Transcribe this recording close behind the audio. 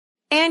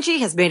Angie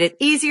has made it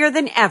easier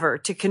than ever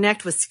to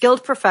connect with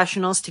skilled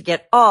professionals to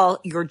get all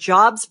your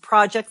jobs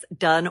projects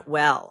done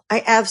well.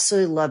 I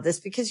absolutely love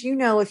this because,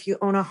 if you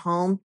own a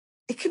home,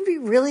 it can be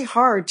really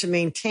hard to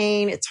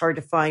maintain. It's hard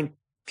to find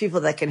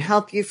people that can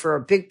help you for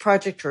a big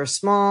project or a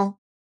small.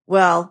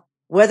 Well,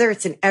 whether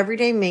it's in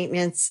everyday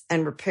maintenance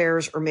and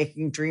repairs or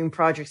making dream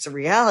projects a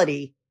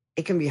reality,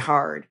 it can be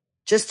hard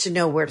just to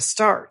know where to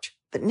start.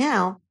 But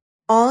now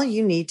all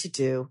you need to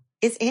do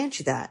is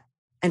Angie that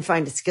and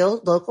find a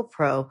skilled local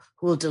pro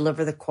who will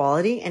deliver the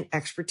quality and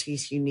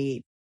expertise you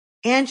need.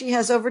 Angie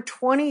has over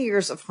 20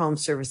 years of home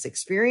service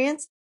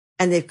experience,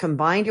 and they've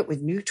combined it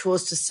with new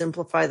tools to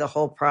simplify the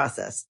whole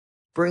process.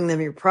 Bring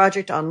them your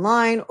project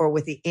online or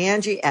with the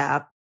Angie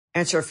app,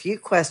 answer a few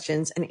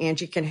questions, and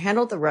Angie can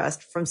handle the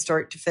rest from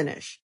start to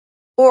finish.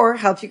 Or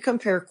help you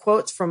compare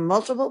quotes from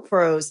multiple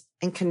pros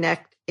and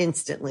connect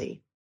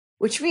instantly,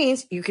 which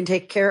means you can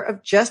take care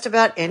of just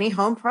about any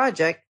home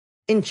project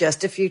in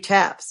just a few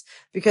taps.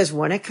 Because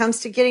when it comes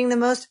to getting the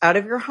most out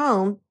of your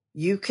home,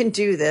 you can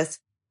do this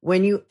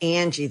when you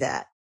Angie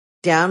that.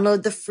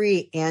 Download the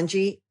free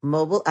Angie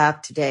mobile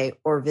app today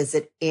or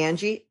visit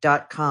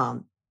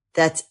Angie.com.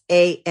 That's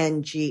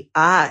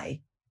ANGI.com.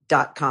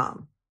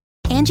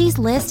 Angie's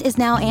List is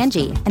now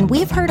Angie, and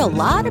we've heard a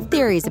lot of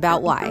theories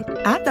about why.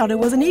 I thought it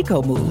was an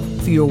eco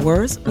move. Fewer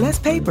words, less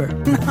paper.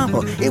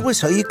 No, it was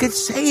so you could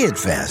say it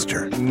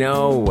faster.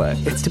 No,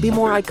 it's to be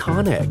more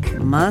iconic.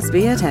 Must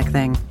be a tech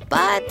thing.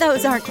 But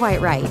those aren't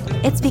quite right.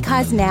 It's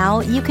because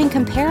now you can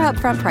compare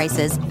upfront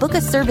prices, book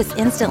a service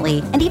instantly,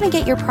 and even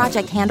get your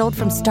project handled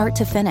from start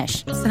to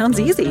finish. Sounds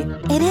easy.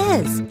 It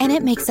is, and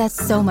it makes us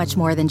so much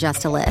more than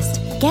just a list.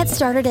 Get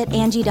started at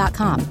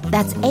Angie.com.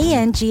 That's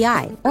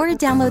ANGI, or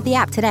download the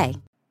app today.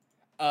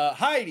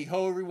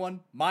 Hi-de-ho,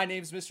 everyone. My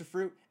name's Mr.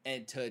 Fruit,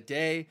 and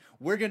today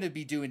we're going to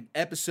be doing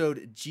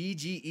episode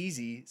GG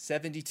Easy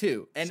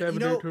 72. And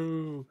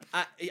 72.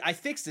 I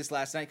fixed this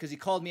last night because he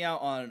called me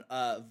out on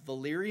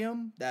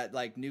Valerium, that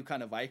new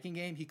kind of Viking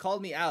game. He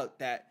called me out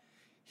that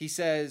he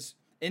says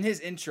in his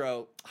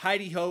intro,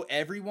 hi-de-ho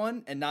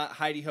everyone and not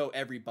hi-de-ho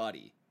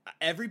everybody.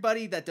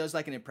 Everybody that does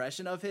an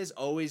impression of his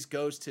always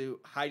goes to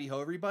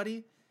hi-de-ho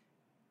everybody.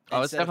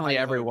 Oh, it's definitely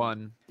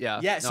everyone. Yeah.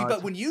 Yeah. See,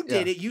 but when you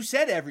did it, you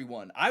said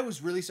everyone. I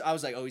was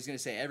like, oh, he's going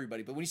to say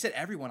everybody. But when you said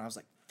everyone, I was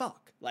like,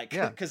 fuck.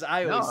 Because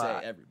I always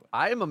say everybody.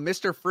 I am a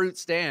Mr. Fruit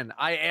stan.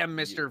 I am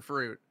Mr.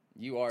 Fruit.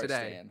 You are today. A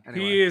stan.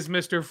 Anyway. He is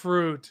Mr.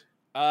 Fruit.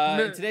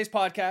 In today's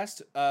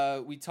podcast,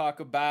 we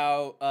talk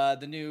about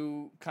the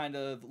new kind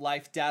of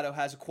life Dado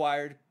has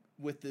acquired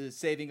with the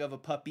saving of a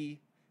puppy.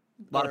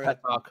 A lot of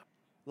pet talk.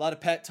 A lot of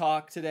pet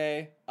talk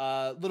today.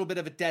 A little bit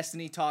of a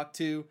Destiny talk,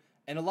 too.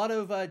 And a lot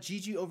of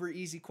GG over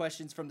easy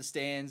questions from the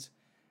stands.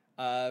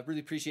 Really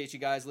appreciate you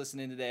guys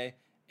listening today.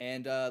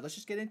 And let's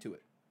just get into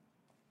it.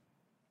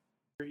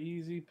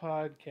 Easy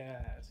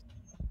podcast.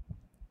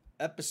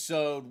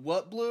 Episode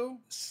what, Blue?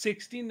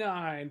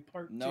 69,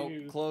 part 2. No,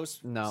 close.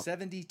 No.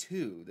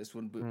 72. This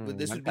would be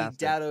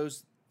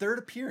Dado's third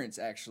appearance,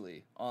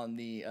 actually, on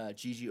the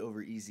GG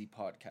over easy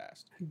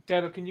podcast.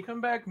 Dado, can you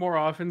come back more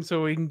often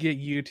so we can get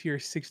you to your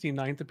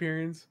 69th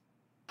appearance?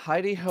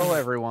 Hi-de-ho,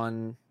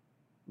 everyone.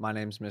 My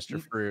name's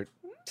Mr. Fruit.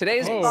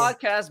 Today's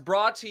podcast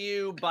brought to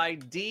you by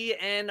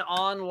DN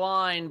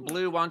Online.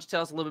 Blue, why don't you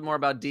tell us a little bit more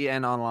about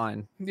DN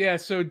Online? Yeah,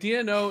 so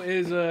DNO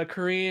is a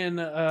Korean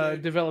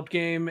developed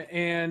game,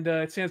 and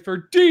it stands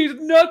for D's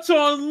Nuts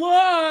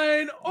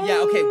Online. Oh! Yeah,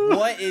 okay,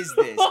 what is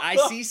this? I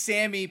see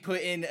Sammy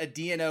put in a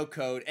DNO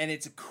code, and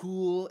it's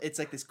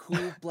this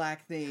cool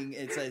black thing.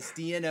 It says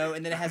DNO,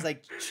 and then it has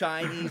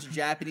Chinese,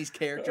 Japanese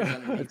characters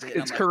underneath it.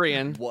 It's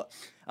Korean. What?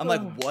 I'm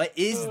like, what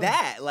is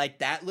that?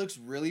 That looks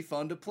really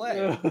fun to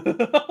play.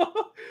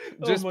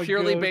 Just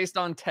purely based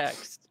on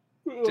text.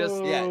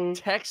 Just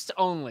text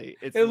only.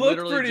 It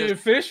looks pretty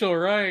official,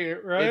 right?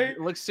 It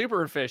looks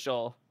super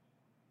official.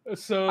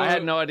 So I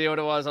had no idea what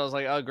it was. I was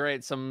like, oh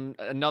great,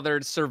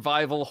 another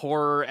survival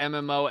horror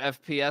MMO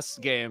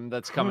FPS game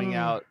that's coming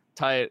out.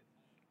 Tight.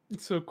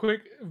 So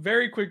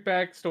very quick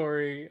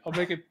backstory. I'll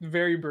make it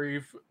very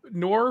brief.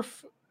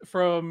 Norf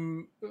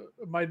from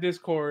my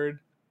Discord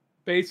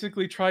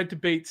basically tried to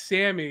bait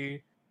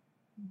Sammy.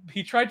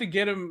 He tried to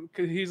get him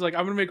because he's like,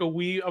 I'm gonna make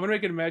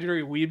an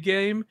imaginary weeb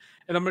game,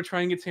 and I'm gonna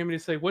try and get Sammy to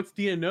say, "What's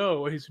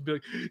DNO?" And he's gonna be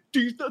like,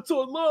 "D's Nuts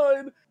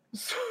Online."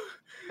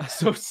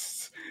 So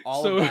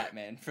of that,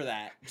 man, for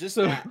that. Just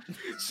that.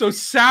 So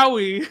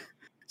Sowie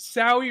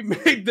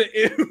made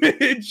the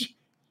image,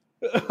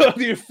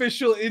 the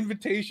official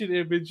invitation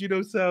image.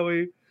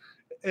 Sowie,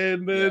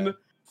 and then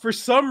for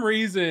some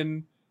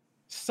reason,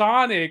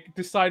 Sonic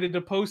decided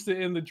to post it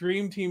in the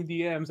Dream Team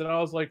DMs, and I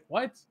was like,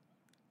 what?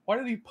 Why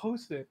did he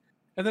post it?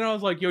 And then I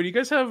was like, yo, do you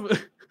guys have...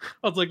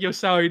 I was like, yo,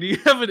 Sally, do you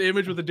have an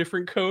image with a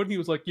different code? And he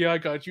was like, yeah, I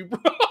got you, bro.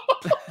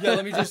 Yeah,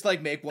 let me just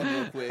make one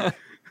real quick.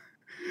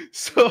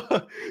 So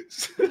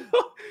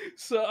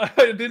I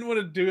didn't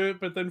want to do it,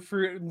 but then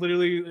Fruit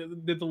literally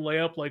did the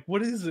layup like,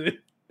 what is it?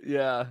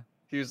 Yeah.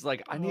 He was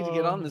like, I need to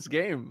get on this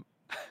game.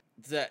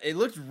 it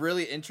looked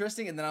really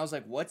interesting, and then I was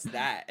like, "What's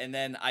that?" And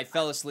then I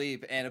fell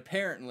asleep, and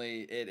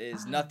apparently it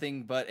is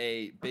nothing but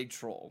a big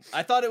troll.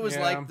 I thought it was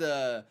like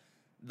the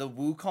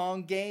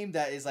Wukong game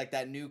that is like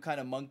that new kind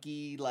of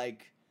monkey,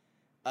 like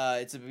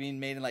it's being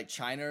made in like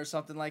China or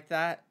something like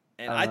that.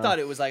 And I thought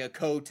it was like a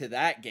code to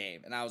that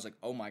game, and I was like,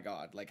 "Oh my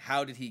god! Like,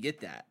 how did he get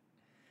that?"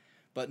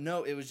 But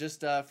no, it was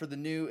just for the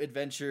new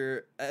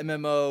adventure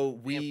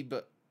MMO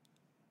weeb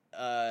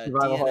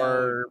survival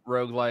horror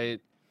roguelite.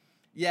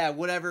 Yeah,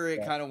 whatever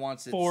it kind of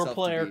wants it.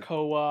 4-player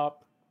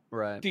co-op.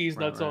 Right. These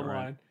Nuts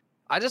Online. Right.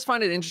 I just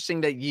find it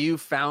interesting that you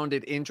found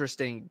it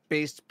interesting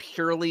based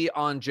purely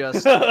on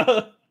just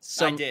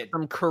some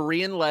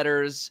Korean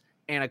letters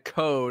and a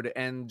code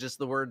and just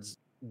the word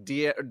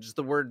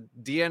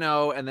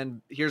DNO, and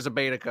then here's a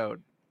beta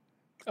code.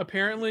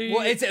 Apparently,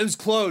 well, it was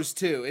closed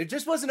too. It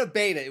just wasn't a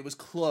beta; it was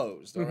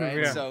closed. All right,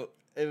 yeah. So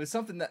it was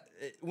something that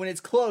when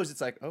it's closed,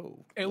 it's like, oh,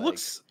 it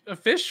looks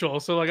official.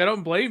 So like, I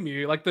don't blame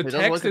you. Like the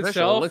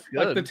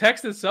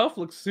text itself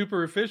looks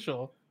super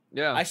official.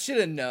 Yeah, I should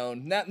have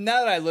known. Now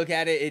that I look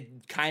at it,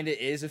 it kind of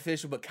is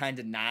official, but kind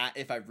of not.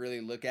 If I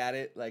really look at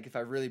it, like if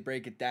I really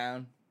break it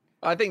down,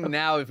 I think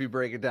now if you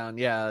break it down,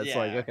 it's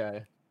like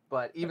okay.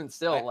 But even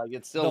still, like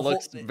it still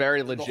looks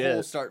very legit. The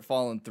whole start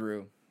falling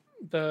through.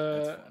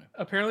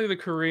 Apparently the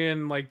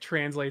Korean like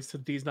translates to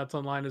These Nuts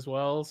Online as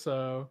well.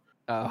 So.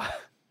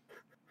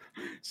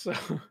 So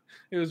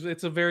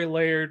it's a very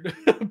layered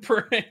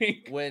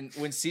prank. When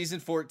season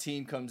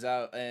 14 comes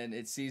out and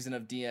it's season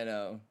of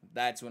DNO,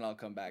 that's when I'll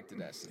come back to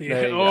Destiny.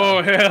 Yeah.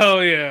 Oh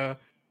hell yeah!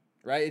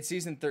 Right, it's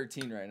season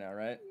 13 right now,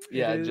 right?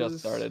 Yeah, it just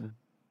started.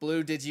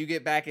 Blue, did you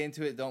get back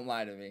into it? Don't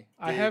lie to me.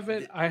 I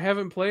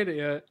haven't played it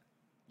yet.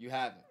 You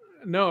haven't?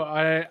 No,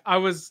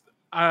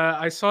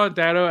 I saw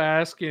Dado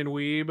ask in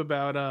Weeb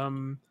about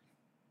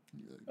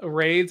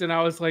raids, and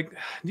I was like,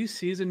 new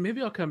season,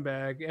 maybe I'll come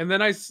back. And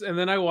then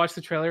I watched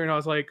the trailer and I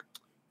was like,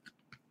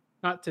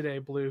 not today,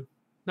 Blue,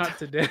 not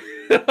today.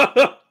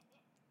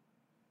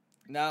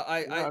 Now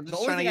the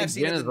only thing I've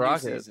seen of the new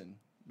season,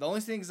 the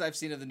only things I've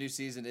seen of the new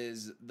season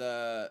is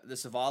the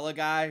Savala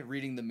guy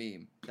reading the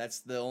meme. That's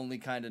the only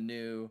kind of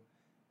new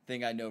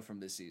thing I know from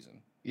this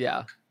season.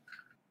 Yeah,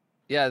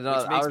 no,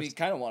 which makes me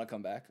kind of want to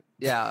come back.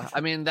 Yeah, I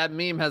mean that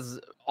meme has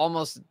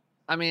almost.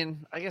 I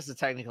mean, I guess it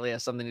technically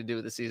has something to do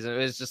with the season.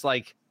 It's just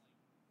like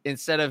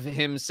instead of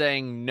him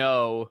saying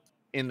no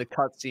in the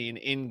cutscene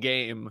in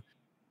game,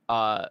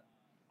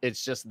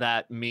 it's just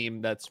that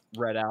meme that's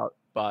read out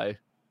by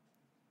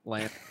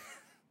Lance.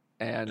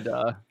 And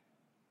I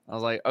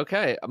was like,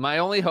 okay. My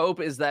only hope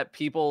is that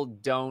people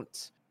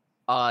don't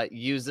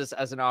use this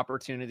as an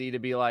opportunity to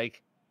be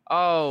like,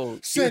 oh,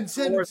 send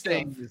more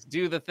things,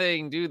 do the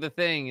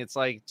thing. It's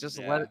like just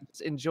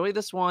enjoy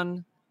this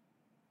one.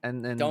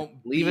 And then don't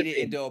leave it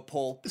into a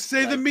pulp.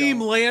 Say the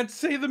meme, Lance.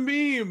 Say the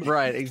meme.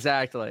 Right,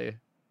 exactly.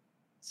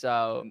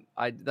 So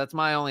that's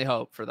my only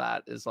hope for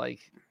that is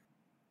like,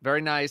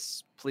 very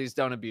nice. Please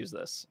don't abuse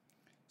this.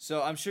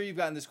 So I'm sure you've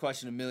gotten this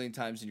question a million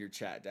times in your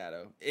chat,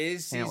 Dado.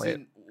 Is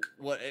season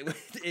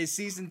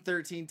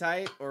 13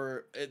 tight,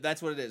 or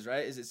that's what it is,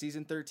 right? Is it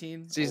season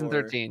 13? Season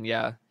 13,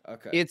 yeah.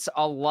 Okay. It's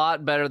a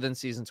lot better than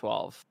season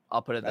 12.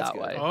 I'll put it that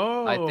way.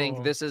 Oh. I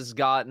think this has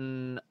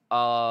gotten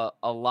a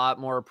lot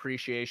more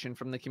appreciation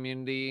from the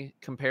community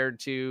compared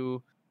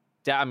to,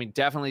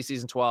 definitely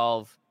season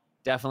 12,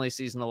 definitely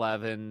season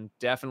 11,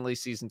 definitely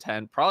season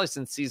 10, probably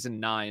since season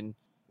 9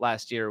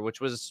 last year,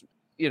 which was,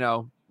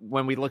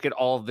 when we look at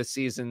all of the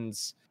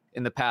seasons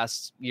in the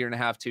past year and a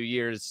half, 2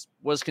 years,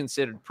 was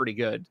considered pretty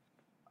good.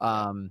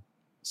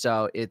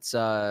 So it's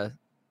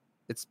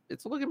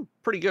looking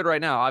pretty good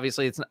right now.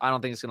 Obviously, I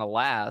don't think it's going to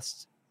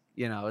last.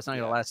 It's not going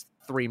to last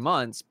 3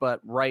 months,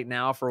 but right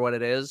now for what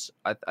it is,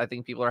 I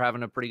think people are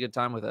having a pretty good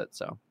time with it.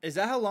 So is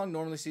that how long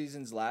normally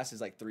seasons last?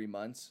 Is like 3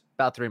 months?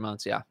 About 3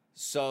 months, yeah.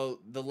 So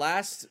the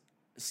last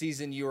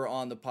season you were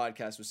on the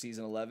podcast was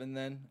season 11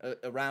 then,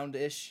 around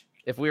ish.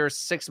 If we were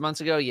 6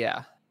 months ago,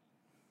 yeah.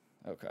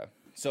 Okay.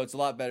 So it's a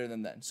lot better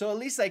than then. So at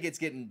least like it's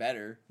getting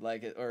better,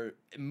 or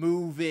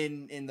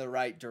moving in the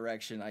right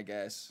direction, I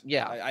guess.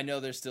 Yeah. I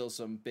know there's still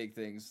some big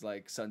things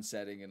like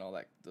sunsetting and all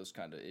that, those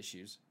kind of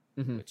issues,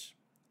 which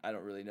I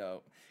don't really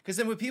know. Because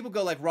then when people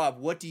go like, Rob,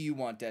 what do you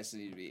want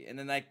Destiny to be? And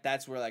then like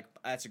that's where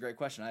that's a great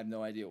question. I have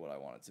no idea what I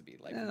want it to be.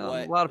 Like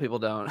what? A lot of people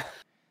don't.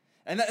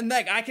 And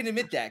like I can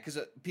admit that because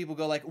people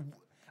go like,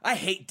 I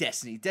hate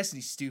Destiny.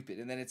 Destiny's stupid.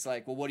 And then it's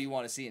like, well, what do you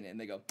want to see in it? And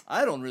they go,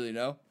 I don't really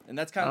know. And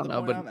that's kind of the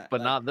point I'm at. But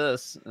like, not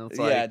this. And it's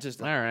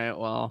like, all right,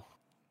 well,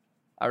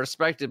 I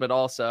respect it, but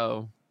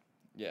also.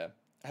 Yeah.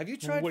 Have you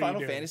tried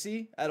Final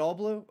Fantasy at all,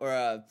 Blue?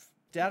 Or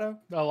Dado?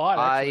 A lot,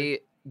 actually. I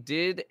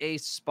did a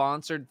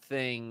sponsored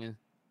thing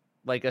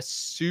like a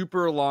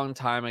super long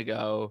time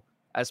ago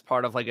as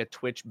part of like a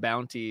Twitch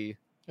bounty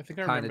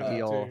kind of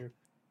deal.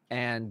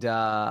 And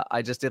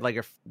I just did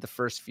like the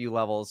first few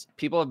levels.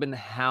 People have been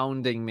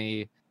hounding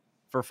me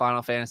for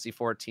Final Fantasy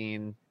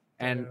 14,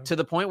 and to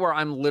the point where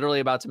I'm literally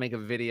about to make a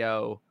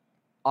video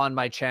on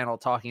my channel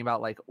talking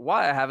about like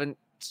why I haven't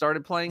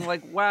started playing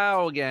like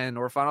WoW again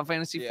or Final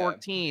Fantasy Yeah.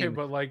 14. Okay,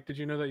 but like, did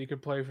you know that you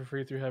could play for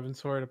free through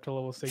Heaven's Sword up to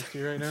level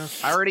 60 right now?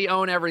 I already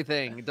own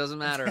everything. It doesn't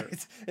matter.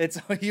 it's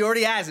he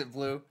already has it,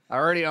 Blue. I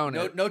already own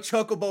it. No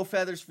chocobo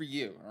feathers for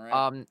you.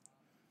 All right.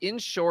 In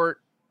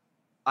short,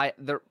 I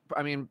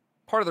mean,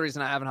 part of the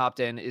reason I haven't hopped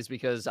in is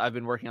because I've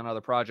been working on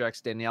other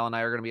projects. Danielle and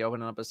I are going to be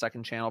opening up a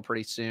second channel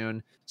pretty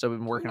soon, so we've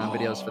been working on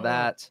videos for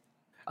that.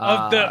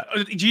 Of the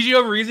GG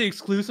Over Easy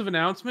exclusive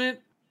announcement.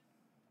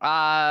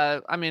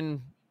 I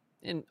mean,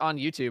 on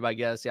YouTube, I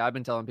guess. Yeah, I've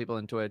been telling people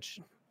in Twitch.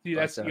 See,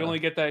 that's you only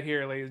get that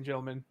here, ladies and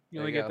gentlemen.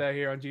 You only get that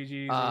here on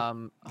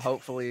GG.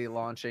 Hopefully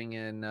launching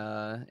in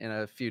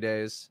a few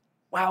days.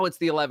 Wow, it's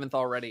the 11th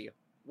already.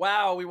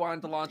 Wow, we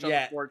wanted to launch on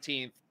the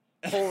 14th.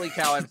 Holy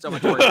cow, I have so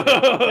much work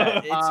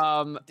to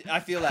do. I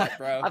feel that,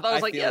 bro. I thought it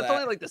was like, it's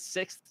only like the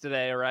 6th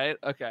today, right?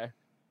 Okay.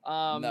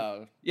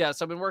 No. Yeah,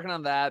 so I've been working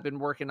on that. Been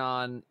working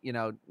on,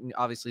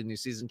 obviously new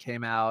season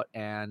came out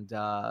and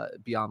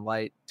Beyond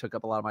Light took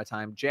up a lot of my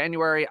time.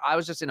 January, I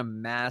was just in a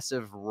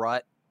massive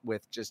rut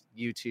with just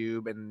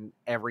YouTube and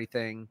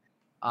everything.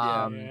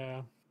 I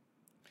mean,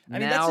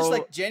 that's just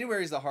like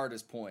January is the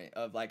hardest point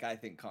of like, I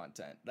think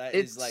content.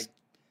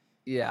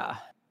 Yeah,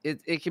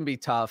 it can be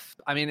tough.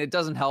 I mean, it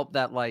doesn't help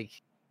that like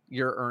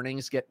your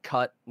earnings get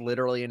cut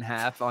literally in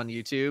half on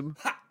YouTube.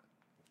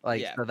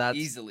 So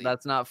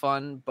that's not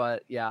fun.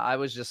 But yeah, I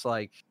was just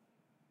like,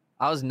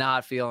 I was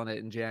not feeling it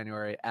in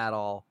January at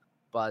all.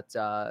 But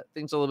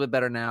things are a little bit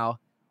better now.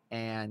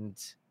 And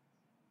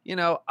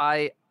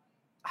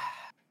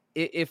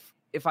if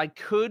I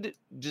could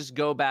just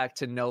go back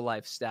to no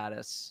life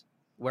status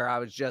where I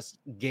was just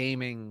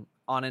gaming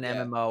on an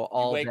MMO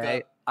all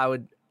day, I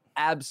would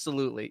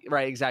absolutely.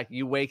 Right, exactly.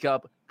 You wake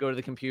up, go to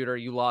the computer,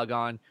 you log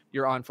on,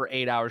 you're on for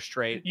 8 hours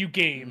straight. You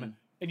game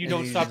and you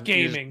don't stop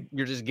gaming.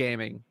 You're just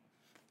gaming.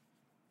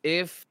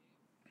 If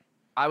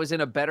I was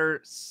in a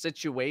better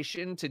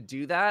situation to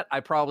do that, I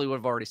probably would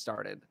have already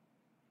started.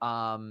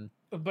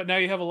 But now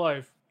you have a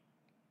life.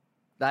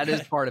 That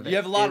is part of it. You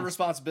have a lot of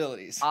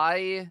responsibilities.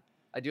 I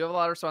do have a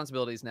lot of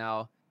responsibilities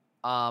now.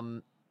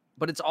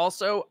 But it's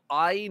also,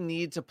 I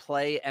need to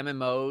play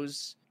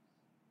MMOs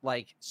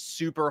like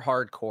super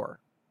hardcore.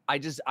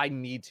 I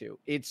need to.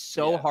 It's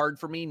so hard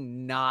for me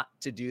not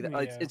to do that.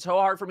 Yeah. It's so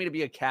hard for me to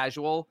be a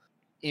casual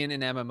in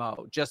an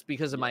MMO just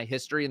because of my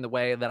history and the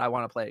way that I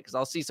want to play it. Because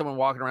I'll see someone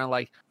walking around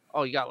like,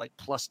 oh, you got like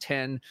plus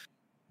 10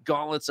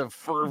 gauntlets of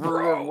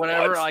fervor or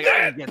whatever. Like,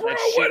 I can get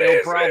that shit,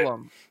 no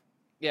problem.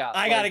 Yeah.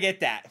 I got to get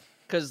that.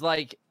 Because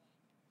like,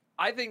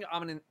 I think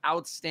I'm an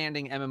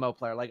outstanding MMO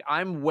player. Like,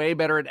 I'm way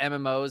better at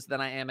MMOs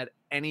than I am at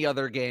any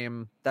other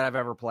game that I've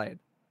ever played.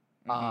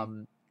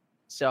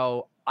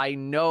 So I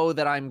know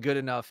that I'm good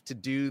enough to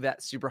do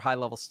that super high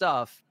level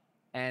stuff,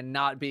 and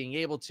not being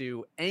able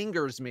to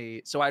angers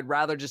me. So I'd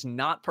rather just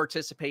not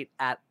participate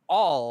at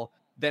all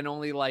than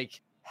only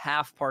like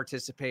half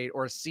participate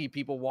or see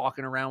people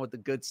walking around with the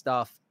good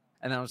stuff.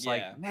 And then I was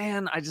like,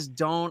 man, I just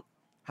don't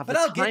have the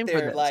time for this. But I'll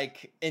get there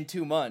like in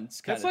 2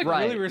 months. That's like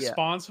really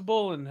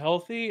responsible and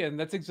healthy. And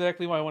that's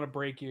exactly why I want to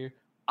break you.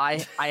 I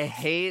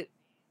hate,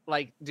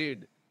 like,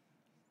 dude,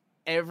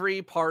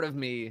 every part of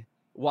me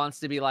wants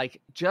to be like,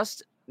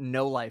 just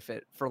no life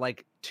it for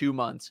like 2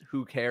 months.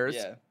 Who cares?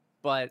 Yeah.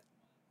 But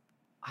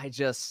I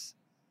just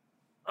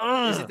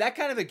is it that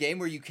kind of a game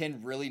where you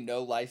can really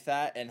no life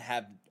that and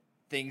have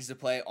things to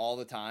play all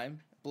the time,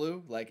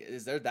 Blue? Like,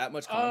 is there that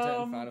much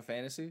content in Final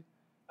Fantasy?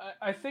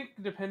 I think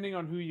depending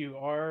on who you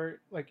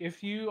are, like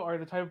if you are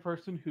the type of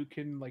person who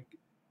can like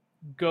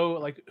go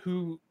like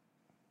who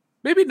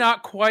maybe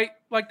not quite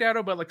like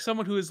that, but like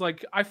someone who is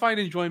like, I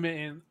find enjoyment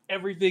in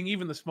everything,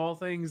 even the small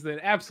things, then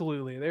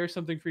absolutely there's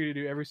something for you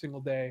to do every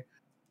single day.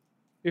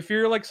 If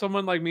you're like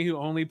someone like me who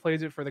only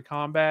plays it for the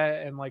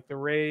combat and like the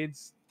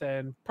raids,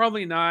 then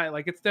probably not.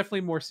 Like, it's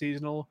definitely more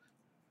seasonal.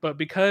 But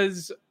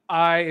because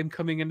I am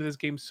coming into this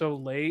game so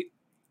late,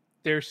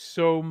 there's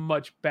so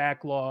much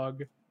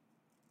backlog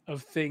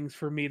of things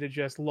for me to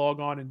just log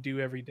on and do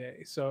every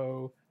day.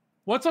 So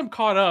once I'm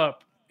caught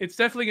up, it's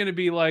definitely going to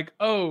be like,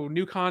 oh,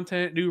 new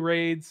content, new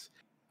raids.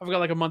 I've got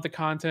like a month of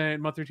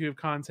content, month or two of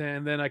content,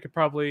 and then I could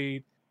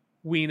probably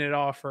wean it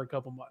off for a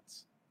couple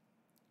months.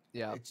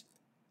 Yeah.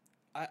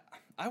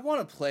 I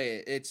want to play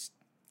it.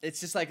 It's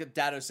just like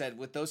Dado said,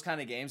 with those kind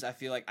of games, I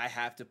feel like I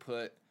have to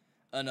put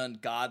an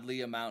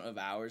ungodly amount of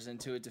hours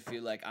into it to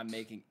feel like I'm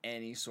making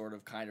any sort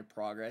of kind of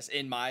progress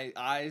in my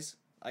eyes,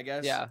 I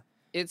guess. Yeah.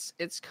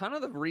 It's kind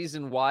of the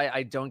reason why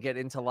I don't get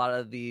into a lot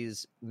of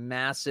these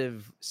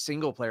massive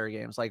single player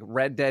games like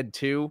Red Dead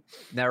 2,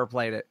 never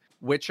played it.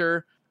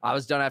 Witcher, I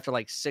was done after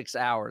like 6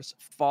 hours.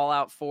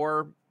 Fallout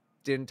 4,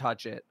 didn't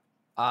touch it.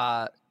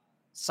 Cyberpunk,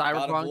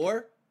 God of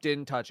War?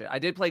 Didn't touch it. I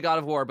did play God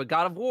of War, but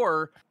God of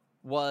War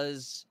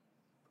was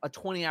a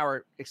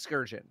 20-hour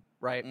excursion,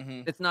 right?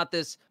 Mm-hmm. It's not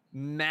this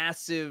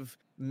massive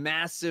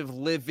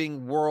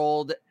living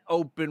world,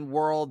 open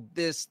world,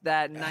 this,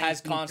 that,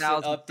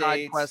 19,000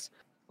 side quests.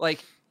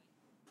 Like,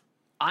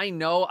 I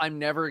know I'm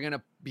never going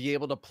to be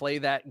able to play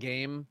that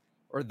game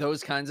or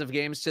those kinds of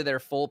games to their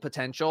full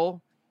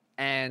potential.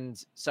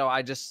 And so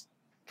I just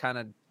kind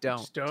of don't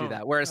Just do don't.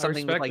 that. Whereas I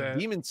something with respect like that.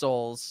 Demon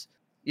Souls,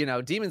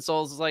 Demon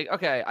Souls is like,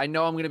 okay, I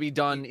know I'm going to be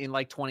done in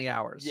like 20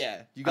 hours.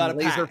 Yeah, you got to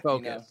laser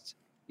focused.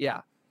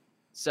 Yeah.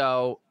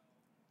 So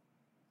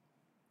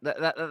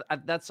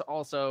that's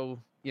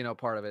also,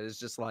 part of it is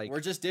just like, We're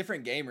just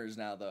different gamers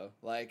now, though.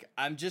 Like,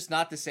 I'm just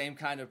not the same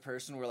kind of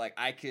person where like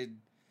I could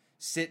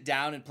sit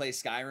down and play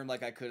Skyrim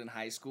like I could in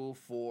high school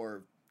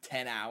for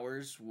 10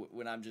 hours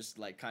when I'm just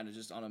like kind of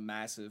just on a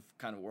massive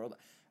kind of world.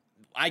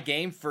 I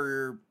game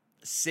for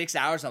 6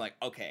 hours. I'm like,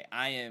 okay,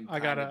 I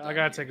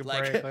gotta take a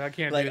break. Like I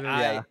can't do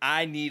this.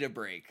 I need a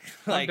break.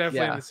 I'm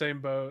definitely in the same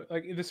boat.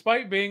 Like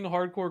despite being a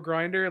hardcore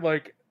grinder,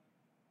 like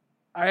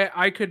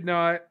I could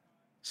not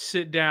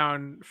sit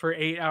down for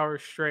 8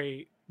 hours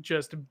straight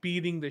just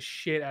beating the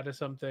shit out of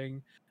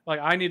something. Like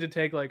I gotta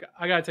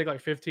take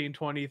like 15,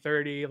 20,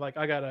 30. Like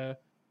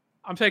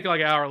I'm taking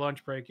like an hour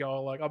lunch break,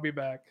 y'all. Like I'll be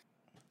back.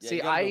 Yeah, see,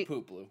 go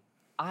poop, Blue.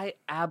 I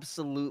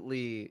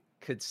absolutely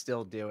could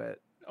still do it.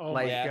 Oh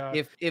like, my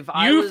god! If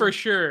I was, for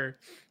sure.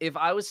 If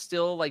I was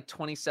still like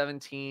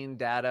 2017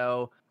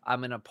 Dado,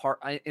 I'm in a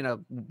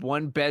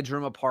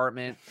 1-bedroom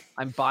apartment.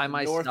 I'm by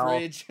myself.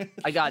 Northridge.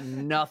 I got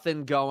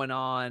nothing going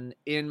on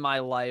in my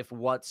life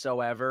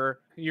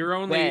whatsoever. You're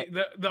only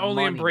the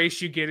only money.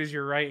 embrace you get is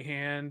your right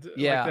hand.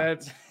 Yeah, like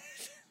that's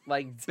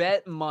like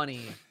bet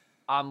money.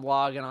 I'm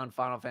logging on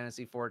Final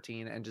Fantasy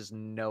 14 and just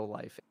no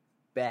life.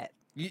 Bet.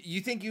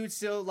 You think you would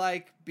still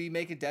like be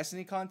making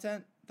Destiny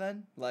content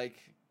then? Like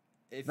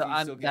if you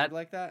still gamed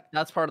like that?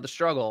 That's part of the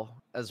struggle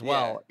as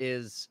well.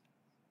 Is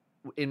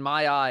in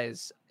my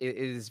eyes, it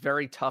is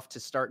very tough to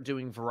start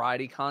doing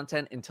variety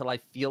content until I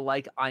feel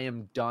like I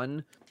am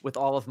done with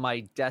all of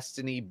my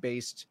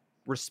Destiny-based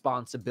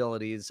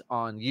responsibilities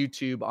on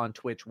YouTube, on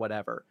Twitch,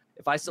 whatever.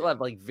 If I still have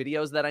like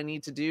videos that I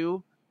need to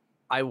do,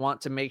 I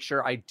want to make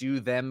sure I do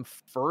them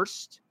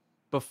first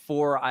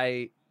before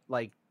I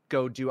like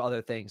go do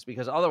other things,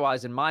 because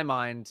otherwise in my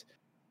mind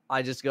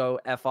I just go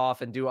F off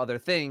and do other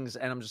things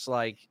and I'm just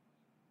like,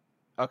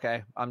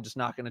 okay, I'm just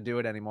not going to do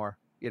it anymore,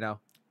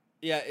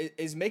 Yeah,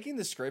 is making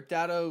the script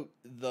Dado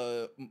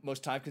the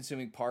most time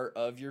consuming part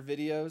of your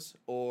videos,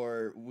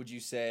 or would you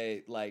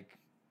say like,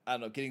 I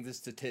don't know, getting the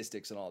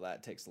statistics and all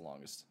that takes the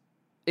longest?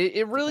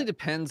 It really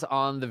depends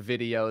on the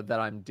video that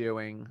I'm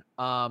doing.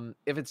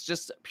 If it's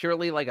just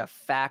purely like a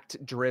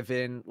fact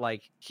driven,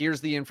 like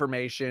here's the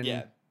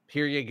information,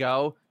 here you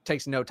go,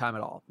 takes no time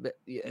at all.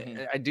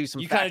 I do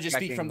some. You kind of just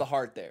speak from the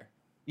heart there.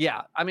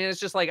 Yeah, I mean, it's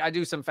just like I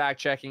do some fact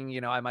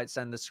checking. I might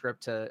send the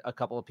script to a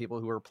couple of people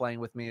who are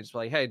playing with me, and just be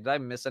like, hey, did I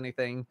miss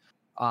anything?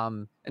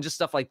 And just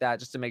stuff like that,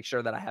 just to make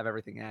sure that I have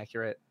everything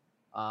accurate.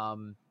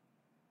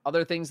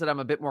 Other things that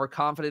I'm a bit more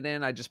confident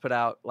in, I just put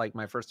out like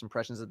my first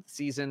impressions of the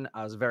season.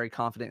 I was very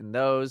confident in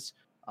those.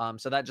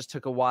 So that just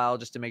took a while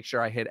just to make sure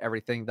I hit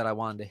everything that I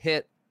wanted to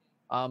hit.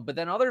 But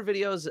then other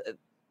videos,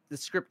 the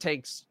script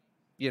takes,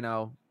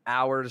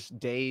 hours,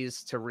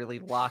 days to really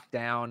lock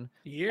down.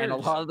 Years. And a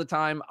lot of the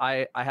time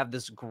I have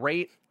this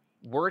great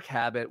work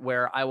habit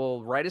where I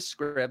will write a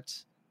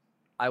script.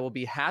 I will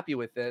be happy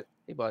with it.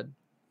 Hey, bud.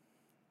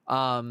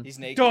 He's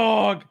naked.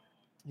 Dog.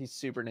 He's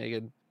super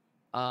naked.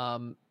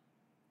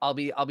 I'll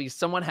be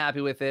somewhat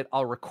happy with it.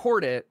 I'll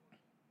record it,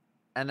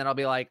 and then I'll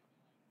be like,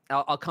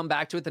 I'll come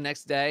back to it the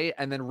next day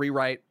and then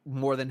rewrite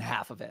more than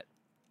half of it,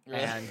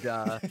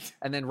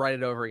 and then write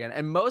it over again.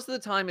 And most of the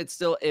time, it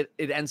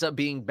ends up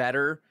being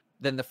better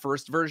than the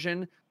first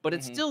version, but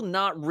it's still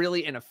not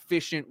really an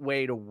efficient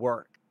way to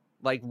work.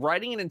 Like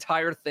writing an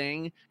entire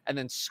thing and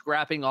then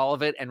scrapping all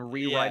of it and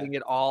rewriting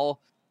it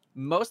all,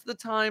 most of the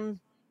time,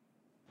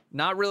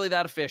 not really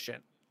that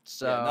efficient.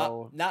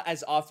 So not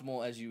as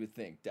optimal as you would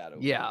think, Dado.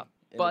 Yeah.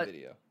 But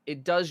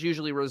it does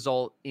usually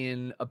result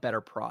in a better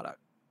product.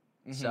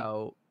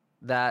 So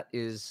that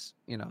is,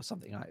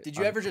 something I... Did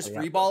you ever just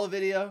freeball a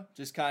video?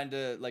 Just kind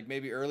of like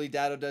maybe early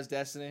Dado does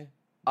Destiny?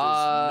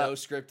 Just no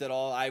script at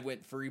all? I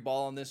went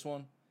freeball on this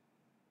one?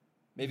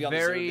 Maybe on the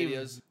Zero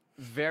videos?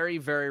 Very,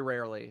 very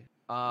rarely.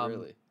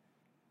 Really?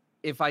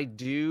 If I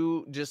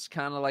do just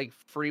kind of like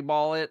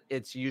freeball it,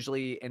 it's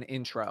usually an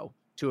intro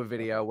to a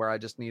video where I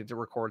just needed to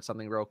record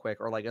something real quick,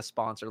 or like a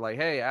sponsor, like,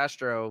 hey,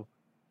 Astro...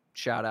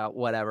 shout out,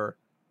 whatever,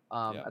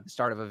 at the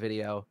start of a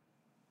video.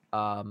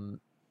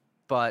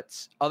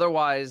 But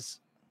otherwise,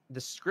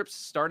 the scripts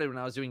started when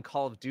I was doing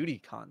Call of Duty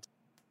content,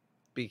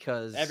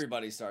 because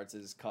everybody starts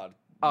as COD.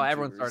 Oh,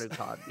 everyone started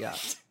COD, yeah.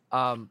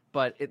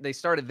 But they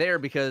started there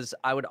because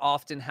I would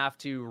often have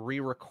to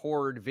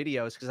re-record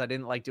videos because I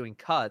didn't like doing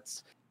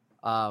cuts.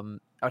 I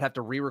would have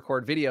to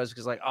re-record videos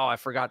because like, oh, I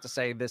forgot to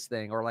say this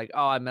thing, or like,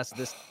 oh, I messed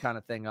this kind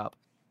of thing up.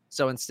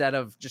 So instead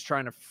of just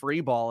trying to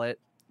freeball it,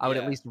 I would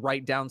at least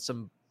write down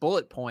some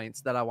bullet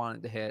points that I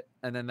wanted to hit,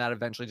 and then that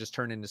eventually just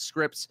turned into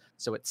scripts,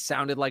 so it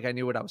sounded like I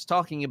knew what I was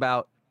talking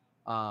about.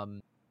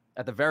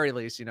 At the very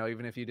least,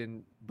 even if you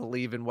didn't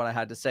believe in what I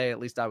had to say, at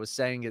least I was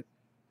saying it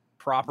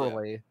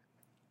properly,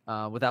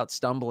 without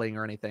stumbling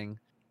or anything.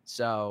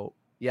 So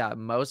yeah,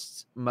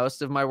 most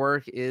of my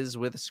work is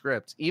with a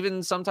script.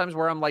 Even sometimes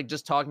where I'm like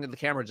just talking to the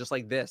camera, just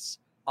like this,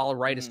 I'll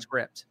write a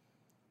script.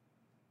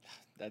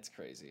 That's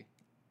crazy.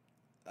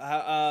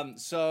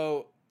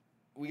 So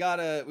we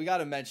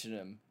gotta mention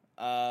him.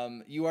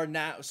 You are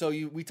now. So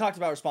we talked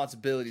about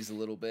responsibilities a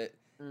little bit.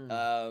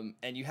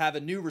 And you have a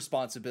new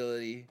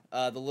responsibility.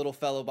 The little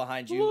fellow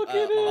behind you,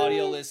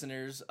 audio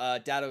listeners.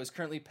 Dado is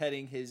currently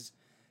petting his.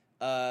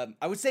 I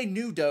would say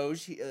new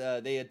Doge.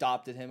 They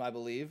adopted him, I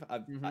believe.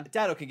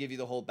 Dado can give you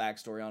the whole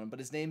backstory on him, but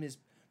his name is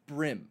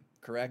Brim,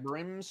 correct?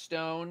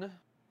 Brimstone,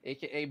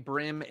 aka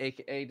Brim,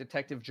 aka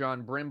Detective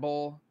John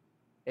Brimble,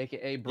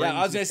 aka Brim. Yeah,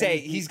 I was gonna say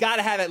he's got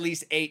to have at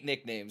least 8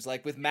 nicknames.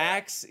 Like with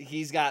Max,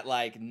 he's got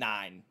like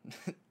 9.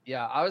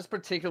 Yeah, I was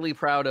particularly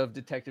proud of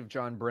Detective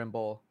John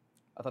Brimble.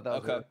 I thought that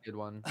was a really good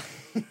one.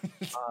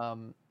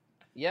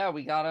 Yeah,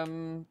 we got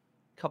him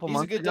a couple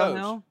months ago Doge.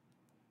 now.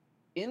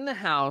 In the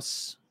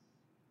house,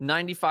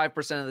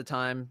 95% of the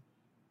time,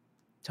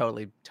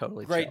 totally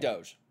Great chill.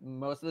 Doge.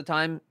 Most of the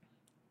time,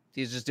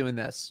 he's just doing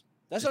this.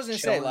 That's what I was gonna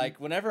say. Like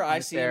whenever I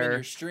see him in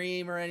your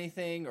stream or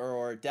anything,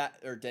 or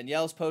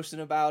Danielle's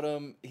posting about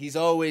him, he's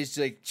always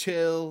like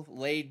chill,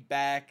 laid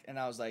back, and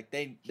I was like,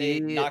 they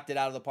knocked it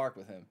out of the park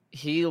with him.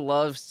 He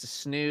loves to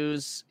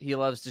snooze. He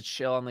loves to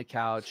chill on the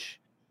couch.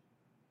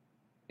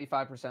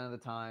 85% of the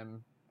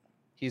time,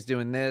 he's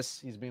doing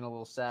this. He's being a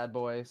little sad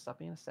boy. Stop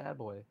being a sad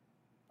boy.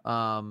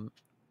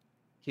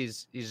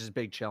 He's just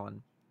big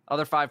chilling.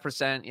 Other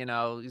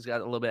 5%, he's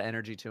got a little bit of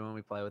energy to him.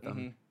 We play with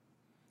him.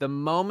 The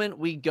moment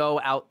we go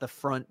out the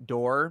front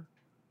door,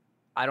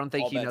 I don't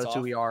think he knows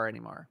who we are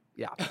anymore.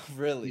 Yeah.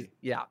 Really?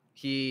 Yeah.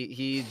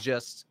 He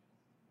just.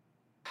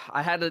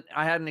 I had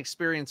an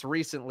experience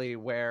recently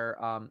where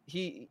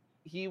he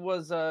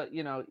was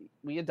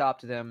we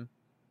adopted him.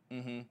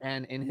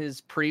 And in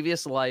his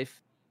previous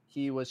life,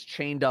 he was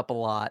chained up a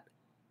lot.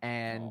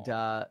 And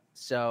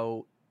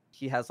so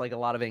he has like a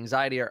lot of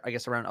anxiety, I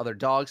guess, around other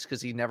dogs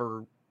because he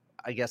never,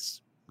 I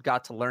guess,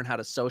 got to learn how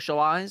to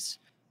socialize,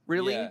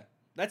 really. Yeah,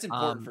 that's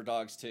important for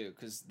dogs, too,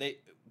 because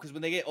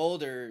when they get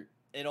older,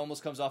 it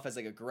almost comes off as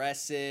like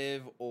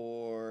aggressive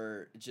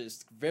or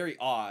just very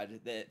odd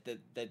that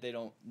they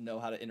don't know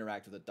how to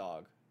interact with a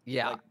dog.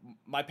 Yeah. Like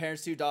my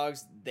parents' 2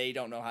 dogs, they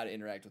don't know how to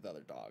interact with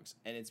other dogs,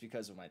 and it's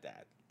because of my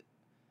dad.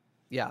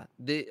 Yeah,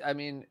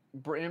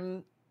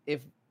 Brim.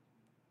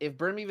 If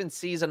Brim even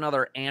sees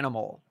another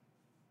animal,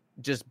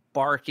 just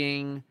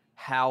barking,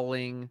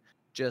 howling,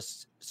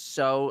 just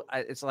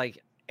it's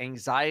like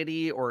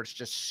anxiety, or it's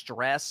just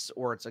stress,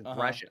 or it's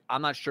aggression.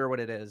 I'm not sure what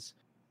it is,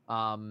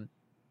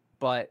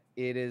 but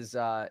it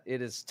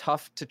is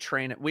tough to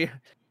train it.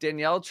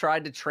 Danielle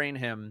tried to train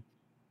him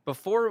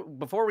before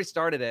we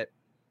started it.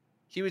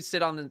 He would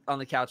sit on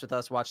the couch with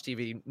us, watch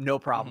TV, no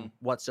problem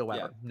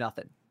whatsoever,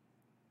 nothing.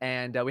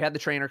 And we had the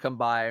trainer come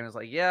by and was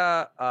like,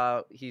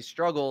 he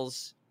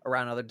struggles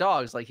around other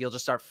dogs. Like he'll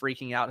just start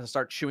freaking out and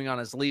start chewing on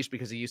his leash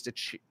because he used to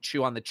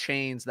chew on the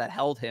chains that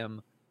held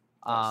him.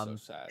 So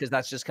sad. Because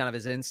that's just kind of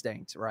his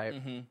instinct, right?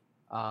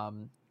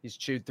 He's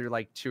chewed through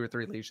like 2 or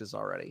 3 leashes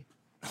already.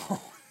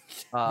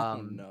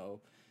 Oh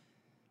no.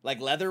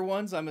 Like leather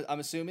ones, I'm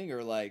assuming,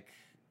 or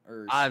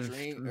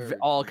string,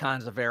 all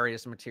kinds of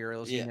various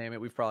materials, you name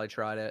it. We've probably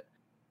tried it.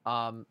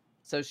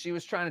 So she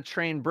was trying to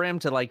train Brim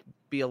to like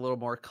be a little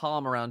more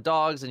calm around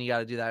dogs, and you got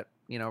to do that,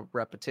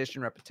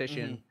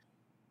 repetition.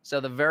 So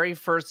the very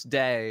first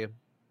day,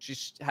 she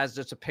has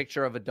just a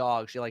picture of a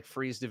dog. She like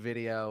paused the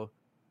video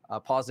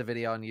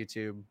on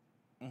YouTube.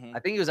 I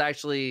think it was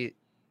actually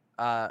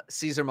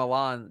Caesar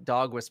Milan,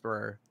 Dog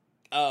Whisperer.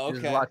 Oh, okay.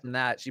 She was watching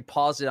that. She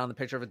paused it on the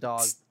picture of a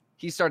dog.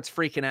 He starts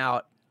freaking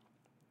out.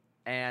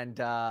 And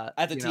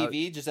at the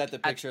TV, just at the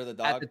picture of the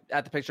dog.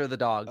 At the picture of the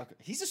dog. Okay.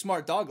 He's a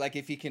smart dog. Like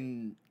if he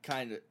can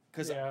kind of,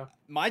 because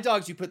my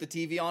dogs, you put the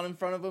TV on in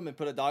front of them and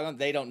put a dog on,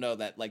 they don't know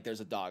that like there's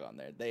a dog on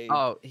there.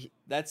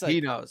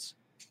 He knows.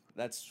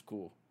 That's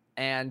cool.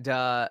 And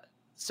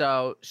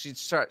so she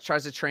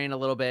tries to train a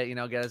little bit,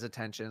 get his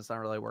attention. It's not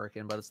really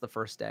working, but it's the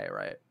first day,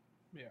 right?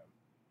 Yeah.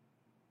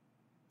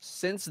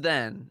 Since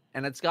then,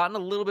 and it's gotten a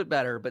little bit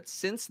better, but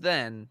since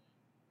then,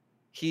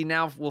 he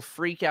now will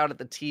freak out at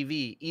the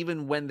TV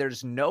even when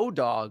there's no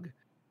dog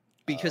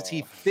because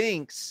he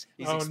thinks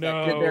that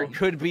there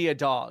could be a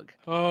dog.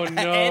 Oh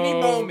no. At any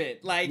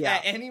moment.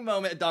 At any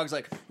moment, a dog's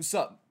like, what's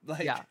up?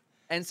 Like, yeah.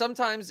 And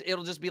sometimes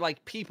it'll just be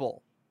like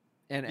people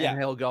and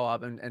he'll go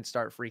up and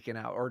start freaking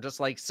out, or just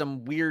like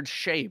some weird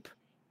shape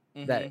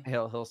that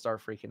he'll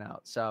start freaking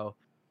out. So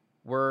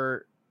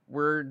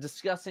we're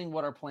discussing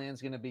what our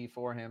plan's going to be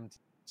for him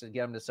to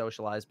get him to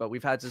socialize, but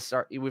we've had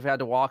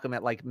to walk him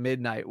at like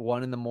midnight,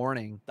 1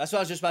 a.m. That's what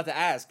I was just about to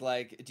ask.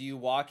 Like, do you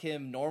walk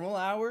him normal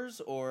hours,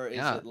 or is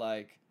it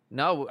like?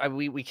 No,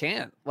 we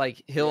can't.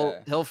 Like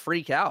he'll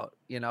freak out.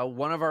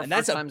 One of our and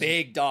that's a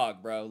big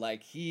dog, bro.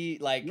 Like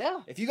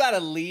if you got a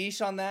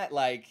leash on that,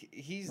 like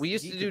we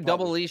used to do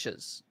double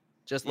leashes,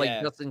 just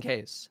in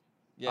case.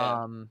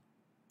 Yeah.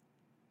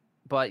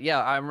 But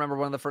yeah, I remember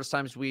one of the first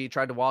times we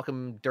tried to walk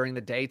him during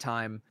the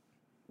daytime.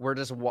 We're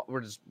just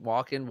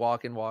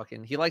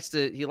walking. He likes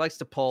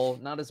to pull,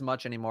 not as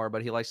much anymore,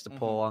 but he likes to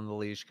pull on the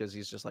leash because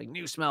he's just like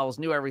new smells,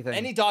 new everything.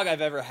 Any dog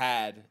I've ever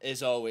had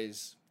is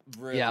always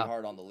really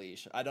hard on the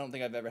leash. I don't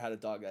think I've ever had a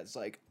dog that's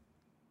like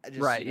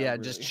Right, yeah,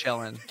 just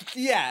chilling.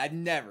 Yeah,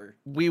 never.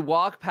 We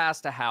walk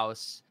past a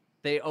house.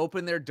 They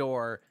open their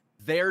door.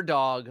 Their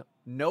dog,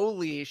 no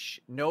leash,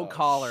 no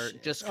collar,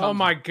 just comes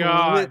my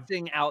God.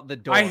 blitzing out the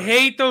door. I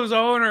hate those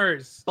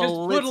owners. Just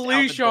put a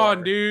leash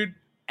on, dude.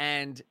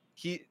 And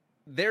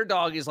their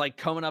dog is like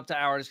coming up to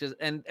ours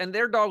and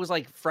their dog was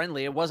like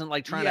friendly. It wasn't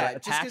like trying to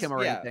attack him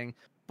or anything.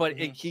 But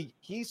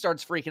he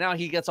starts freaking out.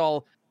 He gets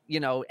all,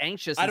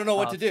 anxious. I don't know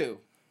what to do.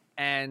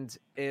 And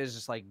it was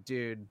just like,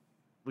 dude,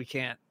 we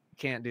can't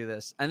do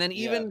this. And then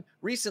even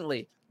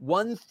recently,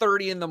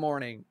 1:30 in the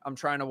morning, I'm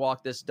trying to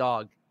walk this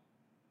dog.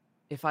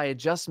 If I had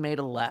just made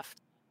a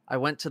left, I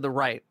went to the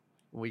right.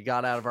 We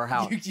got out of our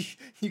house.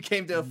 You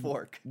came to a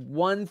fork.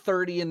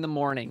 1:30 in the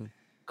morning,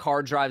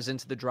 car drives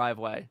into the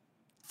driveway.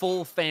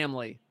 Full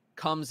family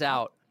comes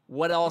out.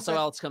 What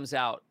else comes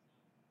out?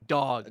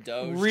 Dog.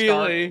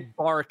 Really? Start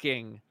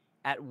barking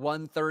at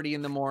 1:30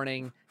 in the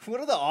morning. What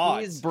are the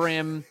odds?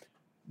 Brim.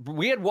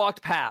 We had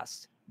walked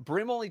past.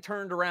 Brim only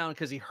turned around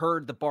because he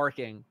heard the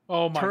barking.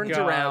 Oh my God. Turns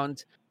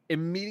around,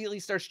 immediately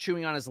starts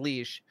chewing on his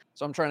leash.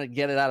 So I'm trying to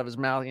get it out of his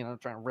mouth,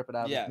 trying to rip it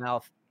out of his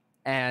mouth.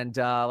 And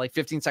like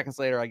 15 seconds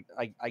later,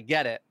 I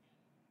get it.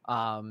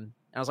 And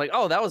I was like,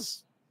 oh, that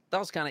was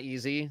kind of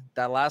easy.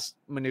 That last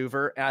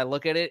maneuver. And I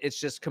look at it, it's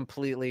just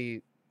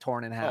completely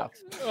torn in half.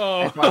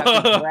 Oh. And so I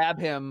have to grab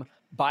him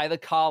by the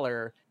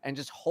collar and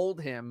just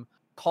hold him,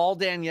 call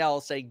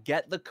Danielle, say,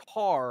 get the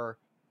car,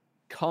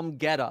 come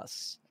get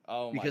us.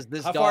 Oh, because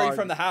this How dog, far are you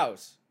from the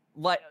house?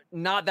 Like,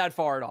 not that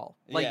far at all.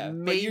 Like,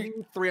 maybe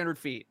 300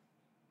 feet.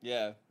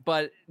 Yeah.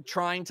 But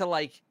trying to,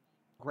 like,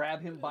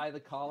 grab him by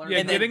the collar. Yeah,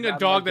 and getting a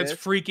dog that's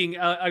freaking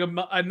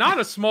not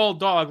a small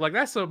dog. Like,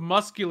 that's a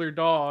muscular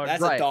dog.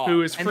 That's a dog.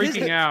 Who is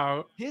freaking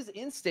out. His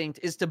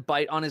instinct is to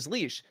bite on his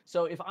leash.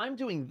 So if I'm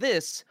doing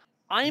this,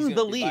 I'm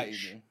the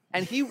leash.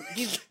 And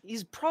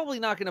he's probably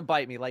not going to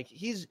bite me. Like,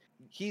 he's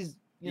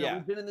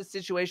we've been in this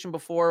situation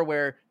before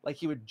where like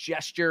he would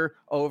gesture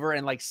over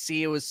and like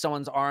see it was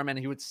someone's arm and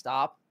he would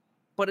stop,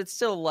 but it's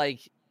still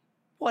like,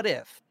 what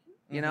if,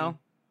 you know,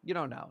 you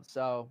don't know.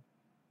 So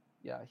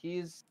yeah,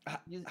 he's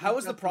how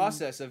was the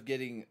process of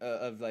getting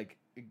of like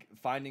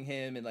finding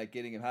him and like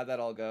getting him? How'd that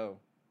all go?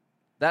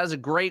 That is a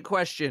great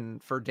question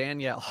for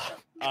Danielle.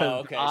 Oh,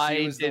 okay.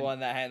 She was the one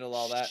that handled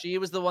all that. She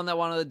was the one that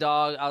wanted the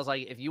dog. I was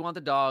like, if you want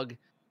the dog,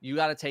 you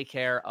got to take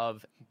care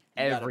of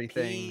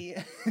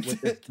everything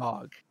with this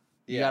dog.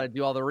 You got to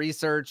do all the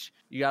research.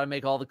 You got to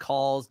make all the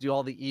calls, do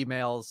all the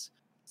emails.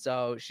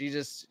 So she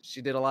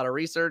did a lot of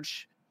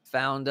research,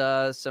 found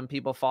some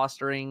people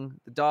fostering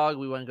the dog.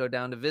 We went to go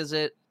down to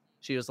visit.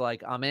 She was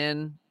like, I'm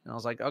in. And I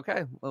was like,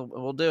 okay,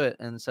 we'll do it.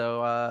 And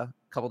so a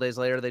couple days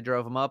later, they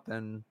drove him up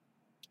and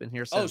it's been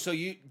here since. Oh, so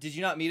did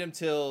you not meet him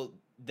till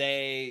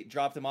they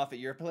dropped him off at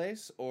your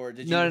place? Or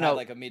did you have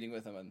like a meeting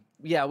with him?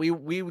 Yeah,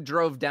 we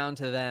drove down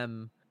to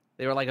them.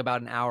 They were like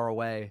about an hour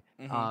away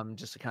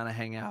just to kind of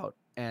hang out.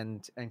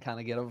 And kind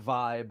of get a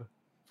vibe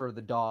for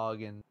the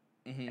dog and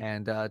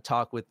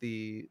talk with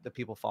the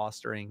people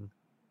fostering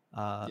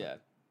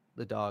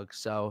the dog.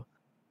 So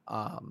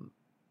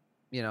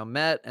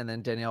met, and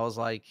then Danielle was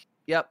like,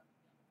 yep,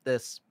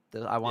 this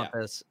I want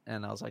this,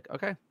 and I was like,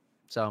 okay.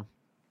 So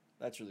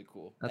that's really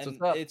cool. That's and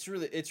what's up.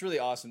 It's really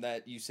awesome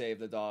that you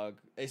saved the dog,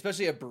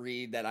 especially a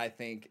breed that I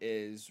think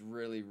is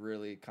really,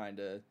 really kind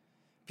of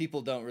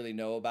people don't really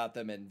know about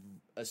them and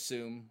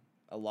assume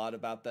a lot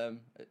about them.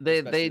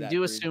 They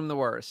do assume the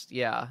worst.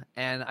 Yeah.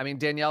 And I mean,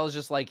 Danielle is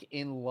just like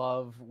in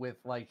love with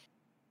like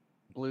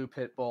Blue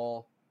Pit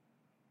Bull.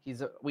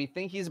 We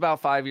think he's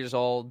about 5 years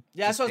old.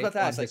 Yeah, that's what I was about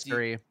to ask. Like,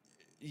 history.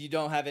 You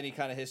don't have any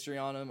kind of history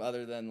on him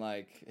other than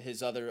like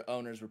his other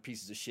owners were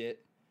pieces of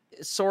shit.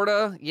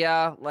 Sorta.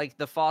 Yeah. Like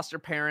the foster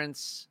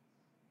parents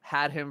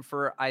had him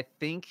for, I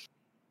think,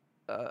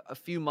 a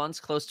few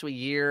months, close to a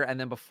year. And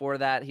then before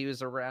that, he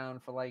was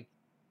around for like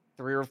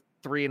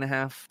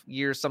 3.5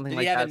 years, something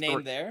like that. Did he have a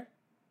name there?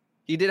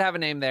 He did have a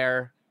name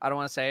there. I don't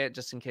want to say it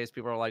just in case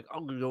people are like, "Oh,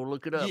 go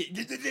look it up."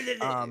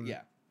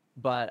 Yeah.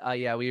 But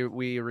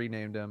we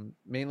renamed him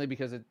mainly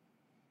because it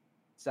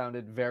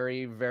sounded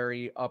very,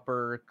 very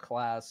upper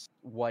class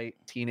white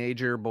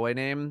teenager boy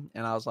name,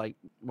 and I was like,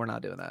 "We're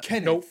not doing that."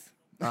 Kenneth. Nope.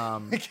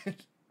 I'm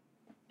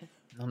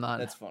not.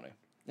 That's funny.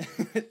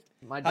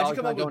 My How'd you dog's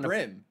come not up with going to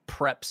Brim?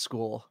 prep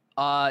school.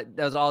 That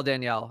was all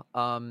Danielle.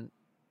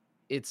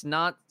 It's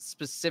not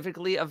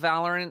specifically a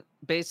Valorant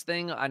based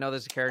thing. I know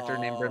there's a character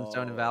named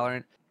Brimstone in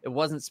Valorant. It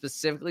wasn't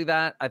specifically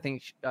that. I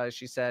think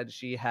she said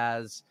she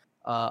has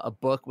a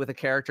book with a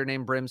character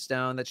named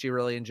Brimstone that she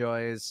really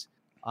enjoys.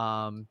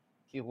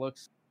 He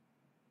looks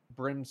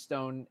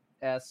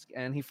Brimstone-esque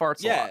and he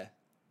farts a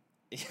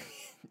lot.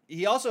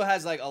 He also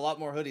has like a lot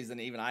more hoodies than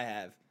even I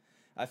have.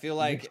 I feel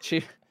like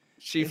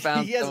she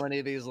found so many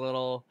of these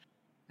little.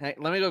 Hey,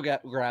 let me go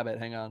grab it.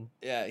 Hang on.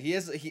 Yeah,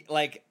 he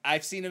like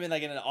I've seen him in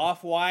like in an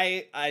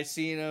off-white. I've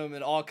seen him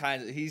in all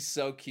kinds of. He's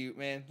so cute,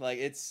 man. Like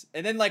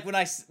and then like when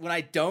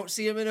I don't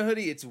see him in a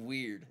hoodie, it's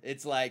weird.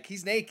 It's like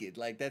he's naked.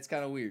 Like that's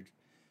kind of weird,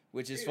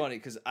 which is funny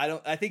because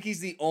I think he's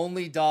the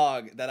only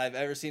dog that I've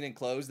ever seen in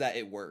clothes that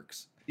it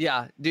works.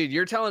 Yeah, dude,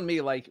 you're telling me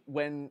like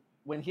when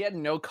when he had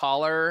no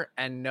collar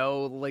and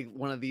no like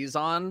one of these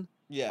on,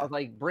 I was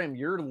like, Brim,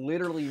 you're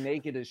literally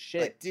naked as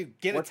shit. Like, dude,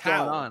 get What's a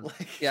towel. going on?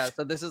 Like... Yeah,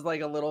 so this is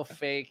like a little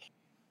fake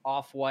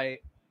off-white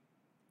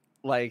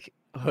like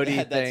hoodie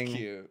thing. That's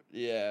cute.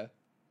 Yeah.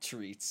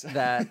 Treats.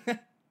 that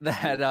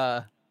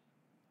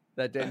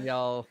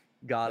Danielle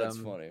got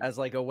him funny. as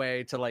like a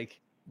way to like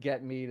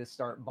get me to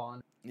start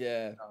bonding.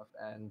 Yeah. Stuff.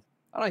 And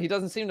I don't know, he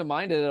doesn't seem to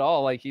mind it at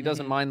all. Like he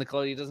doesn't mind the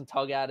clothes, he doesn't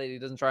tug at it, he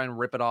doesn't try and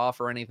rip it off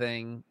or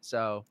anything.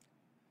 So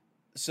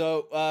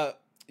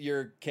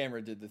your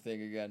camera did the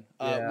thing again.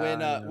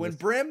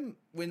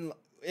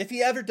 If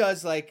he ever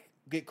does like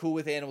get cool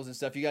with animals and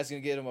stuff, you guys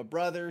gonna get him a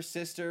brother,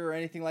 sister, or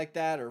anything like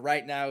that? Or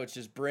right now it's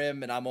just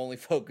Brim and I'm only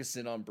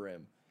focusing on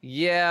Brim?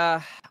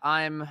 Yeah,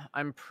 I'm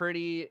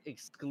pretty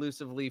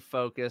exclusively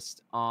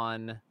focused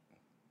on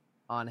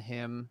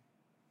him.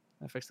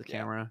 I fixed the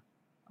camera.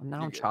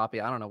 I'm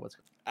choppy. I don't know what's.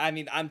 I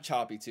mean, I'm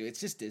choppy too. It's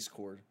just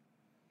Discord.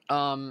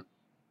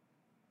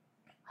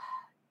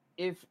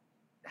 If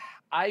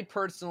I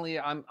personally,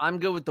 I'm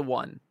good with the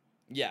one.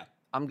 Yeah,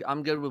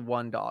 I'm good with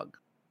one dog.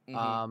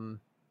 I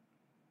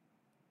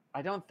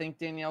don't think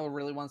Danielle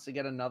really wants to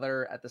get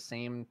another at the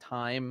same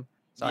time,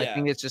 so I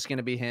think it's just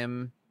gonna be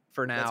him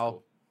for now.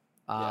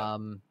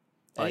 Cool.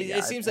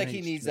 It seems like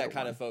he needs that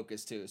kind of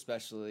focus too,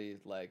 especially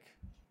like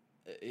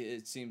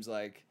it seems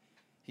like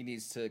he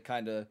needs to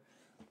kind of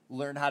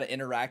learn how to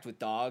interact with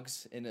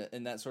dogs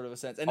in that sort of a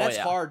sense, and that's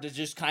hard to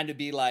just kind of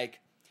be like,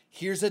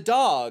 here's a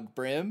dog,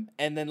 Brim,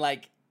 and then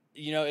like,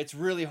 you know, it's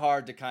really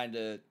hard to kind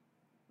of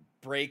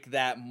break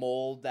that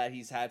mold that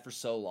he's had for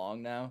so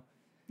long now.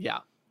 Yeah,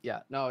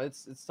 no,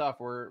 it's tough.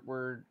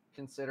 We're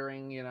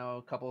considering, you know,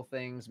 a couple of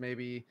things,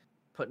 maybe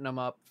putting them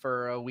up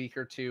for a week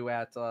or two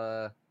at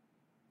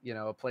you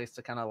know, a place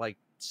to kind of like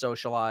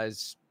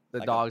socialize the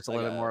like dogs a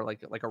little bit more,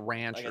 like a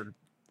ranch like or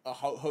a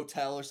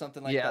hotel or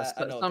something like that.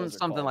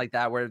 Something like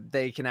that, where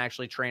they can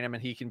actually train him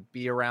and he can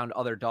be around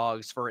other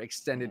dogs for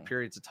extended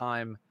periods of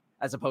time,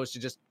 as opposed to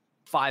just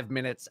 5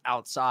 minutes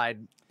outside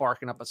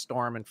barking up a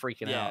storm and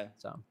freaking out.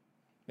 So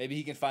maybe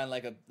he can find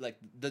like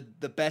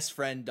the best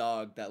friend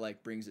dog that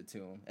like brings it to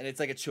him, and it's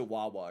like a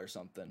Chihuahua or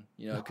something.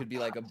 You know, it could be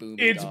like a Boomy.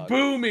 It's dog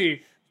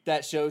Boomy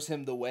that shows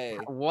him the way.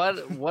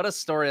 What a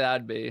story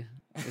that'd be.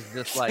 It's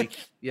just like,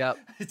 yep.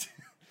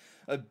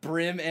 A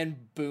Brim and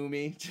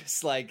Boomy,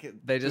 just like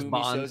they just Boomy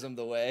bond. shows him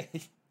the way.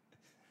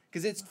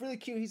 Because it's really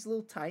cute. He's a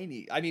little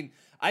tiny. I mean,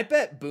 I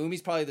bet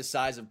Boomy's probably the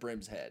size of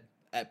Brim's head.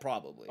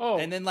 Probably. Oh,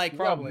 and then like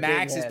probably.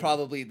 Max is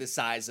probably the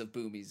size of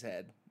Boomy's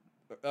head,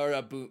 or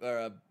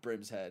a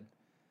Brim's head.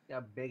 Yeah,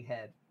 big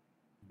head.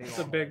 It's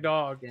a big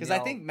dog. Because I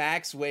think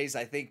Max weighs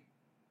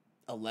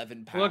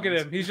 11 pounds. Look at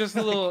him. He's just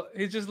a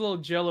little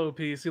Jello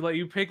piece.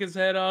 You pick his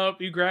head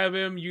up, you grab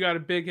him, you got a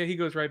big head. He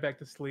goes right back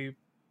to sleep.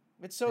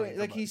 It's so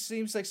like he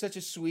seems like such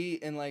a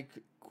sweet and like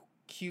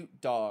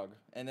cute dog.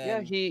 And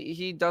then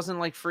he doesn't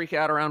like freak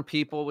out around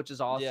people, which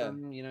is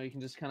awesome. You know, you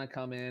can just kind of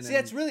come in. See,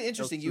 that's really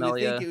interesting. You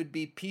would think it would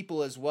be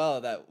people as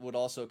well that would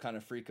also kind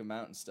of freak him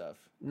out and stuff.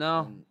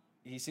 No. And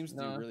he seems to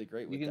do really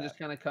great with that. You can just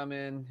kind of come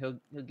in. He'll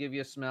give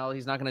you a smell.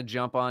 He's not going to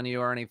jump on you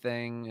or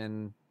anything,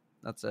 and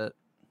that's it.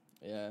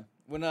 Yeah.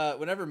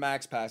 Whenever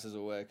Max passes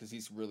away, because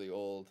he's really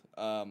old,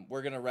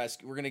 we're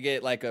gonna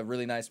get like a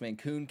really nice Maine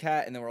Coon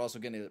cat, and then we're also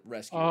gonna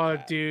rescue. Oh,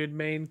 dude,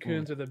 Maine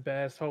Coons are the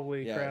best.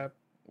 Holy crap!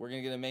 We're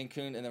gonna get a Maine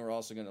Coon, and then we're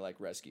also gonna like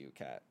rescue a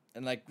cat,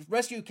 and like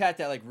rescue a cat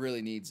that like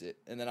really needs it,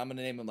 and then I'm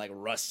gonna name him like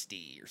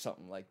Rusty or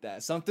something like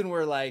that. Something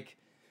where like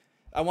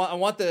I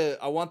want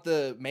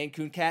the Maine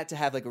Coon cat to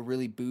have like a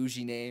really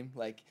bougie name,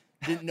 like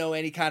didn't know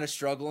any kind of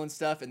struggle and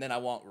stuff, and then I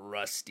want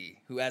Rusty,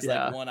 who has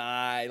like one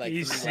eye, like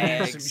He's 3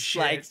 legs,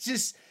 like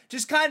just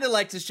kind of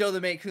like to show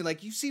the Maine Coon,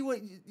 like you see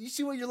what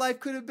your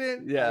life could have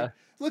been. Yeah, like,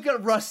 look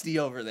at Rusty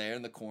over there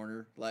in the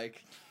corner,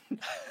 like.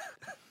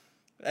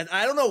 And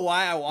I don't know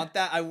why I want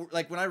that. I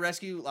like when I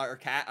rescue a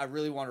cat, I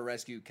really want to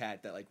rescue a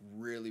cat that like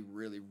really,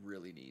 really,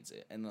 really needs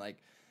it, and like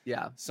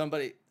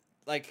somebody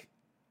like.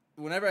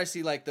 Whenever I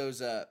see like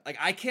those, like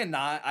I can't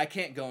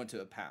go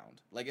into a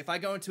pound. Like if I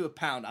go into a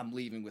pound, I'm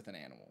leaving with an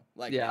animal.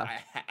 Like I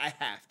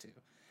have to.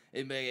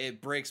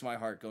 It breaks my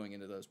heart going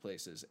into those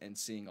places and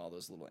seeing all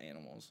those little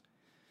animals.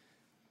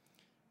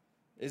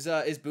 Is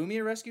Boomy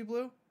a rescue,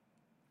 Blue?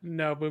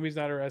 No, Boomy's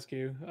not a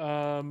rescue.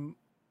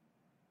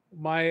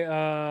 My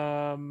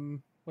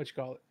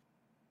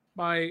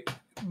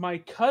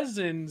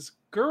cousin's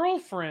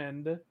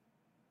girlfriend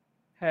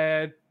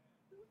had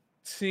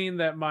seen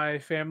that my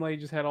family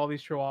just had all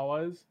these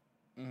chihuahuas,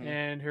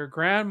 and her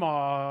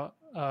grandma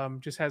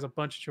just has a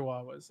bunch of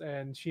chihuahuas,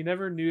 and she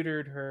never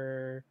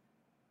neutered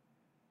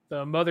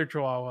the mother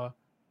chihuahua,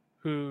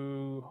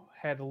 who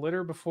had a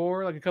litter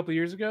before, like a couple of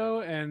years ago,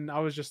 and I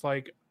was just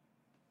like,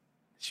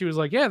 she was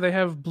like, yeah, they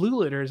have blue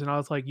litters, and I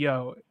was like,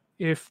 yo,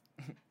 if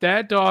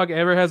that dog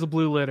ever has a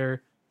blue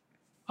litter,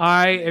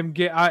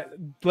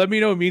 let me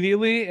know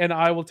immediately, and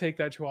I will take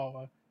that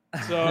chihuahua.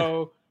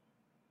 So.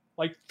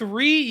 Like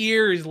 3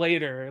 years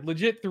later,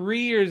 legit 3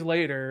 years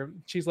later,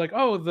 she's like,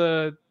 "Oh,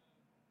 the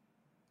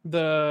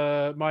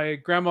my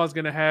grandma's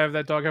gonna have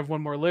that dog have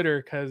one more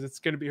litter because it's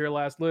gonna be her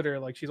last litter.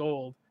 Like, she's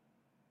old.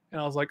 And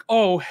I was like,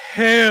 oh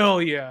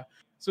hell yeah!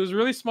 So it was a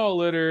really small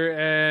litter,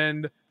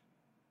 and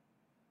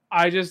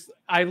I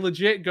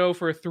legit go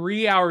for a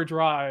 3-hour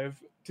drive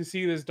to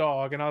see this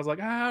dog, and I was like,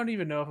 I don't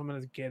even know if I'm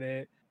gonna get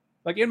it.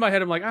 Like, in my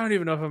head, I'm like, I don't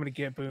even know if I'm gonna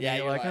get Boomy.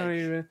 Yeah, like, I don't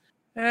even.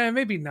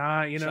 Maybe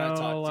not. You Trying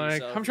to know, talk to like,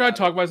 yourself I'm trying to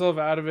talk out myself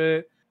out of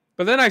it.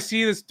 But then I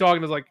see this dog,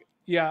 and I was like,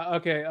 yeah,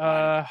 okay.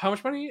 How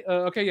much money?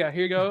 Okay, yeah,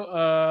 here you go.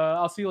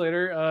 I'll see you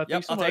later.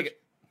 Thanks so I'll much. take it.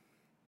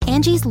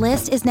 Angie's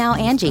List is now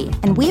Angie,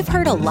 and we've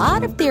heard a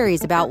lot of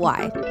theories about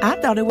why. I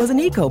thought it was an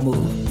eco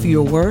move.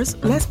 Fewer words,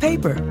 less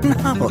paper.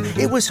 No,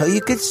 it was so you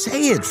could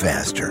say it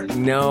faster.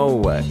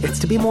 No, it's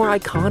to be more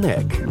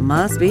iconic.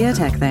 Must be a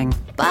tech thing.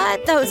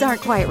 But those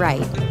aren't quite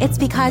right. It's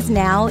because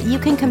now you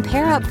can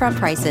compare upfront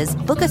prices,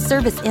 book a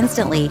service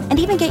instantly, and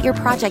even get your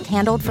project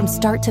handled from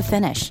start to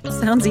finish.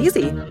 Sounds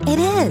easy. It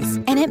is,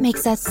 and it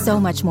makes us so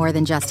much more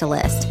than just a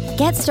list.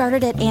 Get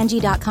started at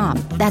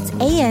Angie.com. That's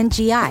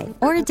ANGI,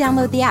 or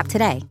download the app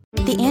today.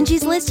 The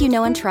Angie's List you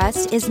know and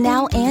trust is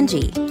now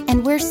Angie,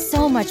 and we're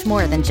so much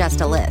more than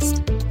just a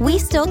list. We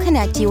still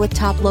connect you with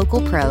top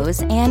local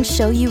pros and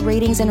show you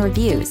ratings and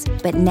reviews,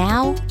 but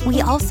now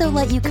we also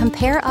let you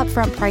compare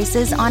upfront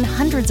prices on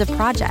hundreds of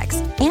projects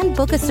and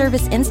book a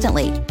service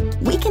instantly.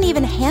 We can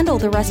even handle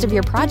the rest of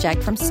your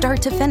project from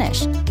start to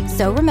finish.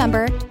 So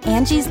remember,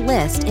 Angie's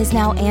List is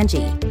now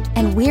Angie,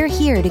 and we're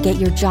here to get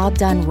your job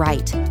done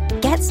right.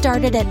 Get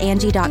started at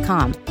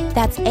Angie.com.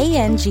 That's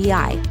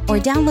ANGI, or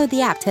download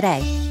the app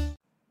today.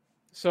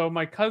 So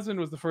my cousin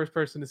was the first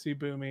person to see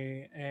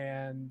Boomy,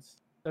 and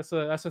that's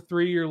a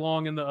 3-year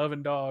long in the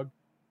oven dog.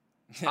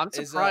 I'm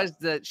surprised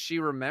that she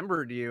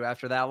remembered you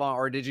after that long,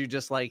 or did you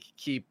just like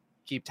keep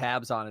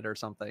tabs on it or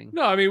something?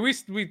 No, I mean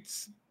we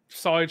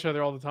saw each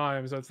other all the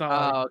time, so it's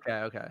not. Oh,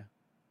 like, okay.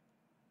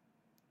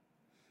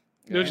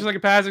 It was just like a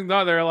passing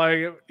thought. They're like,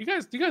 you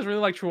guys really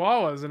like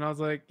Chihuahuas, and I was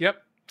like,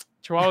 yep,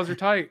 Chihuahuas are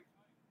tight.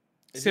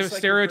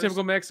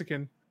 Stereotypical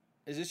Mexican.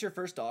 Is this your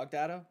first dog,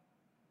 Dado?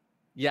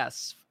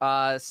 Yes.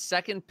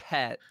 Second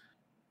pet.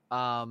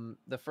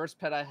 The first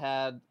pet I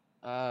had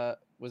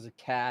was a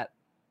cat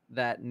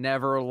that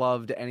never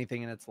loved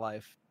anything in its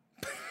life.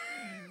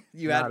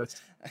 We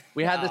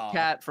had this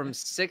cat from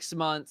 6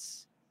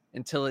 months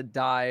until it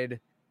died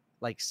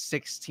like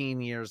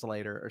 16 years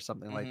later or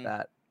something like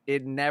that.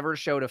 It never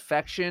showed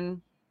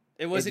affection.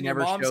 It wasn't your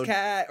mom's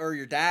cat or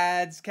your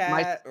dad's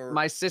cat?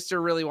 My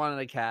sister really wanted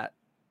a cat,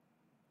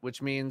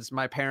 which means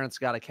my parents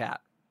got a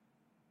cat.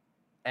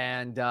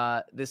 And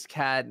this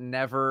cat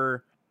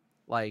never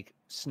like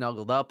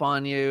snuggled up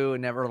on you,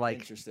 never like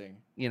interesting,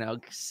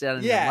 sat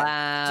in your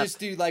lap, just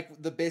do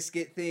like the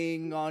biscuit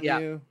thing on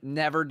you.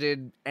 Never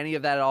did any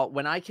of that at all.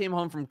 When I came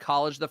home from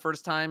college the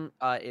first time,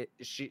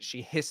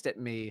 she hissed at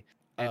me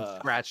and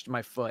scratched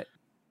my foot.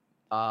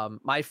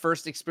 My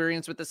first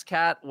experience with this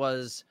cat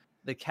was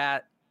the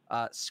cat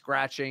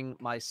scratching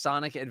my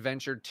Sonic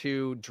Adventure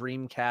 2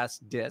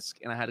 Dreamcast disc,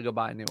 and I had to go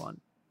buy a new one.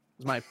 It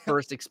was my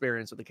first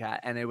experience with the cat,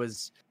 and it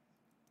was.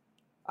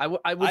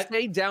 I would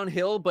say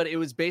downhill, but it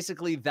was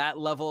basically that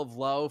level of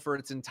low for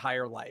its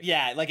entire life.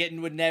 Yeah, like it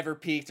would never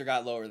peaked or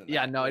got lower than that.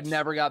 Yeah, no, it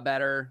never got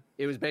better.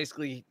 It was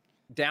basically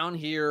down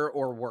here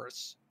or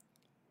worse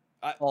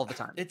all the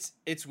time.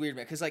 It's weird,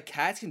 man, because like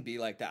cats can be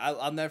like that.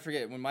 I'll never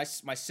forget when my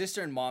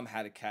sister and mom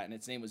had a cat, and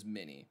its name was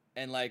Minnie.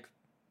 And like,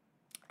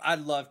 I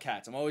love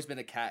cats. I've always been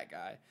a cat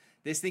guy.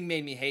 This thing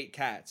made me hate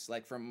cats,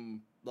 like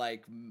from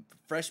like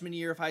freshman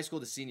year of high school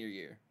to senior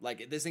year.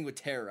 Like this thing would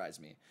terrorize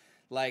me.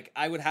 Like,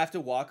 I would have to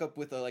walk up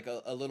with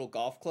a little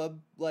golf club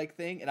like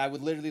thing, and I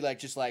would literally like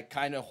just like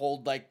kind of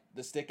hold like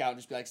the stick out and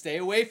just be like, stay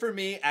away from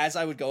me as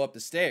I would go up the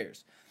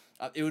stairs.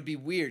 It would be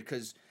weird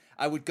because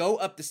I would go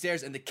up the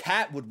stairs and the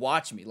cat would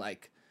watch me,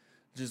 like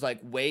just like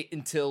wait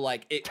until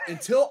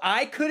until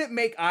I couldn't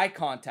make eye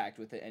contact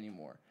with it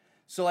anymore.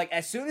 So like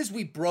as soon as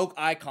we broke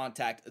eye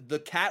contact, the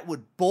cat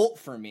would bolt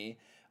for me,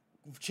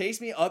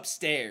 chase me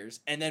upstairs,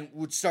 and then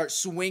would start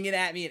swinging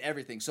at me and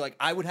everything. So like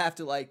I would have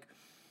to like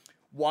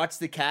watch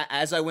the cat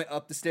as I went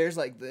up the stairs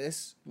like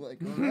this, like,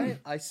 all right,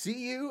 I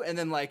see you. And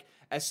then like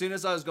as soon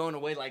as I was going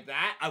away like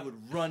that, I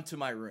would run to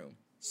my room.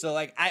 So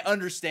like I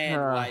understand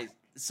why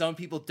some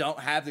people don't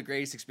have the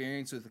greatest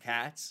experience with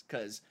cats,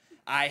 because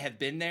I have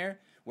been there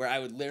where I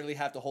would literally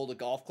have to hold a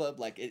golf club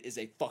like it is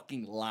a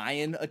fucking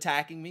lion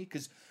attacking me.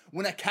 Because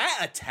when a cat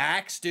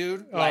attacks,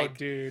 dude,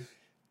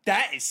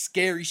 that is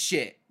scary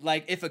shit.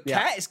 Like, if a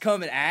cat is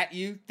coming at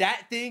you,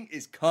 that thing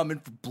is coming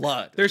for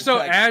blood. They're so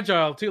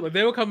agile, too. Like,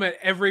 they will come at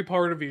every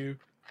part of you.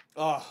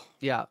 Oh.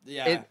 Yeah.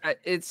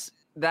 It's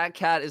that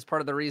cat is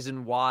part of the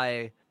reason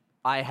why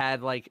I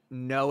had, like,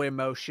 no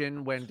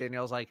emotion when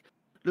Danielle's like,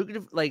 look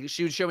at the, like,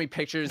 she would show me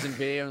pictures and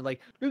video and,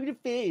 like, look at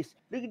the face.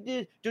 Look at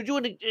this. Don't you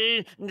want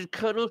to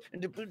cuddle?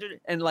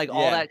 And, like,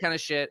 all that kind of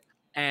shit.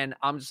 And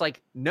I'm just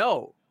like,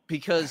 no.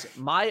 Because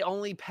my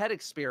only pet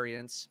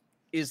experience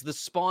is the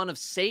spawn of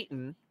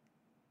Satan,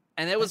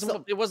 and it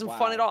wasn't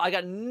fun at all. I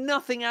got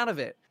nothing out of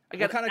it. I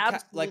got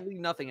absolutely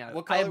nothing out of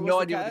it. I have no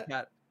idea what the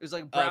cat. It was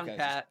like a brown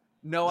cat.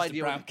 no Just a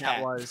idea brown what the cat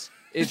cat. was.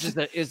 It's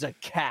just a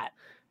cat.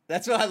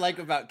 That's what I like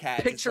about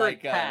cats. It's Picture like,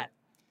 a cat.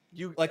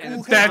 You like, and ooh,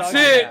 it's can I That's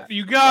dog it. cat?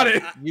 You got Like,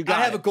 it. You got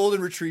I have it. a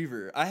golden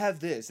retriever. I have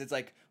this. It's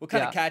like, what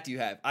kind of Yeah. cat do you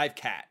have? I have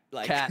cat.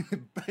 Like Cat.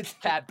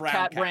 Cat brown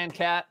cat brand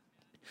cat.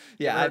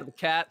 Yeah, Ever heard of the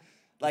cat?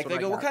 like That's they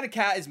I go, what got. kind of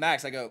cat is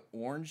Max? I go,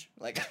 orange.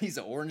 Like he's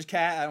an orange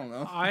cat. I don't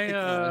know.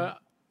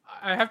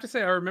 I have to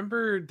say I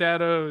remember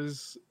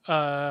Dado's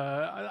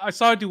I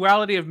saw a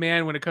duality of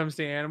man when it comes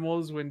to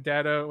animals when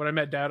I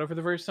met Dado for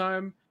the first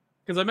time,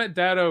 because I met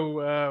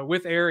Dado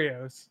with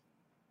Arios,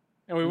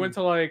 and we went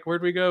to like,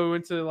 where'd we go? We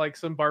went to like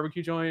some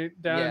barbecue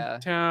joint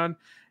downtown,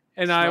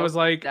 and I was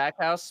like,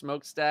 Stackhouse,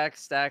 smokestack,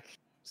 stack,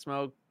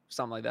 smoke,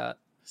 something like that.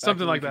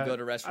 something when we like could that. go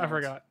to I restaurants.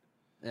 forgot.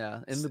 Yeah,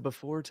 in the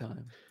before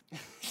time.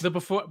 The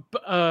before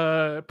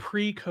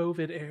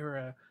pre-COVID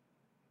era.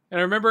 And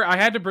I remember I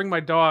had to bring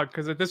my dog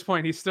because at this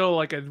point he's still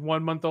like a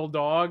 1-month-old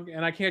dog,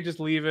 and I can't just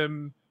leave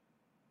him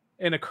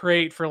in a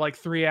crate for like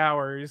 3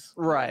 hours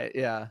Right.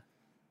 Yeah.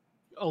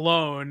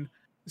 alone.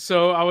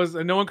 So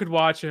and no one could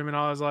watch him, and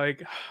I was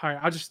like, all right,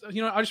 I'll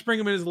just bring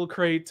him in his little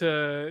crate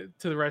to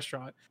the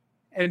restaurant.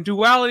 And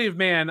duality of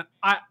man,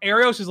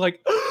 Arios is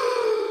like,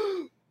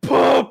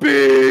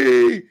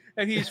 puppy,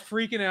 and he's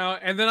freaking out.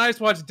 And then I just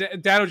watched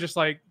Dado just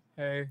like,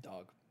 hey,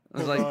 Dog. I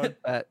was Cool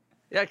like, dog.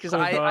 yeah, because Cool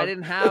I dog.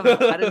 didn't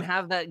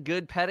have that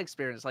good pet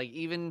experience. Like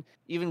even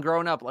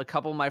growing up, a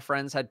couple of my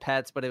friends had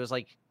pets, but it was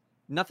like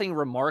nothing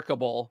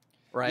remarkable,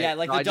 right? Yeah,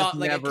 like So the I just dog,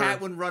 like never- a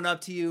cat wouldn't run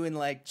up to you and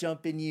like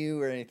jump in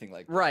you or anything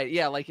like that. Right,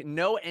 yeah, like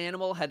no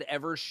animal had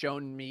ever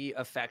shown me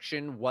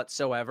affection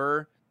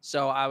whatsoever.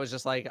 So I was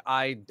just like,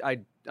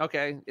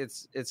 okay,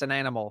 it's an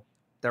animal.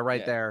 They're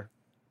right Yeah. there.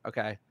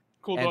 Okay.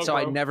 cool And dog, so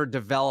I bro. never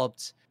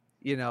developed,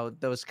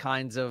 those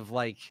kinds of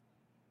like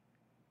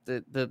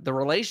the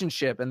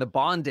relationship and the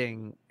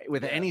bonding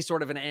with Yeah. any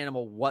sort of an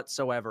animal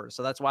whatsoever.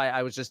 So that's why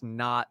I was just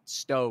not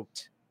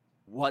stoked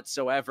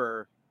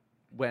whatsoever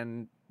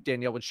when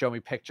Danielle would show me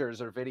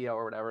pictures or video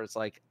or whatever. It's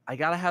like, I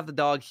gotta have the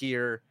dog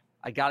here.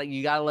 You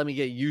gotta let me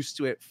get used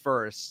to it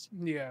first,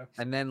 Yeah.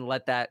 and then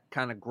let that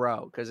kind of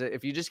grow. Because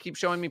if you just keep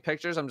showing me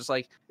pictures, I'm just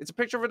like, it's a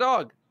picture of a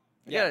dog.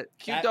 Yeah,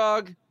 cute cat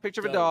dog,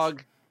 picture of a does.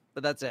 dog,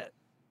 but that's it.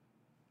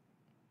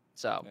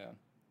 So Yeah.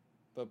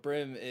 But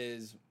Brim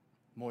is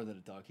more than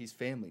a dog. He's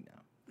family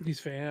now. He's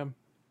fam.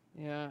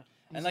 yeah,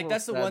 And like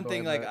that's the one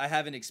thing like I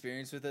haven't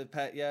experienced with a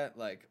pet yet.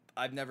 Like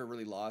I've never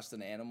really lost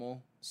an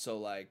animal, so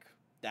like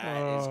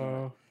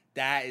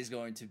that is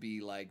going to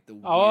be like the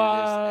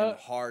weirdest and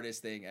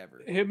hardest thing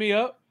ever. Hit me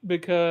up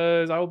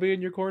because I will be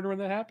in your corner when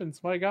that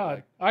happens. My God,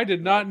 Like- I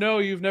did not know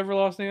you've never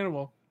lost an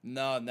animal.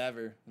 No,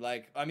 never.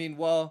 Like I mean,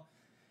 well,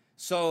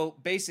 so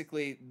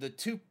basically the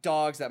two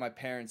dogs that my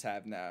parents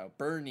have now,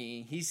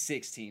 Bernie, he's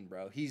 16,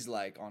 bro. He's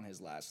like on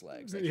his last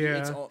legs. Like,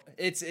 Yeah.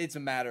 it's a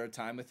matter of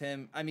time with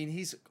him. I mean,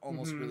 he's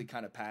almost really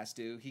kind of past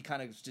due. He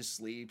kind of just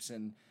sleeps,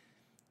 and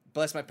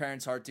bless my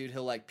parents' heart, dude.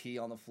 He'll like pee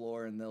on the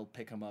floor, and they'll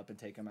pick him up and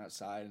take him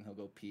outside, and he'll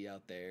go pee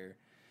out there.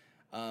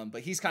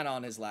 But he's kind of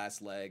on his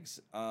last legs.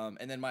 And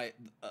then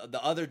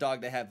the other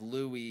dog they have,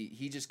 Louie,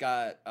 he just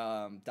got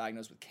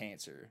diagnosed with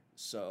cancer.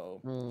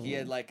 So he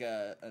had like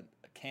a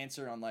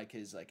cancer on like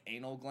his like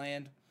anal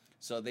gland.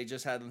 So they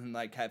just had him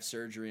like have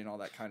surgery and all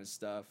that kind of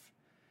stuff.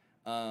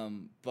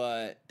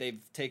 But they've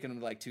taken him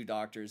to like 2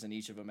 doctors, and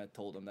each of them had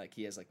told him like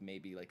he has like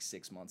maybe like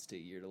 6 months to a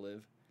year to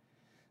live.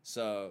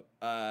 So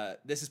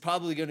this is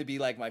probably going to be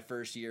like my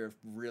first year of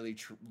really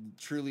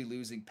truly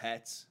losing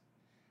pets.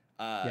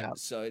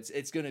 So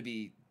it's going to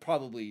be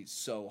probably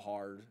so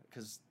hard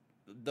because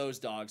those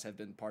dogs have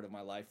been part of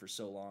my life for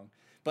so long.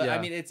 But I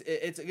mean, it's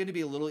going to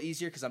be a little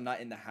easier because I'm not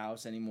in the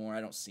house anymore.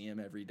 I don't see him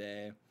every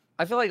day.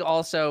 I feel like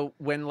also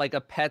when like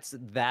a pet's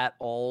that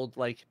old,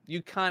 like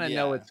you kind of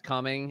know Yeah. it's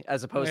coming,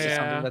 as opposed to Yeah.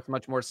 something that's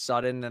much more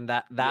sudden. And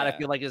that I Yeah.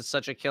 feel like is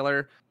such a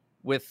killer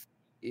with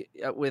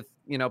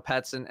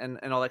pets and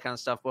all that kind of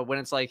stuff. But when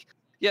it's like,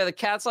 yeah, the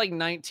cat's like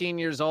 19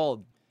 years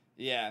old.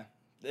 Yeah.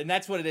 And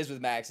that's what it is with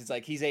Max. It's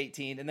like he's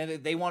 18, and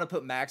then they want to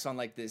put Max on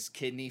like this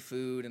kidney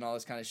food and all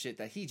this kind of shit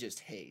that he just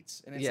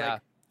hates. And it's Yeah.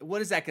 like,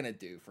 what is that going to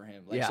do for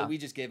him? Like, so Yeah. we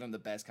just give him the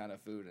best kind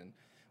of food. And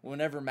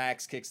whenever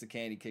Max kicks the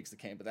can, he kicks the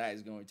can. But that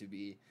is going to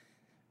be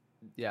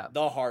Yeah.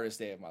 the hardest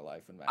day of my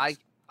life when Max.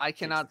 I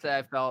cannot say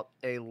I felt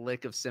a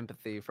lick of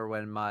sympathy for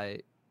when my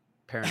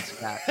parents'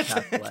 cat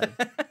passed away.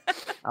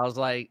 I was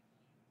like,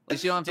 at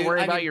least you don't have to Dude,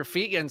 worry I about mean- your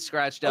feet getting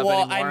scratched up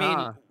Well, anymore. I mean,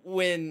 huh?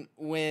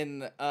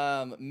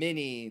 when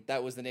Minnie,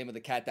 that was the name of the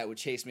cat that would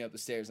chase me up the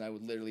stairs, and I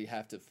would literally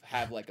have to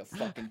have like a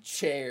fucking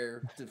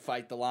chair to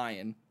fight the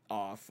lion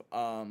off.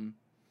 When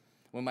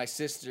my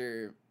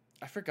sister,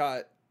 I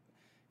forgot,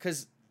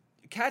 because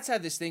cats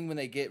have this thing when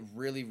they get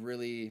really,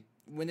 really,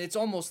 when it's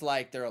almost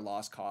like they're a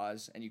lost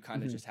cause, and you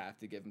kind of just have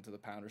to give them to the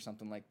pound or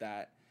something like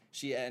that.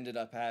 She ended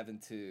up having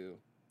to,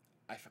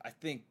 I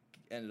think,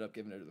 ended up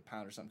giving her to the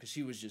pound or something because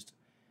she was just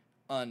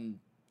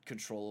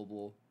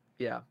uncontrollable.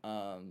 Yeah.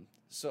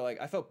 So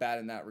like I felt bad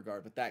in that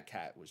regard, but that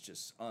cat was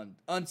just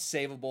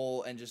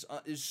unsavable and just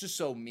it's just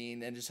so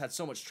mean and just had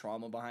so much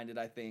trauma behind it.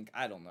 I think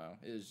I don't know.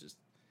 It was just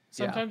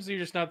Sometimes you're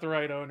just not the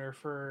right owner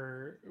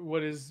for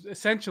what is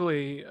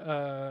essentially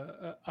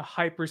a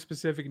hyper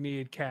specific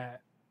need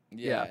cat.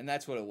 Yeah, and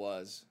that's what it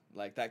was.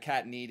 Like that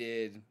cat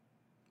needed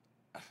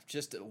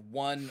just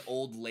one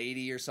old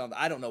lady or something.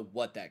 I don't know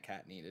what that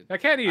cat needed.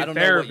 That cat needed I don't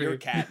therapy. know what your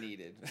cat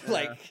needed.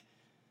 Like,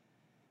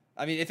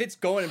 I mean, if it's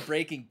going and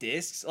breaking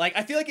discs, like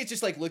I feel like it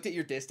just like looked at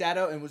your disc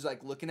data and was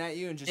like looking at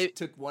you and just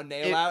took one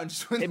nail out and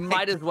just went. It like,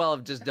 might as well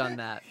have just done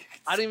that.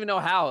 I don't even know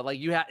how. Like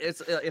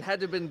it had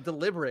to have been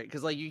deliberate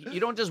because like you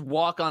don't just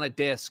walk on a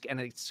disc and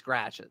it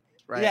scratch it,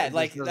 right? Yeah, It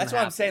like just that's doesn't what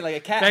I'm happen. saying. Like a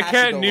cat. That has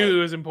cat to go, knew like,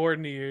 it was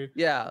important to you.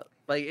 Yeah,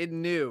 like it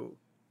knew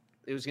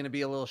it was gonna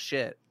be a little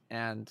shit,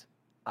 and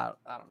I don't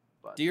know.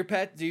 But Do your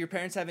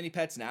parents have any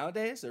pets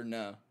nowadays or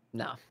no?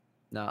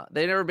 no,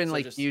 they've never been So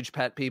like just- huge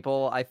pet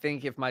people. I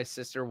think if my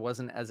sister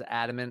wasn't as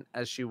adamant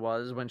as she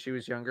was when she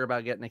was younger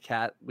about getting a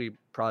cat, we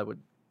probably would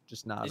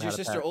just not. Is have your had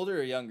a sister pet. older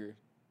or younger?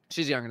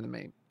 She's younger than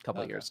me, a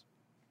couple of Okay. years.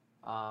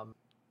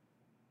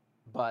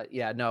 But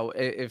yeah, no.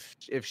 If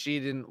she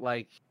didn't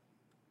like,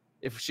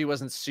 if she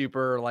wasn't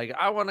super like,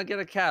 I want to get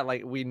a cat,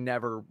 like we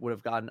never would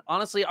have gotten.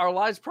 Honestly, our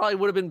lives probably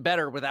would have been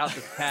better without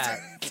this cat.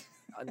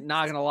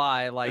 Not gonna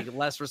lie, like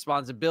less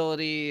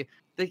responsibility.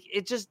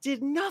 It just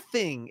did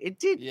nothing. It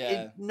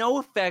did no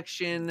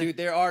affection. Dude,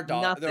 there are there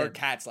are nothing.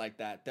 cats like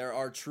that. There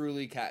are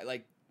truly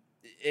like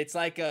it's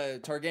like a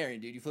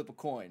Targaryen, dude. You flip a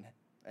coin,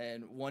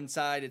 and one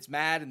side it's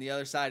mad, and the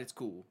other side it's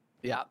cool.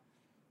 Yeah,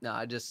 no,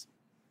 I just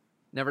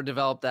never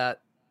developed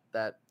that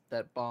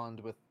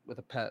bond with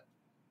a pet.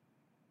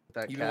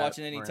 That You been cat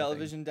watching any or anything.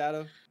 television,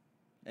 Dado?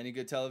 Any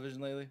good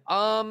television lately?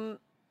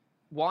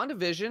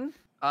 WandaVision.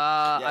 Yeah,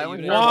 I you only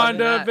been started watching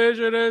that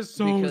WandaVision is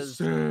so because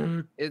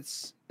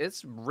sick.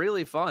 it's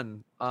really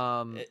fun.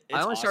 I It's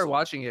only started awesome.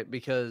 watching it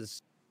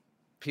because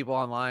people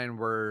online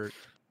were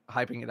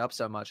hyping it up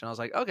so much, and I was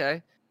like,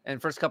 okay.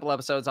 And first couple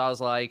episodes, I was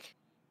like,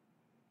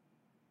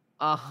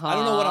 I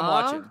don't know what I'm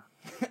watching.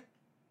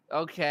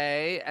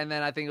 Okay, and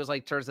then I think it was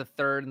like towards the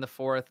third and the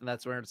fourth, and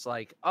that's where it's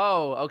like,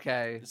 oh,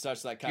 okay. It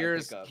starts to like kind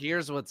of pick up.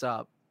 Here's what's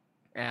up,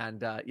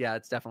 and yeah,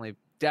 it's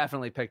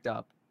definitely picked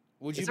up.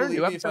 Would you Is there a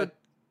believe new me if episode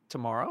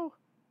tomorrow?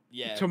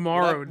 Yeah.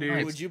 Tomorrow, Would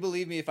dude. Would you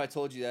believe me if I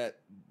told you that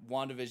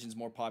WandaVision's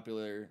more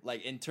popular,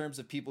 like in terms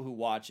of people who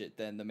watch it,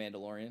 than The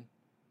Mandalorian?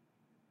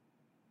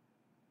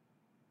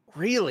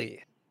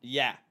 Really?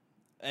 Yeah.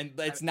 And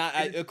it's not,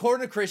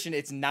 according to Christian,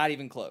 it's not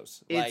even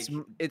close. Like,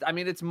 I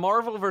mean, it's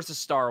Marvel versus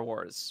Star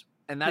Wars,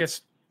 and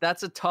that's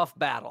a tough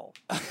battle.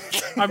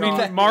 I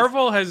mean,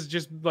 Marvel has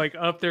just like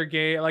upped their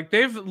game. Like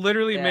they've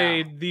literally Yeah.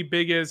 made the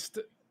biggest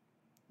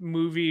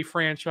movie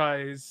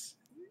franchise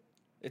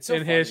it's so in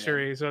funny, man.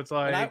 history. So it's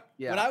like,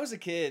 When I was a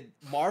kid,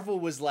 Marvel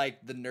was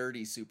like the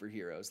nerdy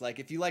superheroes. Like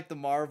if you like the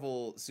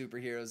Marvel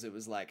superheroes, it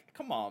was like,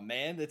 come on,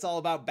 man, it's all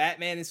about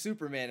Batman and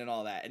Superman and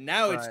all that. And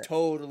now Right. it's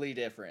totally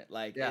different.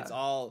 Like Yeah. it's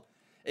all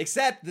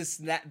except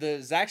the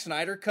Zack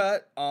Snyder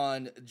cut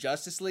on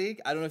Justice League.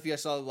 I don't know if you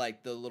guys saw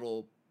like the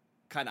little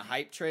kind of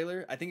hype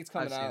trailer. I think it's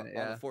coming I've out seen it,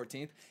 on yeah. the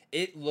 14th.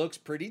 It looks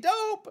pretty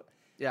dope.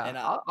 Yeah, And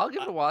I'll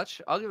give it a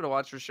watch. I'll give it a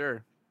watch for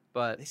sure.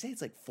 But They say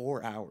it's like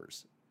 4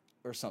 hours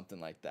or something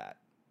like that.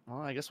 well,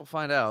 I guess we'll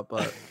find out.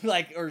 But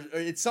Like or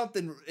it's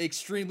something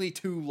extremely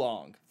too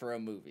long for a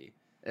movie.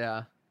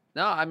 yeah,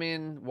 no, I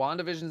mean,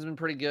 WandaVision's been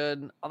pretty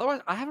good.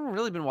 Otherwise, I haven't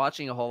really been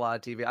watching a whole lot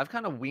of TV. I've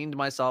kind of weaned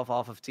myself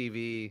off of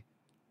TV.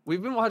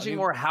 We've been watching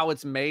more How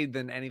It's Made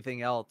than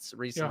anything else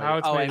recently. How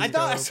It's Made and- I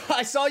thought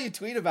I saw you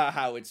tweet about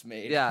how it's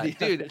made. yeah, the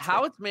other dude, day.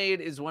 How It's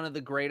Made is one of the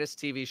greatest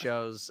TV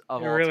shows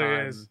of It all really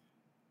time. is.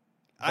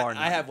 bar I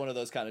none. have one of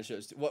those kind of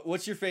shows.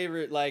 What's your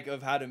favorite like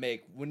of How to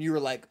Make when you were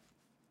like,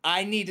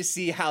 I need to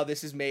see how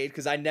this is made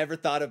because I never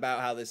thought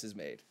about how this is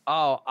made.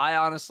 Oh, I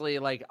honestly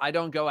like. I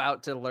don't go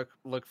out to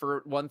look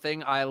for one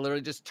thing. I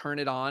literally just turn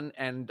it on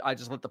and I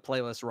just let the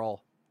playlist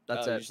roll.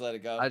 That's You it. just let it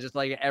go. I just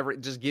like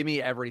just give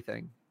me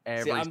everything.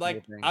 See, I'm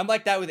like thing. I'm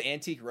like that with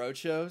Antique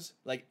Roadshows.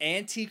 Like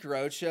Antique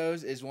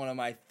Roadshows is one of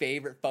my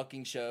favorite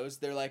fucking shows.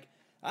 They're like,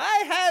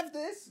 I have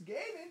this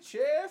gaming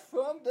chair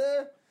from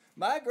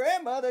my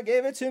grandmother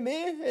gave it to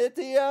me at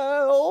the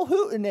old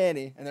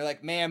Hootenanny. And they're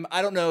like, ma'am,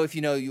 I don't know if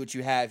you know what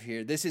you have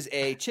here. This is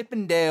a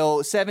Chippendale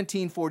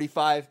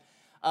 1745.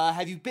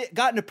 Have you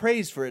gotten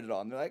appraised for it at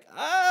all? And they're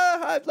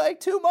like, like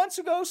 2 months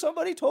ago,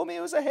 somebody told me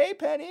it was a hay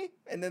penny.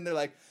 And then they're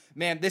like,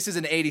 ma'am, this is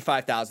an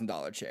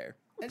 $85,000 chair.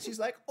 And she's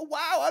like, oh,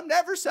 wow, I'm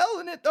never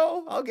selling it,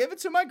 though. I'll give it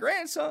to my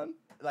grandson.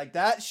 Like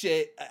that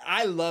shit.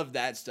 I love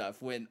that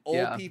stuff when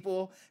old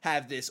people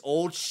have this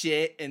old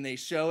shit and they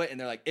show it and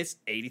they're like, it's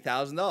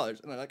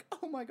 $80,000. And they're like,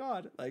 oh, my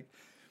God. Like,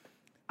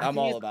 I'm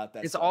all about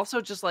that It's stuff.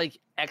 also just like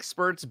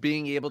experts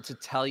being able to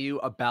tell you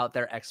about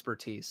their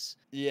expertise.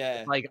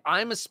 Yeah. Like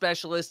I'm a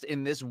specialist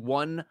in this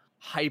one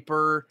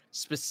hyper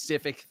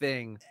specific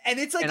thing. And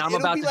it's like, and I'm it'll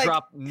about be to like,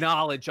 drop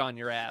knowledge on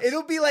your ass.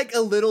 It'll be like a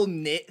little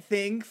knit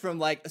thing from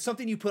like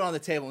something you put on the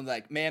table and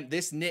like, ma'am,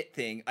 this knit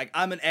thing, like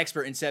I'm an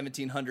expert in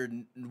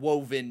 1700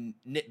 woven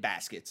knit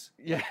baskets.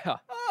 Yeah.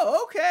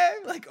 Oh, okay.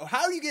 Like,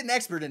 how do you get an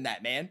expert in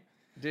that, man?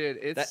 Dude,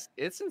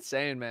 it's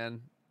insane,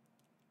 man.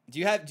 Do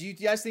you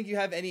guys think you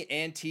have any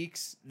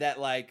antiques that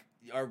like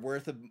are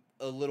worth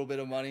a little bit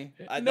of money.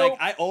 Nope.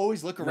 I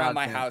always look around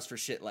my Not house for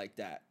shit like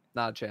that.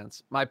 Not a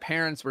chance. My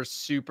parents were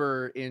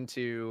super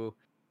into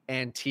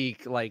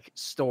antique like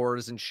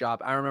stores and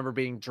shop. I remember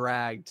being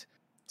dragged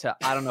to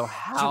I don't know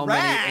how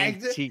many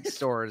antique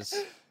stores.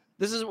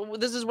 This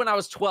is when I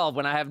was 12,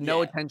 when I have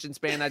no attention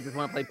span. I just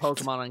want to play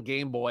Pokemon on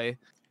Game Boy.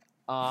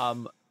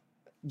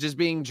 Just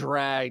being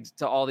dragged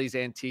to all these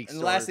antique stores.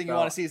 And the last thing you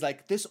want to see is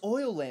like this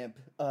oil lamp.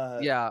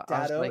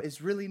 Dado like, is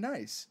really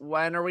nice.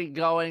 When are we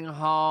going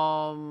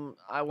home?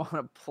 I want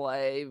to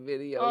play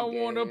video games.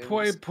 I want to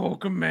play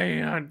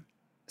Pokemon.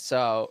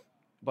 So,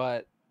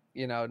 but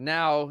you know,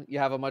 now you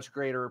have a much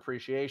greater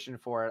appreciation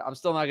for it. I'm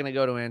still not going to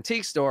go to an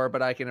antique store,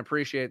 but I can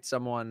appreciate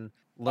someone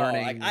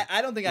learning.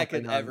 I don't think I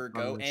could ever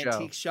on go the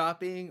antique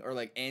shopping or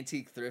like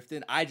antique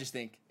thrifting. I just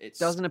think it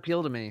doesn't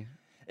appeal to me.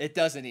 It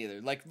doesn't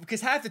either. Like,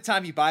 because half the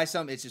time you buy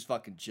something, it's just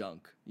fucking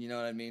junk. You know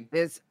what I mean?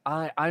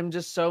 I'm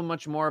just so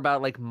much more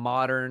about like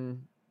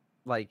modern,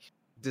 like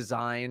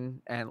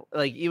design and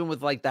like even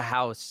with like the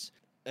house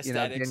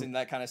aesthetics and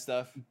that kind of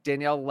stuff.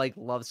 Danielle like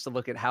loves to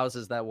look at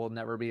houses that we'll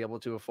never be able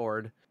to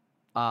afford.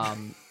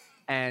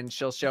 And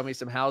she'll show me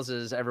some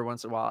houses every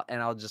once in a while, and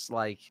I'll just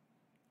like,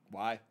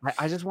 why?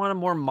 I just want a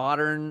more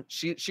modern.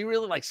 She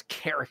really likes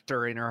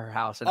character in her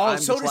house. And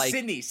so does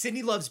Sydney.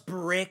 Sydney loves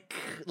brick.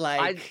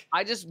 Like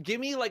I just give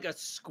me like a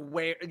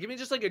square. Give me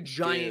just like a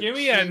giant. Give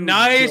me a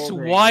nice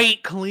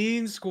white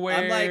clean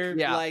square.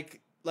 I'm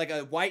like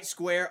a white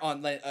square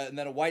on and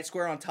then a white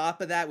square on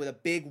top of that with a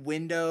big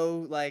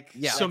window. Like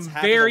some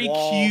very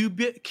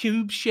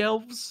cube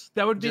shelves.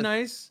 That would be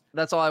nice.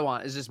 That's all I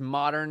want is just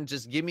modern.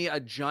 Just give me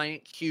a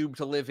giant cube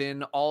to live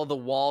in. All the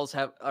walls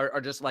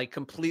are just like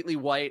completely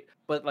white,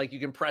 but like you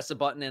can press a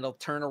button and it'll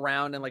turn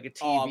around and like a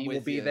TV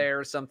will be there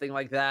or something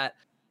like that.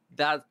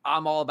 That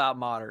I'm all about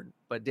modern,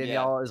 but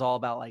Danielle is all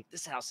about like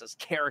this house has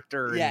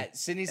character.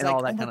 Sydney's and like,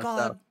 all that oh my kind of God,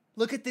 stuff.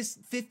 look at this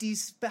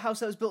 50s house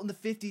that was built in the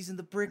 50s and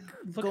the brick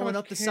going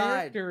up the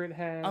side. It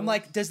has. I'm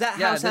like, does that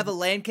house have a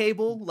LAN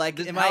cable? Like,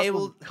 am I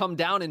able to come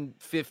down in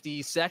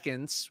 50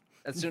 seconds?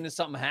 As soon as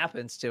something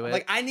happens to it.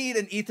 Like, I need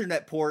an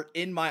Ethernet port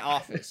in my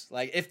office.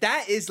 Like, if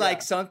that is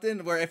like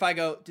something where if I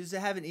go, does it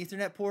have an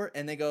Ethernet port?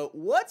 And they go,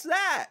 what's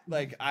that?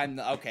 Like, I'm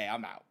out.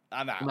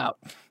 I'm out.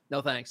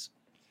 No, thanks.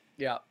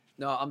 Yeah.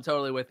 No, I'm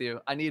totally with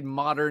you. I need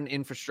modern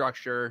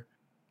infrastructure.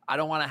 I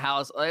don't want a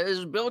house. It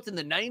was built in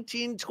the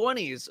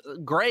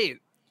 1920s. Great.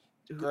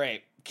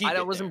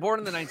 I wasn't born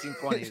in the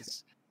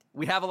 1920s.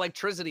 We have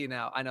electricity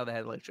now. I know they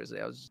had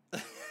electricity. I was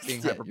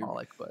being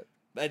hyperbolic, but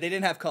they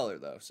didn't have color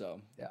though. So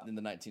in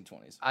the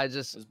 1920s, it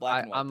was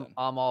black and white.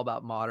 I'm all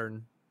about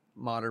modern.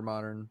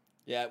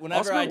 Yeah.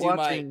 Whenever I do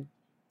my,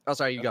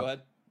 sorry, you go.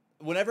 Ahead.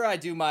 Whenever I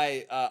do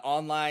my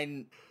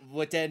online,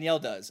 what Danielle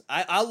does,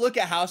 I'll look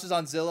at houses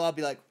on Zillow. I'll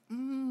be like,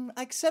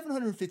 like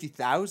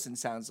 750,000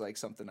 sounds like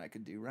something I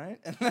could do, right?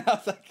 And then I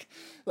was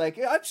like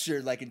I'm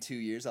sure, like in 2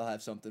 years, I'll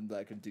have something that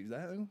I could do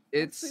that.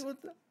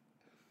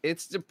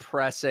 It's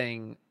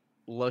depressing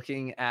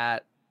looking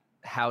at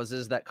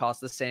houses that cost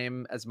the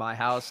same as my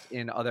house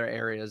in other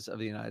areas of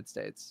the United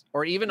States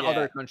or even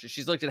other countries.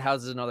 She's looked at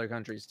houses in other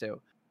countries too.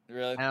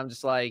 Really? And I'm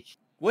just like,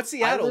 what's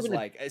Seattle's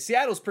like?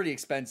 Seattle's pretty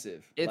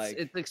expensive.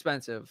 It's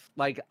expensive.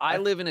 Like I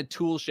live in a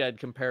tool shed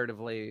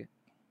comparatively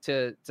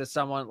to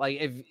someone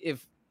like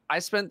if I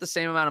spent the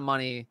same amount of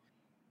money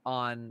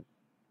on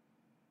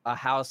a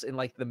house in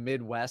like the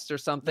Midwest or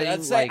something.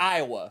 Let's say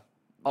Iowa.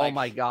 Oh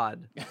my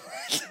God.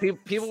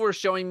 People were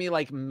showing me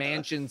like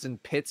mansions in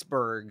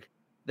Pittsburgh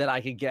that I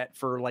could get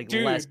for like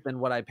less than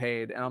what I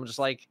paid. And I'm just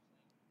like,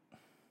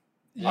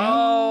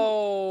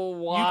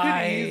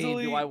 why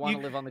do I want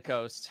to live on the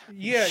coast?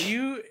 Yeah,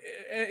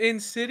 in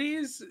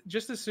cities,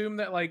 just assume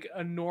that like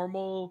a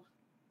normal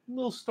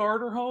little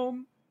starter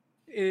home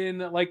in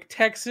like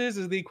Texas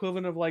is the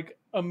equivalent of like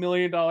 $1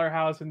 million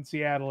house in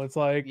Seattle. It's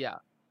like,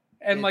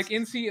 and like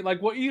in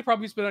like what you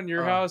probably spend on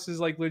your house is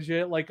like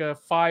legit like a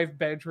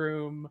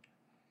 5-bedroom,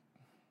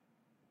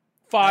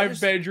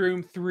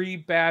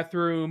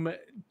 3-bathroom,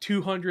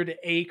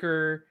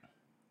 200-acre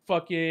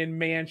fucking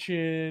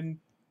mansion.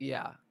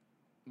 Yeah.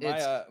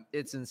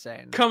 It's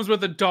insane. Comes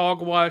with a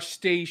dog wash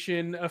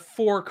station, a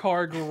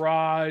 4-car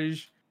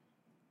garage,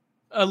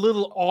 a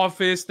little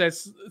office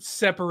that's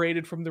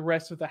separated from the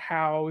rest of the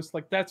house.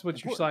 Like that's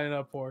what you're signing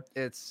up for.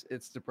 It's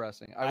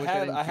depressing. I wish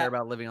I didn't care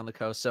about living on the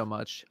coast so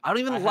much. I don't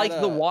even like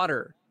the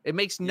water. It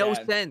makes no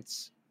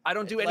sense. I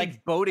don't do any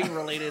boating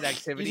related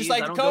activities. You just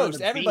like the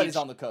coast. Everybody's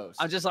on the coast.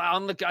 I'm just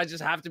I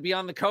just have to be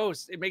on the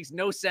coast. It makes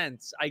no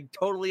sense. I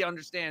totally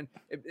understand.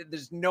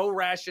 There's no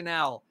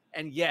rationale,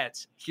 and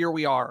yet here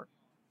we are.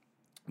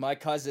 I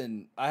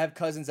have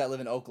cousins that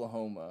live in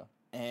Oklahoma,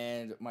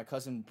 and my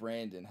cousin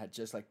Brandon had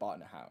just like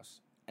bought a house,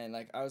 and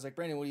like I was like,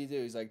 Brandon, what do you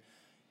do? He's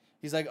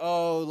like,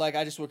 oh, like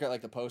I just work at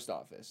like the post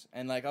office,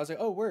 and like I was like,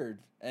 oh, word.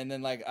 And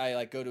then like I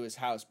like go to his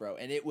house, bro,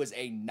 and it was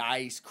a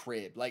nice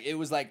crib. Like it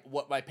was like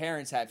what my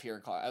parents have here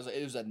in Colorado. I was like,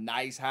 it was a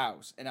nice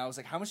house, and I was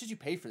like, how much did you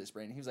pay for this,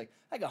 Brandon? He was like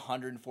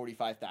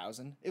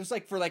 $145,000. It was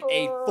like for like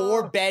a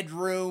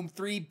 4-bedroom,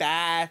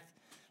 3-bath,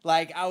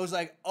 Like, I was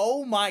like,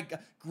 oh my God.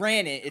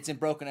 Granted, it's in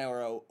Broken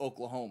Arrow,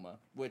 Oklahoma,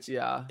 which,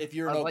 if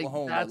you're in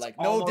Oklahoma, like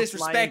no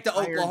disrespect to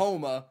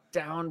Oklahoma.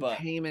 Down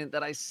payment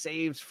that I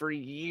saved for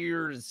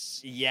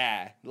years.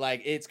 Yeah,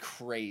 like, it's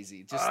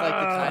crazy. Just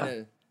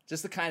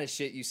the kind of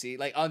shit you see.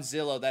 Like, on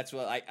Zillow, that's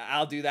what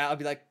I'll do that. I'll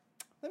be like,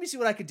 let me see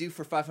what I could do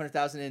for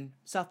 $500,000 in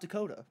South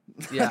Dakota.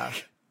 Yeah.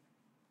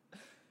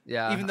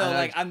 Yeah. Even though,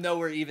 like, I'm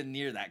nowhere even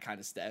near that kind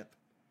of step.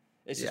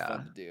 It's just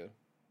fun to do.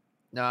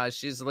 No,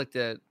 she's looked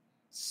at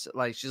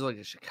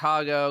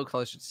Chicago,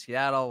 closer to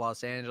Seattle,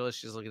 Los Angeles.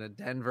 She's looking at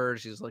Denver.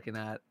 She's looking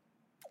at,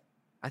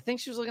 I think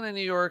she was looking at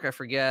New York. I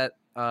forget.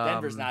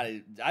 Denver's not.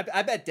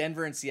 I bet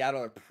Denver and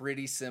Seattle are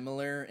pretty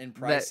similar in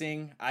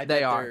pricing.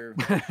 They are.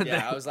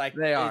 Yeah, I was like,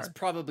 it's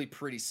probably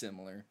pretty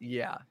similar.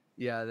 Yeah,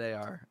 they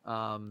are.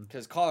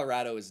 Because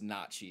Colorado is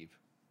not cheap.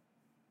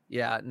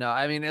 Yeah, no,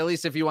 I mean, at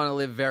least if you want to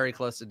live very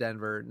close to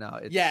Denver, no.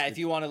 If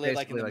you want to live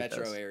like in the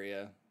metro this.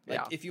 area.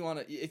 Like if you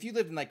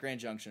lived in like Grand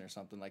Junction or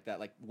something like that,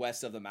 like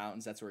west of the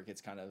mountains, that's where it gets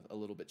kind of a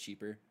little bit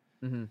cheaper.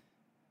 Mm-hmm.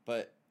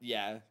 But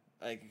yeah,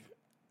 like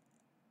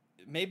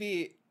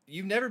maybe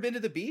you've never been to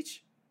the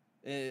beach.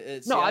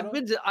 No, I've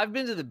been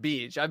to the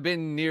beach. I've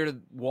been near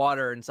the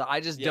water, and so I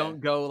just don't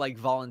go like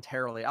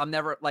voluntarily. I'm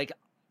never like.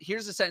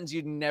 Here's a sentence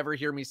you'd never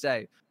hear me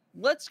say.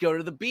 Let's go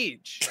to the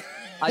beach.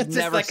 I'd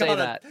never like say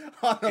that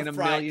in a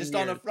million years.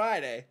 On a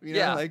Friday. You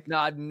know, no,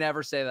 I'd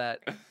never say that.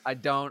 I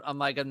don't. I'm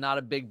not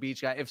a big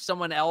beach guy. If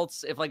someone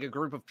else, if like a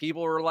group of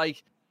people were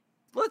like,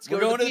 let's go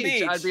to the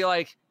beach, I'd be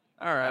like,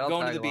 all right, I'll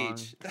going to the along.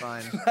 beach.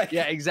 Fine.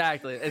 Yeah,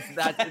 exactly.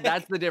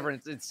 That's the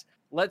difference. It's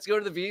let's go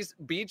to the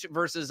beach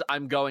versus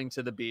I'm going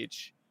to the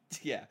beach.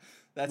 Yeah,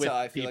 that's how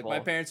I feel. Like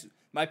my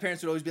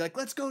parents would always be like,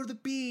 let's go to the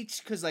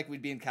beach, because like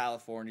we'd be in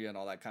California and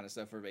all that kind of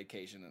stuff for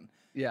vacation. And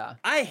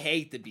I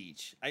hate the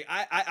beach.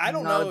 I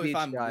don't know if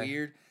I'm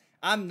weird.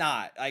 I'm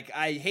not. Like,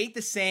 I hate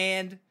the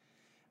sand.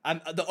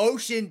 The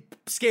ocean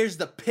scares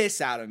the piss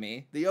out of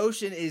me. The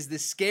ocean is the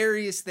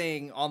scariest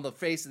thing on the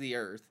face of the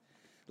earth.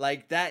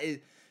 Like, that is,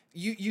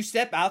 you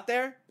step out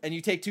there and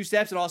you take 2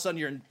 steps and all of a sudden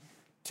you're in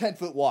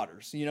 10-foot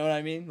waters. You know what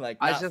I mean? Like,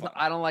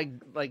 I don't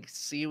like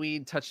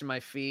seaweed touching my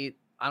feet.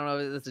 I don't know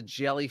if it's a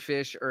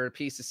jellyfish or a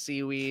piece of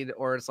seaweed,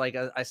 or it's like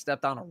I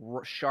stepped on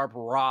a sharp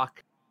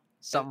rock,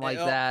 something like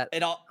that.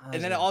 And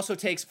then it also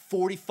takes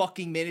 40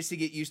 fucking minutes to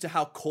get used to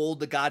how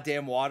cold the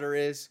goddamn water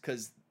is,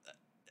 because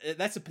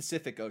that's the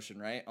Pacific Ocean,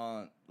 right?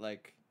 And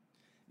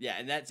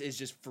that is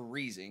just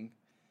freezing.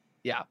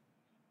 Yeah.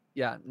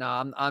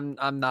 No,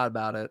 I'm not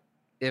about it.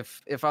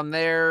 If I'm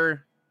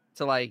there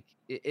to like,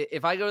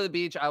 if I go to the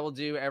beach, I will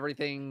do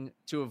everything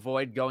to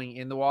avoid going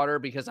in the water,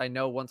 because I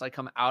know once I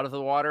come out of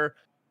the water,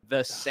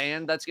 the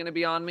sand that's going to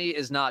be on me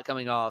is not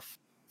coming off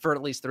for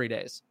at least 3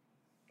 days.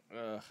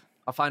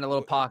 I'll find a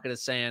little pocket of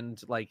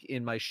sand like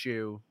in my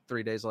shoe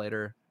 3 days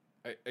later.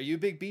 Are you a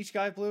big beach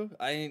guy, Blue?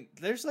 I mean,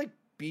 there's like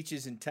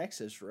beaches in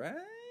Texas, right?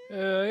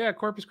 Yeah,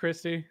 Corpus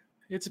Christi.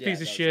 It's a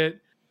piece of shit.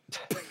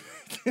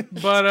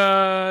 But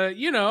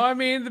I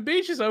mean, the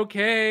beach is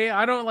okay.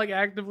 I don't like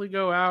actively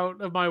go out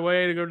of my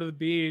way to go to the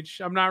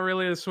beach. I'm not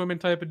really a swimming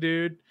type of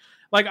dude.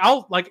 Like,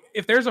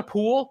 if there's a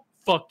pool,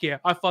 fuck yeah,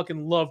 I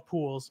fucking love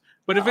pools.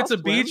 But if it's a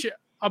beach,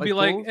 I'll be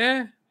like,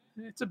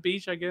 it's a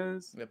beach, I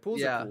guess. Yeah,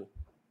 pools are cool.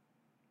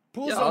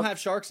 Pools don't have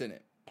sharks in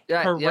it.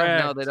 Yeah,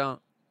 no, they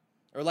don't.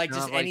 Or like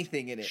just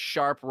anything in it.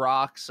 Sharp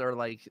rocks or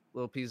like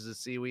little pieces of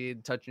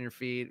seaweed touching your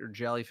feet, or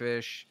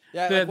jellyfish.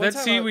 Yeah, that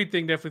seaweed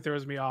thing definitely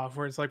throws me off.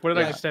 Where it's like, what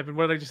did I just step in?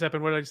 What did I just step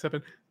in? What did I just step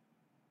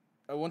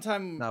in? One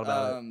time,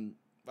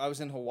 I was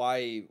in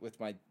Hawaii with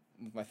my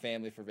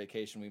family for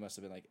vacation. I must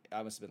have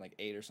been like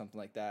 8 or something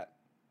like that.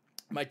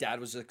 My dad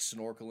was like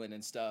snorkeling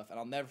and stuff, and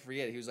I'll never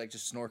forget it. He was like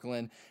just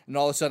snorkeling, and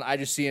all of a sudden I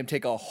just see him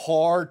take a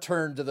hard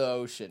turn to the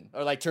ocean,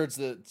 or like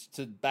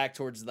back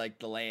towards like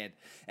the land,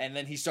 and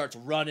then he starts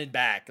running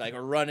back, like,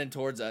 or running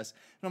towards us.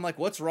 And I'm like,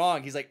 "What's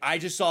wrong?" He's like, "I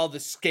just saw the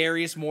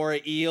scariest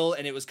moray eel,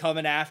 and it was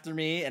coming after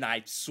me, and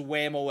I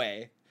swam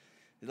away."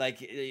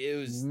 Like, it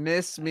was.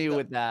 Miss me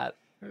with that.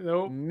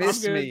 Nope.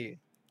 Miss me.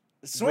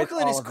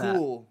 Snorkeling is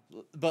cool,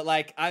 but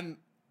like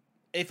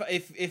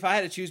If I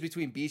had to choose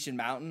between beach and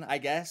mountain, I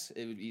guess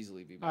it would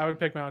easily be mountain. I would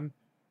pick mountain.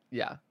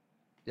 Yeah,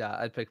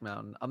 I'd pick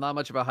mountain. I'm not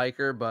much of a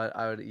hiker, but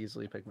I would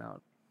easily pick mountain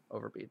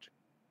over beach.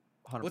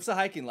 100%. What's the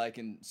hiking like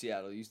in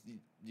Seattle? Do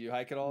you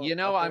hike at all?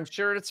 I'm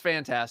sure it's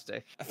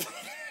fantastic.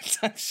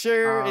 I'm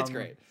sure it's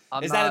great.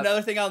 Is that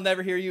another thing I'll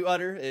never hear you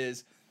utter?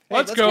 Is hey,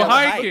 let's go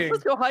hiking.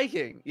 Let's go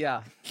hiking.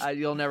 Yeah,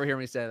 you'll never hear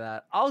me say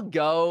that. I'll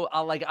go.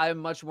 I'm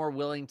much more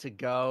willing to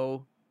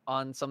go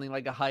on something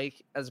like a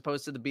hike as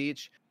opposed to the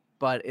beach.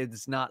 But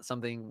it's not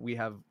something we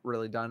have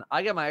really done.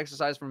 I get my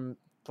exercise from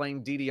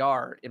playing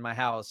DDR in my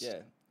house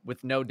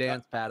with no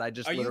dance pad. I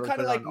just literally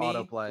put it on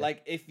autoplay.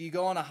 Like, if you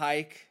go on a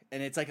hike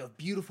and it's like a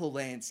beautiful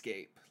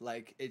landscape,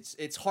 like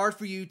it's hard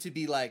for you to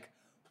be like,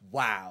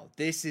 wow,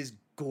 this is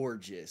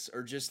gorgeous,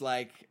 or just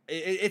like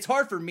it's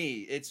hard for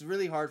me. It's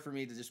really hard for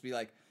me to just be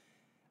like,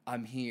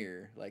 I'm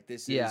here. Like,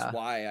 this is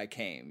why I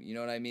came. You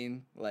know what I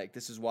mean? Like,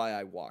 this is why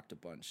I walked a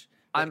bunch.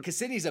 Because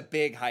Sydney's a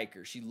big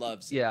hiker. She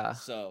loves it. Yeah.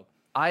 So.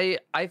 I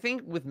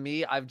think with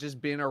me, I've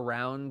just been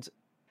around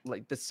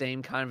like the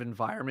same kind of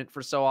environment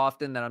for so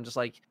often that I'm just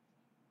like,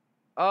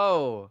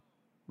 oh,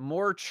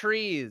 more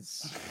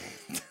trees.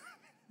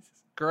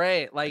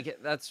 Great. Like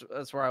that's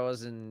where I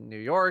was in New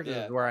York. Yeah.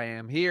 That's where I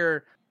am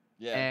here.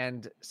 Yeah.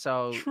 And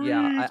so Trees,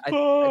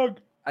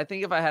 I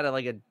think if I had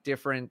a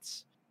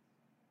different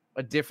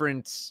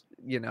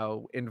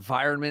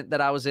environment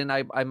that I was in,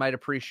 I might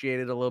appreciate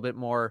it a little bit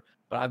more.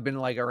 But I've been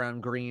like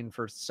around green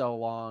for so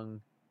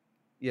long,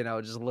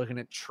 just looking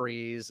at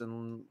trees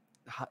and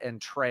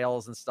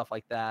trails and stuff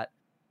like that.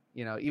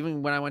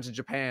 Even when I went to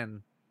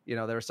Japan,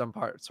 there were some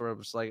parts where it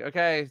was like,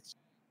 okay,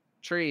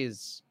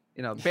 trees,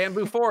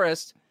 bamboo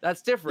forest,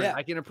 that's different. Yeah.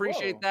 I can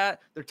appreciate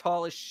that. They're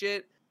tall as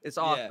shit. It's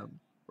awesome.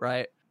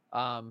 Right.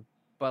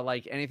 But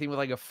like anything with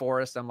like a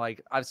forest, I'm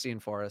like, I've seen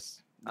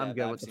forests. I'm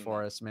good with the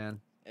forest, man.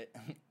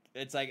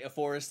 It's like a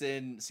forest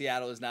in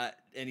Seattle is not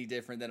any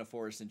different than a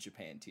forest in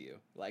Japan to you.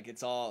 Like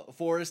it's all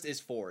forest is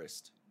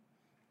forest.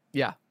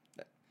 Yeah.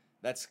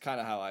 That's kind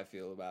of how I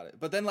feel about it.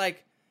 But then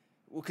like,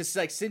 because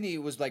like Sydney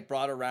was like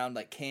brought around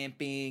like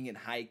camping and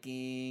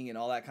hiking and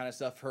all that kind of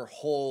stuff. Her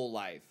whole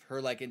life,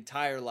 her like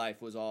entire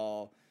life was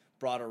all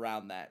brought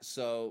around that.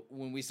 So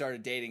when we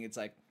started dating, it's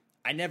like,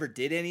 I never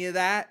did any of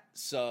that.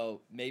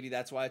 So maybe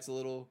that's why it's a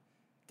little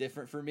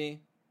different for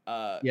me.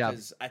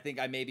 Because I think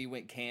I maybe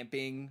went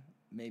camping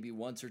maybe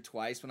once or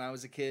twice when I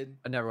was a kid.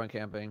 I never went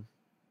camping.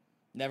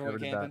 Never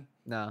went camping?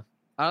 No.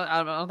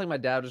 I don't think my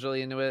dad was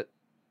really into it.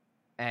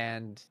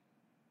 And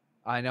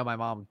I know my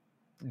mom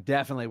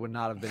definitely would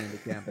not have been into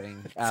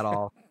camping at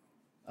all.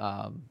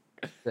 So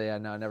yeah,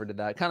 no, I never did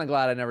that. Kind of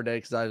glad I never did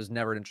because I was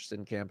never interested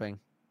in camping.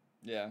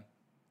 Yeah.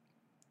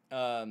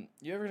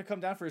 You ever gonna come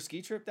down for a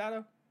ski trip,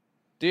 Dado?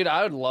 Dude,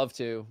 I would love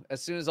to.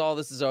 As soon as all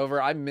this is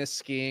over, I miss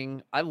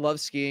skiing. I love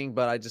skiing,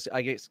 but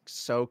I get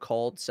so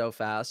cold so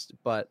fast.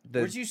 But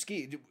where'd you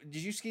ski?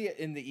 Did you ski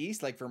in the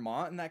east, like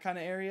Vermont and that kind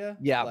of area?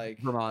 Yeah, like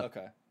Vermont.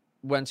 Okay.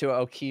 Went to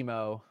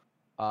Okemo,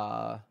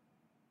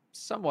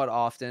 somewhat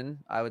often,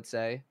 I would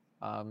say.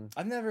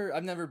 I've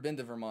never been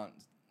to Vermont,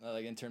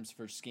 like in terms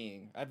for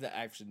skiing. I've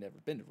actually never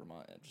been to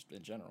Vermont, just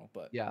in general.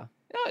 But yeah,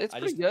 it's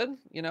pretty good.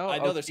 I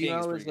know their skiing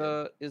is pretty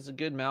good. is a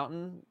good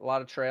mountain, a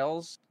lot of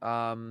trails.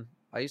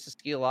 I used to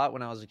ski a lot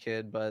when I was a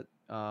kid, but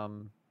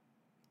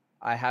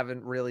I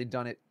haven't really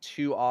done it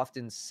too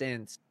often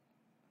since.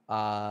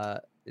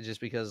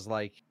 Just because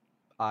like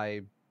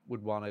I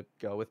would want to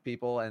go with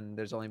people, and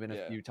there's only been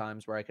a few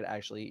times where I could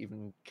actually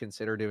even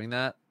consider doing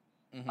that.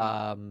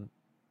 Mm-hmm.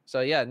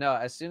 So yeah, no,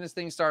 as soon as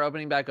things start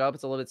opening back up,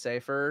 it's a little bit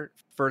safer.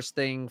 First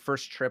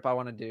trip I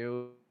want to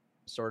do,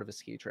 sort of a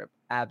ski trip.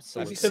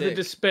 Absolutely. To the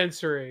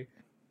dispensary.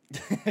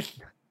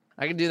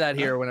 I can do that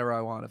here whenever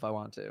I want if I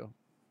want to.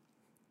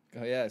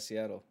 Oh yeah,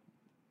 Seattle.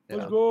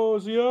 Let's go,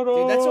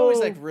 Seattle. Dude, that's always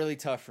like really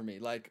tough for me.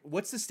 Like,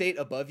 what's the state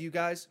above you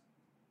guys?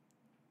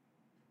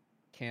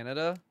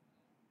 Canada.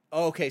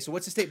 Oh, okay, so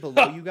what's the state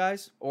below you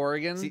guys?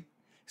 Oregon. See,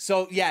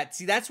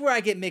 that's where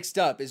I get mixed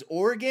up, is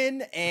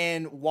Oregon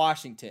and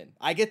Washington.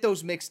 I get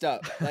those mixed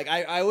up. Like,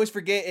 I always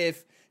forget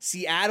if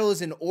Seattle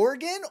is in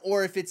Oregon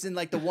or if it's in,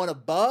 like, the one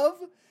above.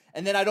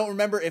 And then I don't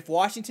remember if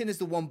Washington is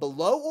the one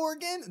below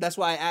Oregon. That's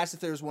why I asked if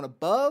there was one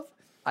above.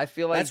 I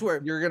feel like that's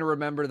where you're going to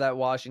remember that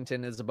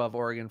Washington is above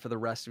Oregon for the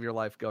rest of your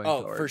life going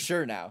forward. Oh, for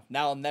sure now.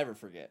 Now I'll never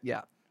forget.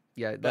 Yeah.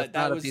 Yeah, that's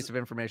not a piece of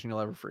information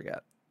you'll ever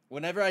forget.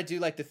 Whenever I do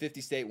like the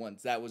 50 state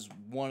ones, that was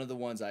one of the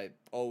ones I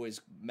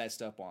always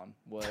messed up on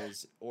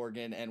was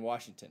Oregon and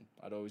Washington.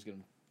 I'd always get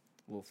them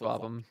a little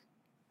flip them.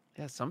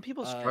 Yeah, some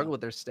people struggle with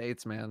their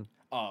states, man.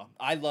 Oh,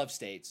 I love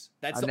states.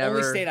 That's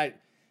only state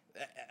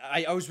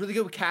I was really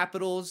good with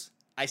capitals.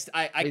 I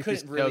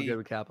couldn't really good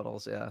with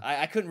capitals. Yeah,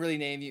 I couldn't really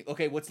name you.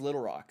 Okay, what's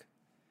Little Rock?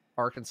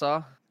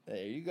 Arkansas. There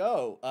you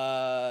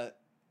go.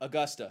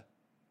 Augusta.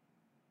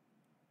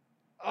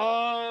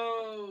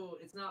 Oh,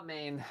 it's not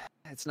Maine.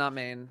 It's not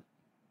Maine.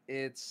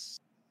 It's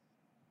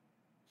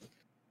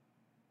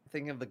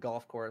thinking of the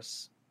golf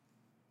course.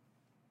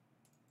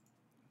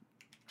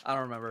 I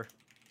don't remember.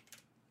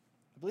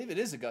 I believe it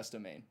is Augusta,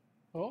 Maine.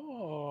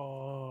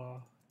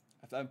 Oh,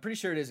 I'm pretty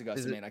sure it is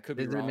Augusta, Maine. I could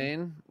be wrong. Is it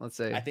Maine? Let's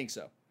see. I think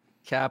so.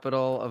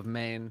 Capital of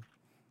Maine.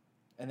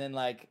 And then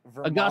like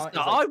Vermont. Augusta.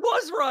 Like, I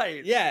was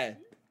right. Yeah.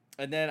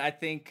 And then I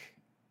think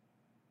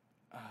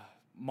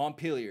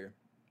Montpelier.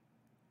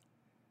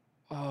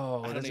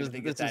 Oh, I don't even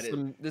think that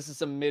is. This is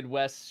some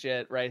Midwest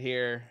shit right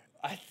here.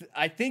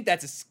 I think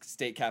that's a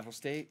state capital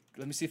state.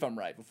 Let me see if I'm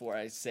right before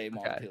I say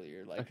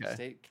Montpelier.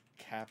 State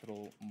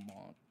capital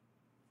Montpelier.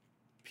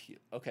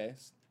 Okay.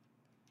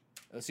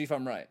 Let's see if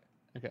I'm right.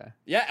 Okay.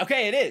 Yeah.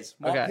 Okay. It is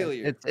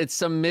Montpelier. Okay. It's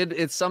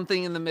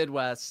something in the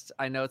Midwest.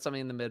 I know it's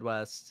something in the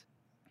Midwest.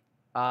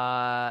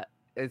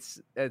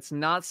 It's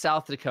not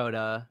South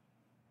Dakota.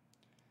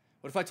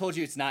 What if I told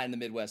you it's not in the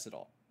Midwest at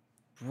all?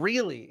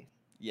 Really?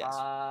 Yes.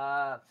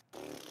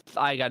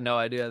 I got no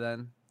idea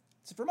then.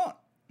 It's Vermont.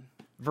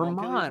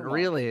 Vermont,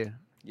 really?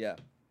 Yeah.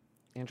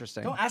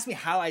 Interesting. Don't ask me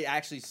how I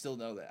actually still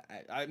know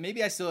that.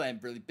 Maybe I still am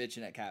really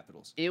bitching at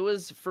capitals. It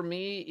was, for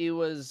me,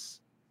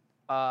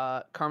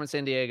 Carmen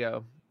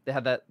Sandiego. they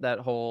had that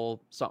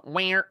whole song,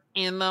 "Where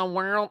in the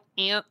World,"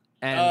 and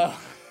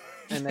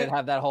and they'd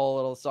have that whole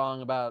little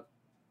song about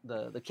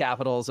the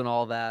capitals and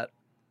all that.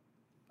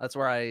 That's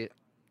where I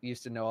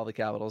used to know all the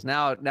capitals.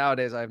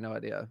 Nowadays, I have no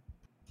idea.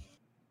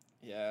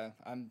 Yeah,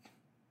 I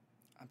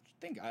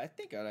think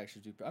I'd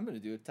actually do. I'm gonna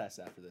do a test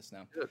after this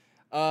now. Good.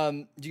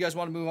 Do you guys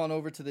want to move on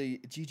over to the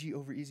GG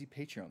over easy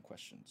Patreon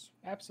questions?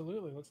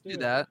 Absolutely, let's Do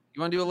that.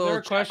 You want to do a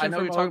little? question I know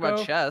from you're talking about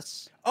Oko?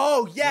 chess.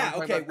 Oh yeah, You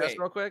wanna talk okay, about chess wait,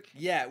 real quick.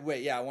 yeah,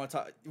 wait, yeah. I want to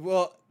talk.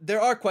 Well, there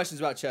are questions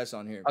about chess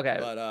on here. Okay.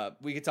 but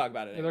we could talk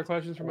about it. Are there anyways.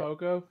 questions from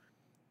Oko?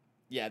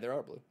 Yeah, there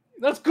are, Blue.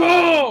 Let's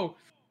go.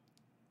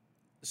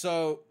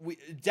 So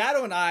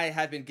Dado and I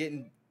have been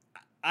getting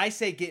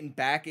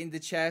back into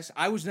chess.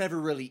 I was never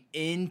really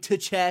into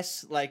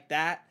chess like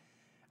that.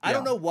 I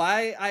don't know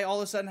why I all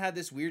of a sudden had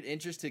this weird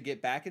interest to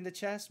get back into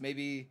chess.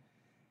 Maybe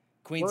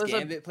Queen's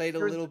Gambit played a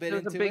little bit into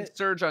it. There's a big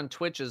surge on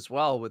Twitch as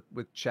well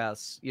with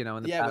chess, in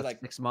the past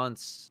 6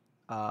 months,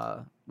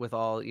 with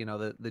all,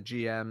 the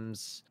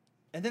GMs.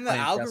 And then the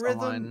playing chess algorithm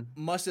online.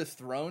 must have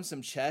thrown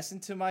some chess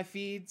into my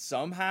feed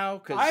somehow.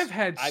 Cause I've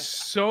had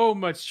so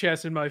much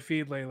chess in my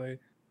feed lately.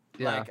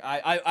 Yeah. Like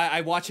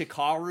I watch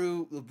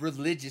Hikaru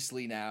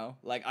religiously now.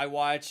 Like I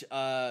watch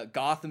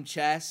Gotham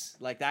Chess,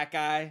 like that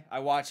guy. I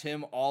watch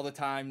him all the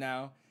time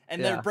now.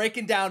 And they're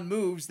breaking down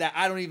moves that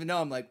I don't even know.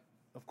 I'm like,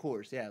 of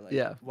course, yeah.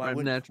 Like, why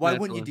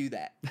wouldn't you do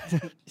that?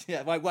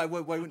 Yeah, why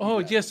wouldn't? Oh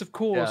you do that? yes, of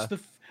course.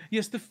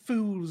 Yeah. The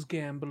fool's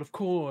gamble, of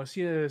course.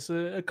 Yes,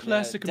 a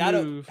classic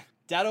Dado- move.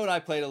 Dado and I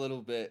played a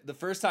little bit. The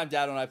first time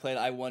Dado and I played,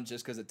 I won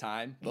just because of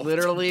time.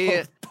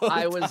 Literally, both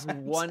I was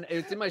times. one.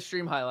 It's in my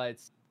stream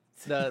highlights.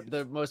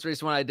 The most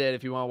recent one I did,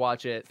 if you want to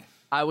watch it,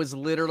 I was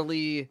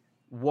literally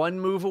one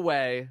move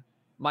away.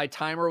 My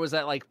timer was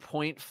at like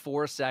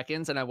 0.4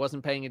 seconds and I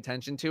wasn't paying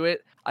attention to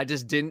it. I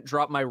just didn't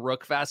drop my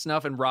rook fast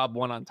enough and Rob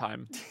won on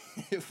time.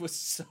 It was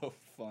so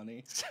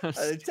funny. So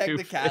The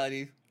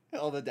technicality,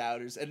 all the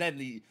doubters, and then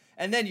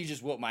you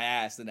just whoop my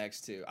ass the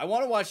next two. I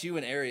want to watch you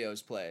and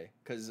Arios play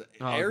because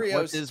Arios,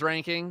 what's his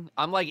ranking?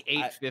 I'm like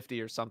 850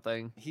 or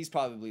something. he's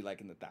probably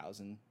like in the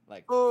 1,000,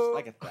 like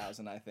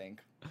 1,000, I think.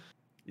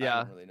 Yeah,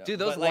 I don't really know. dude,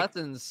 those But, like,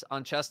 lessons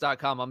on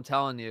chess.com, I'm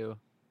telling you,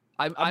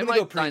 I gonna might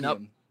go sign up.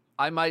 premium.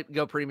 I might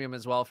go premium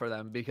as well for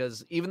them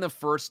because even the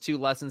first 2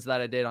 lessons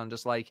that I did on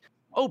just like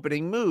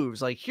opening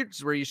moves, like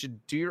here's where you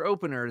should do your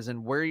openers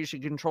and where you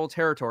should control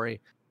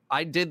territory.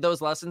 I did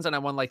those lessons and I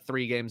won like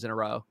 3 games in a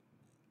row.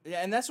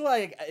 Yeah, and that's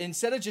why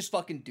instead of just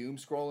fucking doom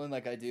scrolling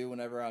like I do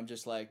whenever I'm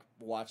just like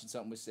watching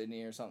something with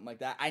Sydney or something like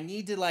that, I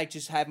need to like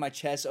just have my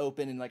chess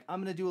open and like I'm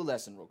gonna do a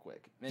lesson real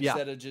quick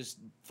instead of just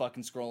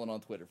fucking scrolling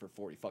on Twitter for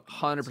 40 fucking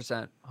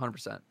minutes.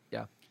 100%.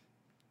 Yeah.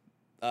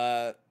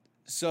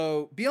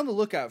 So be on the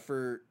lookout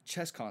for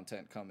chess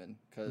content coming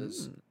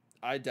because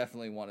I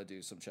definitely want to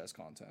do some chess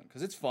content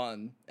because it's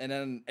fun. And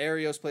then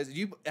Arios plays.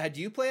 Do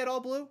you play at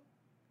all, Blue?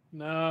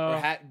 No.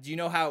 Or do you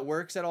know how it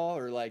works at all,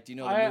 or like do you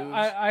know the moves?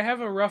 I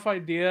have a rough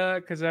idea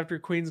because after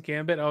Queen's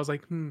Gambit, I was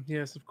like,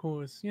 yes, of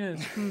course,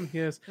 yes,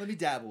 yes. Let me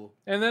dabble.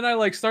 And then I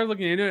like started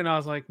looking into it, and I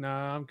was like,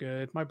 nah, I'm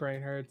good. My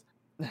brain hurts.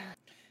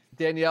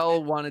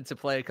 Danielle wanted to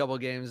play a couple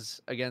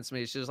games against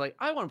me. She was like,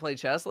 I want to play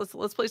chess.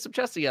 Let's play some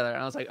chess together. And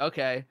I was like,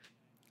 okay.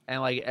 And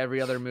like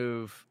every other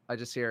move, I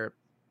just hear,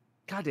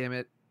 God damn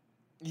it.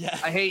 Yeah.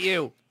 I hate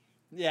you.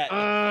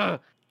 Yeah.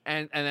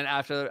 And then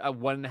after a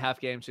 1.5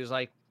 game, she was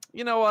like,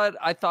 you know what?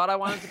 I thought I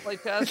wanted to play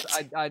chess.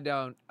 I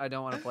don't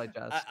want to play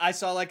chess. I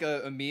saw like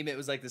a meme. It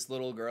was like this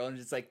little girl, and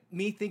it's like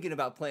me thinking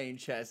about playing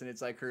chess, and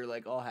it's like her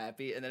like all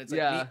happy, and then it's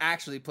like me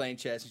actually playing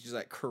chess, and she's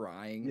like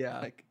crying. Yeah.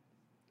 Like,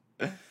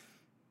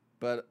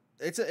 but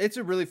it's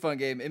a really fun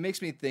game. It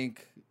makes me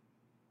think,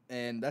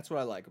 and that's what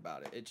I like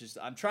about it. It just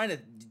I'm trying to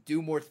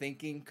do more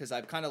thinking because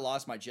I've kind of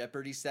lost my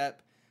Jeopardy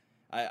step.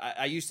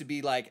 I used to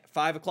be like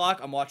 5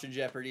 o'clock. I'm watching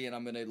Jeopardy, and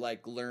I'm gonna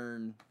like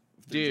learn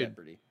through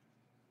Jeopardy.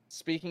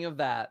 Speaking of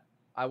that,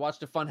 I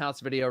watched a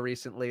Funhouse video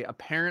recently.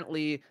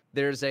 Apparently,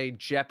 there's a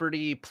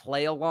Jeopardy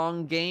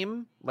play-along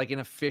game, like an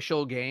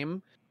official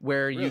game,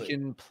 where you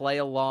can play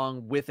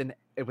along with an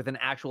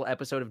actual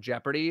episode of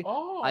Jeopardy.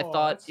 Oh, I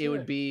thought it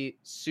would be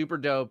super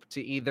dope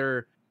to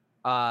either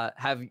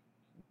have,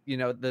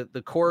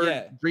 the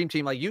core dream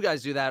team like you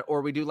guys do that,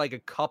 or we do like a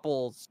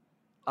couples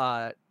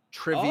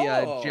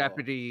trivia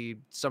Jeopardy,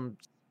 some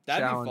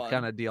challenge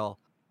kind of deal.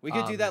 We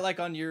could do that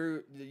like on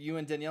you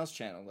and Danielle's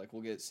channel. Like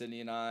we'll get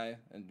Sydney and I,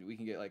 and we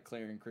can get like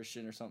Claire and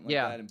Christian or something like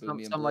that. And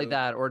something like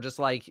that, or just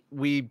like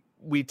we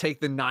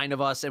take the 9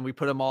 of us and we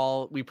put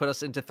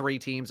us into 3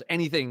 teams.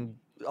 Anything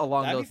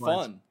along those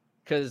lines. Fun.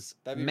 Because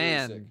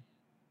man, really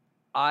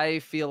I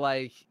feel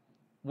like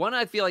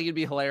it'd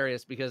be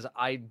hilarious because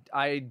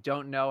I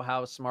don't know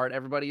how smart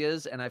everybody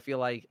is, and I feel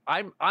like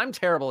I'm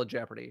terrible at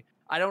Jeopardy.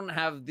 I don't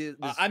have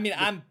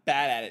I'm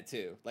bad at it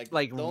too. Like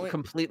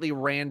completely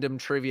random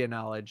trivia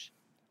knowledge.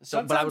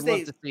 But I would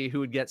love to see who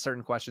would get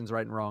certain questions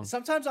right and wrong.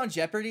 Sometimes on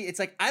Jeopardy, it's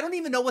like, I don't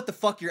even know what the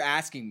fuck you're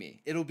asking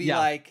me. It'll be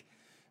like,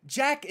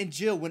 Jack and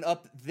Jill went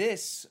up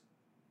this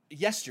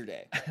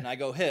yesterday. And I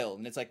go, hill.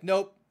 And it's like,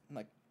 nope. I'm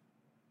like,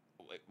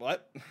 wait,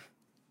 what?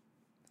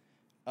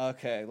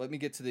 Okay, let me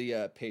get to the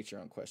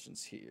Patreon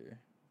questions here.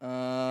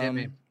 Hit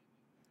me.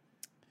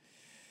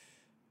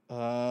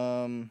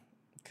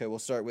 Okay, we'll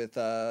start with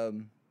let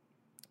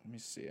me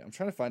see. I'm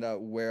trying to find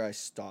out where I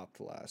stopped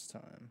last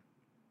time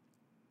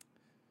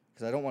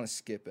because I don't want to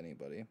skip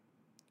anybody.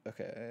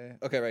 Okay,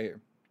 right here.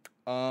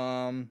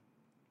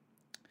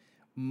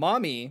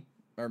 Mammy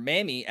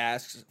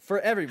asks, for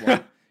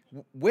everyone,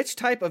 which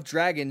type of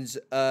dragons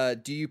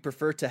do you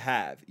prefer to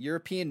have?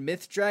 European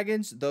myth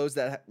dragons, those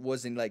that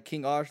was in like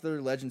King Arthur,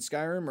 Legend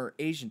Skyrim, or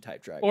Asian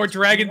type dragons? Or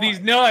dragon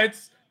these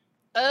nuts.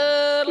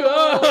 That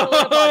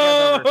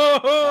was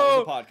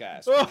a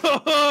podcast.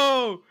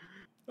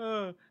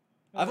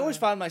 I've always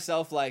found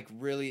myself like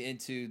really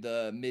into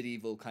the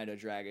medieval kind of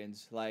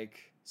dragons,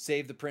 like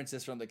Save the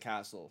Princess from the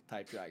Castle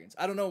type dragons.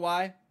 I don't know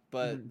why,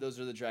 but those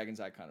are the dragons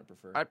I kind of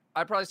prefer.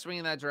 I probably swing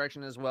in that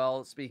direction as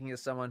well. Speaking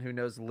as someone who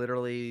knows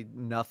literally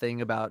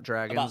nothing about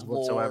dragons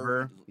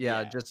whatsoever,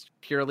 yeah, just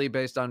purely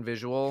based on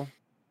visual.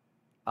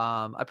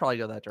 I'd probably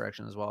go that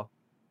direction as well.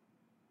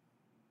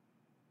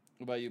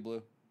 What about you,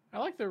 Blue?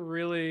 I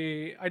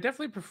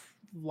definitely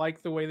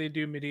like the way they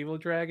do medieval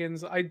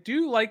dragons. I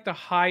do like the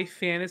high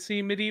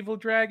fantasy medieval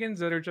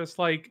dragons that are just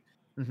like,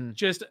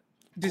 just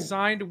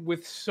designed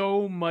with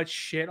so much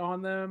shit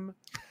on them.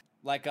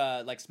 Like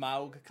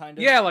Smaug kind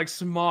of? Yeah, like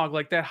Smaug,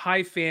 like that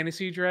high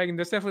fantasy dragon.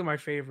 That's definitely my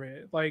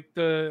favorite. Like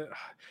they're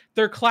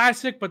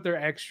classic, but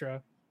they're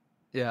extra.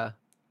 Yeah.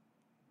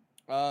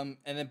 And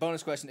then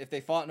bonus question: if they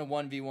fought in a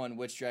 1v1,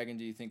 which dragon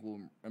do you think will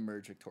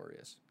emerge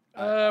victorious?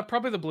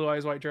 Probably the Blue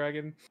Eyes White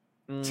Dragon.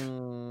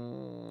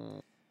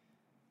 I'm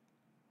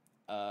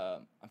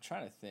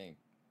trying to think.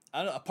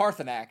 I don't know. A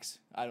Parthenax.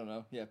 I don't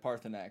know. Yeah,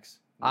 Parthenax.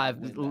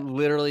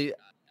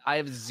 I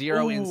have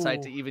zero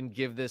insight to even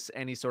give this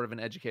any sort of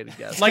an educated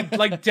guess. like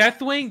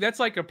Deathwing,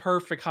 that's like a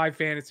perfect high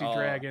fantasy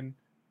dragon.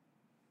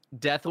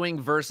 Deathwing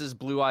versus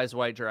Blue Eyes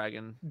White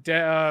Dragon.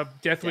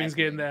 Deathwing's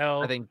getting the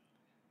L. I think.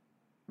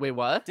 Wait,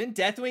 what? Isn't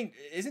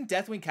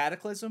Deathwing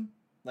Cataclysm?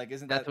 Like,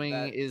 isn't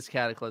Deathwing is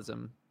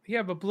Cataclysm?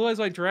 Yeah, but Blue Eyes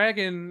White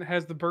Dragon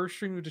has the burst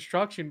stream of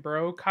destruction,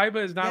 bro. Kaiba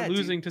is not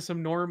losing to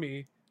some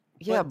normie.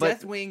 Yeah, but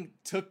Deathwing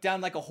took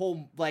down like a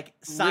whole like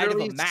side of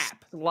a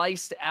map,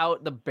 sliced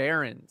out the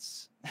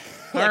barons.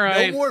 All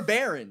right, no more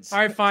barons. All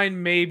right,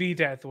 fine, maybe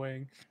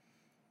Deathwing.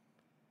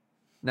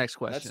 Next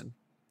question.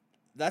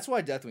 That's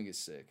why Deathwing is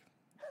sick.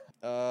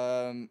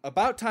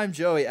 About Time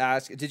Joey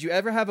asked, did you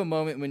ever have a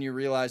moment when you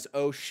realized,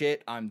 oh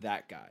shit, I'm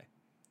that guy?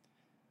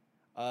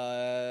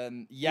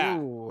 Yeah.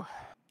 Ooh.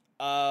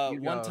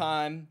 One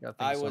time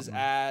I was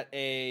at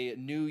a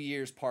New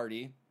Year's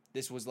party.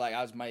 This was like,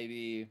 I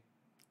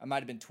might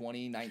have been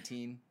 20,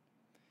 19.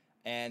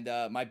 And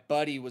my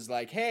buddy was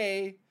like,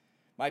 hey,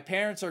 my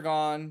parents are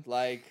gone.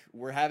 Like,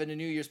 we're having a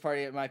New Year's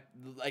party at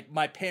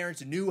my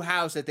parents' new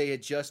house that they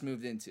had just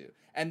moved into.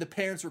 And the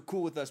parents were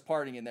cool with us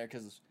partying in there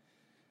because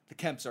the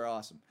Kemps are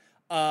awesome.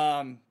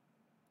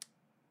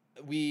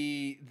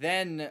 We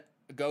then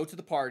go to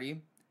the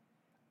party.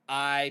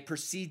 I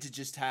proceed to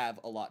just have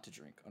a lot to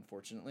drink,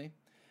 unfortunately.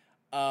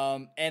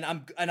 And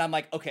I'm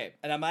like, okay.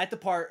 And I'm at the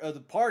part of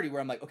the party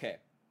where I'm like, okay.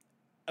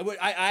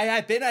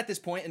 I've been at this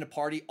point in a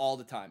party all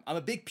the time. I'm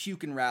a big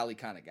puke and rally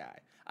kind of guy.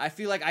 I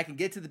feel like I can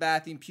get to the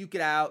bathroom, puke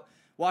it out,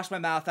 wash my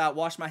mouth out,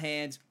 wash my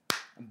hands.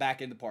 I'm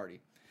back in the party.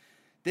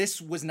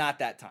 This was not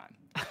that time.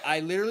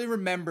 I literally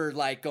remember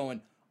like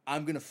going,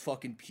 I'm going to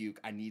fucking puke.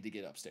 I need to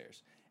get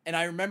upstairs. And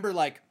I remember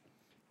like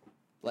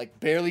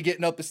barely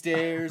getting up the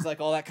stairs, like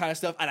all that kind of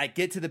stuff. And I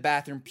get to the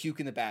bathroom, puke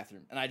in the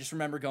bathroom. And I just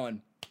remember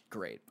going,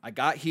 great. I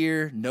got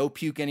here, no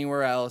puke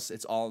anywhere else.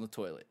 It's all in the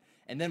toilet.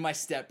 And then my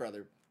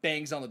stepbrother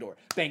bangs on the door.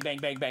 Bang, bang,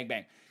 bang, bang,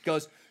 bang.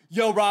 Goes,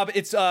 yo, Rob,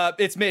 it's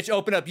Mitch.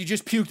 Open up. You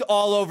just puked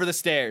all over the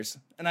stairs.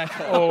 And I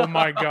go, oh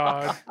my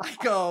God. I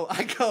go,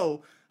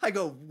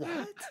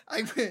 what?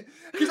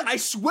 Because I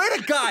swear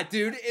to God,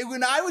 dude,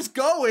 when I was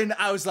going,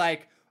 I was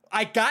like,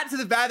 I got to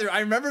the bathroom.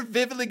 I remember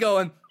vividly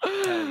going,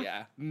 hell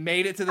yeah.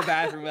 Made it to the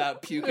bathroom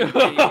without puking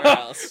anywhere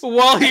else.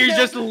 While you're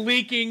just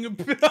leaking.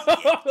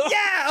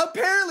 Yeah,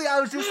 apparently I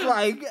was just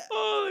like,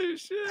 holy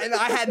shit. And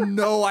I had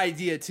no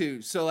idea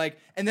too. So like,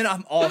 and then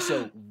I'm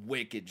also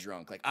wicked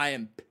drunk. Like I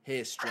am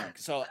pissed drunk.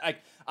 So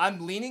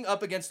I'm leaning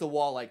up against the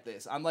wall like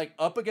this. I'm like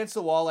up against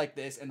the wall like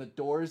this, and the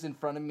door's in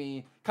front of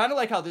me, kind of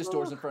like how this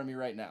door's in front of me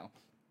right now.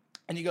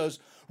 And he goes,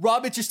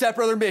 Rob, it's your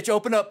stepbrother Mitch.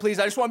 Open up, please.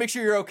 I just want to make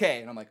sure you're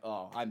okay. And I'm like,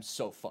 oh, I'm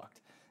so fucked.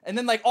 And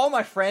then, like, all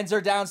my friends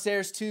are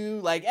downstairs, too.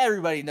 Like,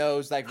 everybody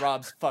knows, like,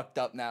 Rob's fucked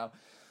up now.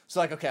 So,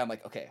 like, okay, I'm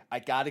like, okay, I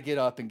got to get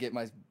up and get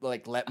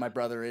let my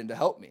brother in to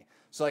help me.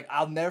 So, like,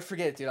 I'll never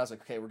forget it, dude. I was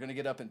like, okay, we're going to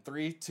get up in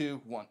 3,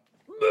 2, 1.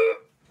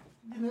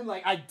 And then,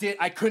 like,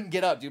 I couldn't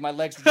get up, dude. My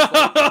legs were just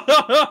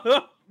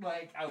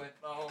like, I went,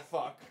 oh,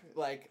 fuck.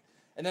 Like,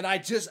 and then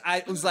I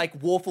was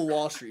like Wolf of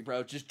Wall Street,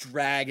 bro, just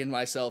dragging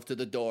myself to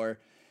the door.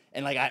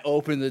 And, like, I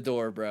opened the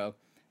door, bro,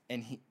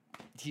 and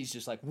he's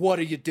just like, what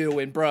are you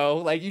doing, bro?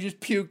 Like, you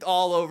just puked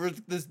all over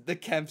the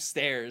Kemp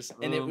stairs.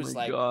 And it was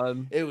like,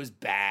 God. It was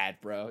bad,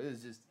 bro. It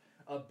was just,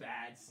 a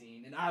bad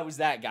scene, and I was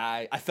that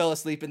guy. I fell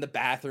asleep in the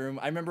bathroom.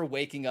 I remember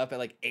waking up at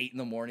like 8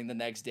 a.m. the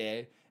next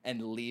day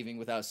and leaving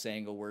without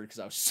saying a word because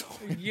I was so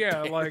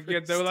yeah, like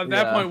at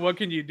that point, what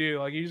can you do?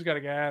 Like you just gotta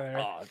get out of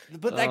there.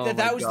 But like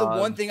that was the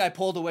one thing I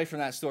pulled away from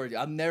that story.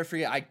 I'll never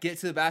forget. I get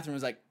to the bathroom, and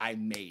was like, I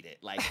made it.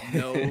 Like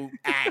no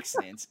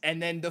accidents. And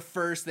then the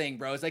first thing,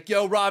 bro, is like,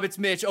 yo, Rob, it's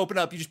Mitch. Open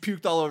up. You just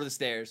puked all over the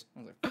stairs. I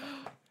was like,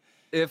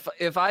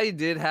 if I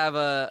did have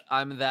a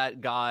I'm that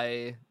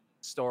guy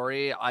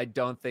story, I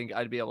don't think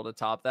I'd be able to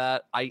top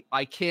that.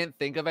 I can't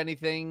think of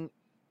anything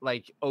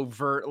like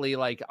overtly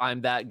like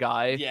I'm that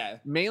guy. Yeah.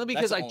 Mainly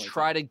because I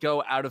try to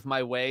go out of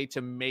my way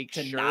to make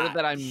sure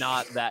that I'm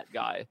not that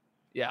guy.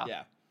 Yeah.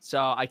 Yeah. So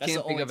I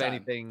can't think of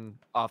anything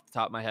off the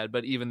top of my head,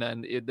 but even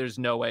then there's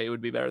no way it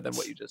would be better than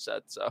what you just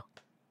said. So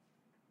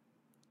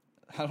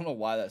I don't know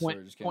why that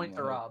story just came point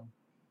to Rob.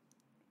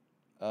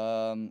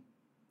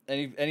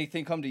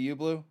 Anything come to you,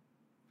 Blue?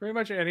 Pretty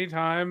much any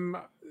time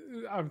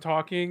I'm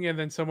talking and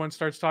then someone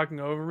starts talking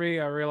over me,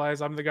 I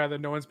realize I'm the guy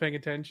that no one's paying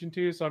attention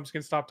to, so I'm just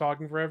gonna stop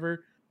talking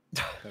forever.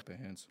 Pepe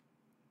hands.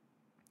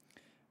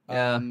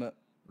 Yeah,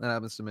 that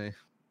happens to me.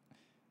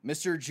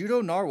 Mr.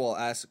 Judo Narwhal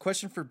asks,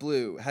 question for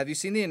Blue. Have you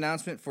seen the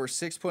announcement for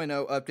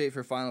 6.0 update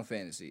for Final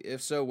Fantasy?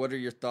 If so, what are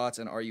your thoughts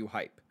and are you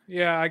hype?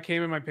 Yeah, I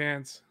came in my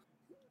pants.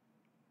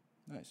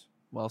 Nice.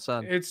 Well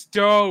said. It's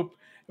dope.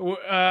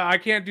 I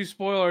can't do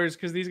spoilers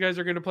because these guys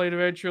are going to play it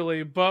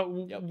eventually. But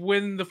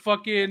when the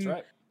fucking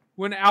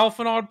when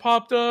Alphinaud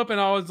popped up and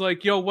I was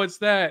like, "Yo, what's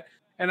that?"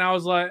 And I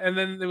was like, and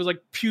then it was like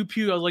pew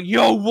pew. I was like,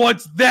 "Yo,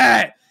 what's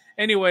that?"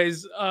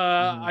 Anyways,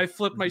 I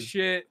flipped my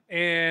shit,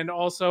 and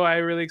also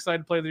I'm really excited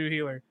to play the new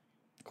healer.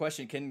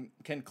 Question: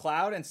 Can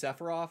Cloud and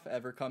Sephiroth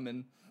ever come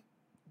in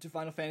to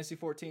Final Fantasy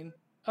 14?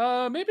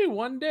 Maybe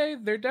one day.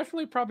 They're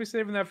definitely probably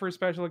saving that for a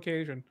special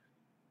occasion.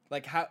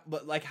 Like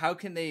how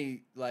can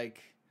they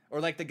like? Or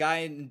like the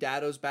guy in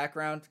Dado's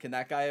background, can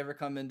that guy ever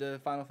come into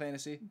Final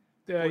Fantasy?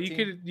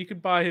 You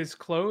could buy his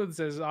clothes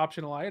as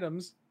optional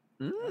items.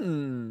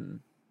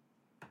 Interesting.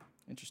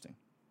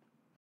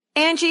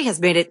 Angie has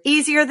made it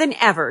easier than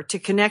ever to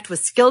connect with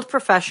skilled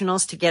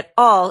professionals to get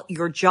all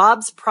your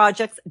jobs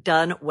projects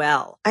done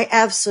well. I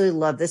absolutely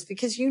love this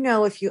because, you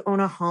know, if you own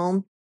a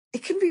home,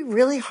 it can be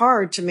really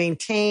hard to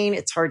maintain.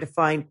 It's hard to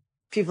find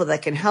people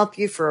that can help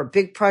you for a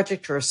big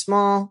project or a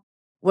small.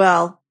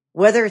 Well,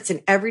 whether it's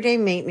in everyday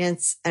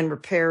maintenance and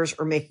repairs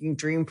or making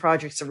dream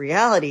projects a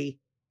reality,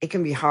 it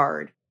can be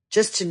hard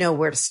just to know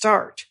where to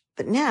start.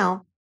 But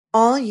now,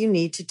 all you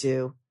need to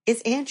do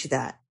is Angie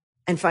that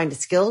and find a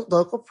skilled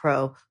local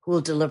pro who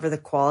will deliver the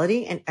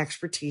quality and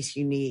expertise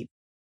you need.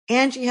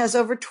 Angie has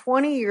over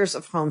 20 years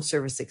of home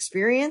service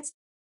experience,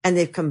 and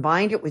they've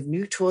combined it with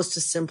new tools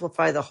to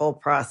simplify the whole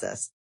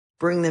process.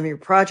 Bring them your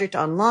project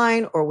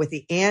online or with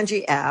the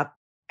Angie app.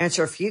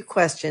 Answer a few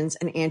questions,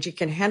 and Angie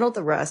can handle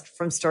the rest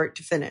from start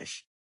to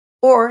finish.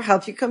 Or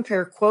help you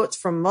compare quotes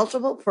from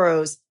multiple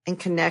pros and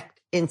connect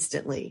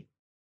instantly.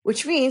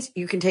 Which means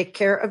you can take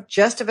care of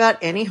just about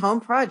any home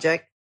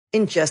project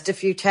in just a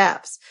few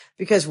taps.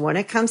 Because when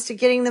it comes to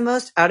getting the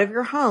most out of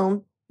your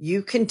home,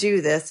 you can do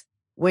this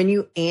when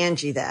you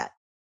Angie that.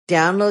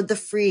 Download the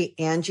free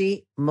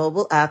Angie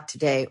mobile app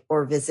today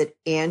or visit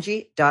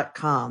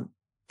Angie.com.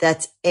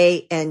 That's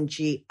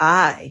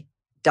ANGI.com.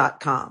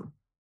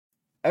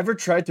 Ever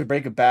tried to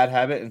break a bad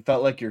habit and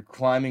felt like you're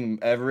climbing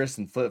Everest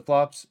in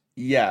flip-flops?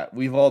 Yeah,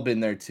 we've all been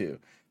there too.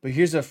 But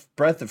here's a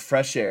breath of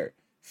fresh air.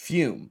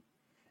 Fume.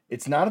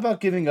 It's not about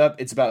giving up,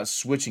 it's about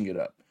switching it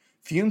up.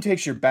 Fume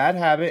takes your bad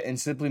habit and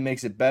simply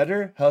makes it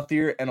better,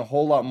 healthier, and a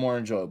whole lot more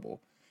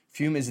enjoyable.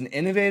 Fume is an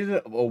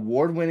innovative,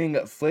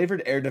 award-winning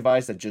flavored air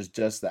device that does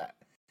just that.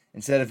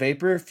 Instead of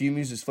vapor, Fume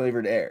uses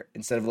flavored air.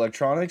 Instead of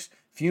electronics,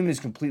 Fume is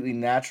completely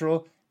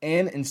natural.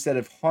 And instead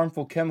of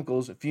harmful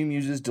chemicals, Fume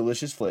uses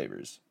delicious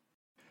flavors.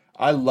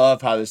 I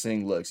love how this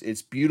thing looks.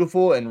 It's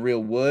beautiful and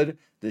real wood.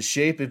 The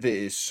shape of it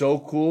is so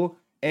cool,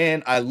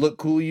 and I look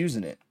cool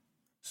using it.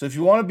 So if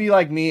you want to be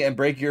like me and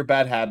break your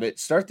bad habit,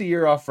 start the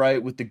year off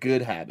right with the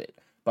good habit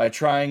by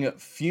trying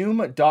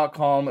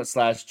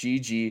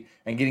fume.com/GG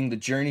and getting the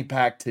journey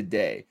pack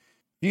today.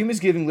 Fume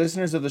is giving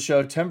listeners of the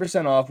show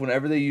 10% off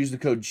whenever they use the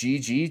code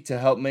GG to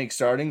help make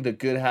starting the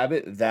good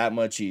habit that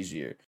much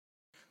easier.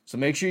 So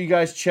make sure you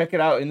guys check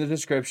it out in the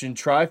description.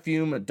 Try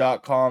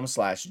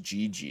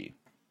fume.com/GG.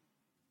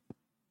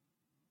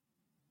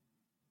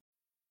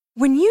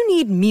 When you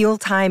need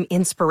mealtime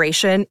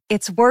inspiration,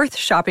 it's worth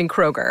shopping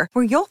Kroger,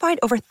 where you'll find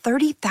over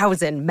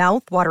 30,000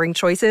 mouth-watering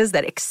choices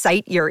that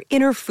excite your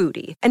inner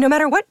foodie. And no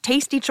matter what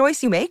tasty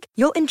choice you make,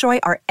 you'll enjoy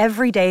our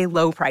everyday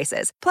low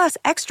prices, plus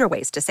extra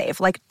ways to save,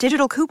 like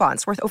digital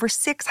coupons worth over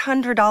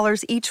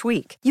 $600 each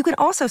week. You can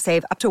also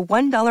save up to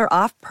 $1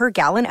 off per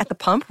gallon at the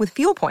pump with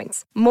fuel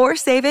points. More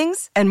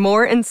savings and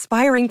more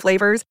inspiring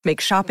flavors make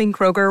shopping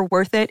Kroger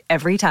worth it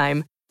every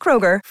time.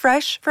 Kroger,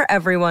 fresh for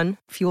everyone.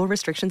 Fuel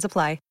restrictions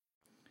apply.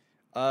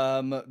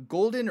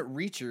 Golden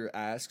Reacher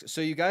asks,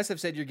 so you guys have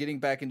said you're getting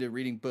back into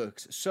reading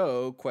books.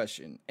 So,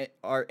 question: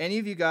 are any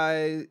of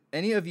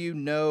you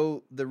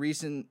know the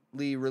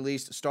recently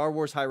released Star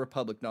Wars High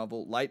Republic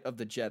novel, Light of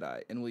the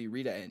Jedi, and will you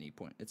read at any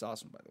point? It's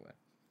awesome, by the way.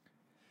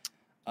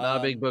 Not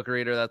a big book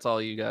reader. That's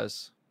all you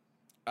guys.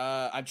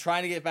 I'm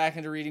trying to get back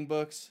into reading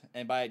books,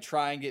 and by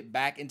trying to get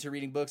back into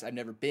reading books, I've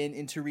never been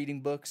into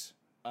reading books.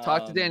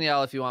 Talk to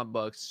Danielle if you want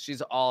books.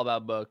 She's all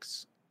about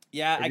books.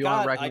 Yeah, if you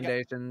want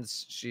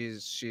recommendations,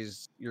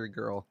 she's your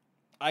girl.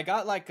 I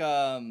got like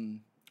a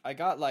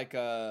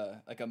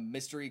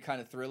mystery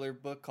kind of thriller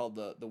book called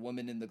the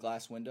Woman in the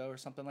Glass Window or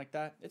something like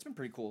that. It's been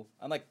pretty cool.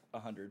 I'm like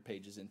 100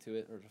 pages into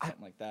it or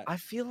something like that. I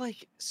feel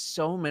like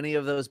so many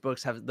of those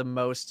books have the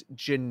most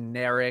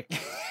generic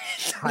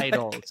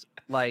titles,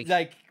 like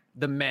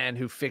The Man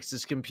Who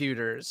Fixes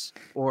Computers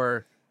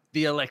or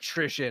The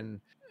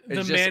Electrician.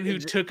 The Man Who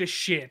Took a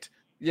Shit.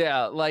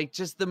 Yeah, like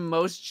just the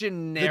most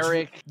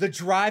generic. The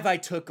drive I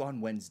took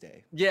on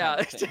Wednesday. Yeah,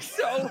 it's just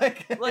so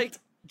like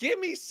give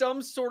me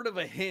some sort of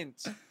a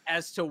hint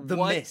as to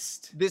what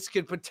Mist. This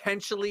could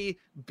potentially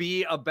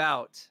be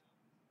about.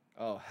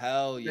 Oh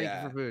hell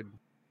yeah! Thank you for food.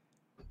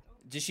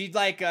 Did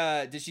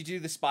she do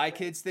the Spy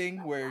Kids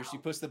thing where she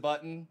pushed the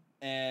button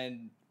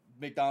and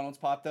McDonald's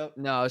popped up?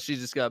 No, she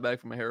just got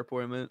back from a hair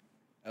appointment.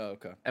 Oh,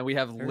 okay. And we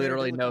have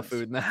literally no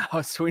food in the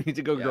house, so we need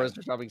to go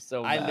grocery shopping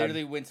so bad. I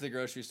literally went to the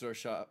grocery store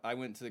I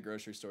went to the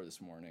grocery store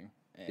this morning.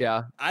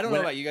 Yeah. I don't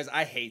know about you guys.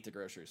 I hate the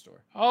grocery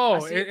store.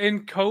 Oh,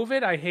 in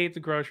COVID, I hate the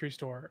grocery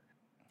store.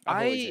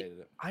 I've always hated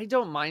it. I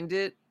don't mind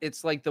it.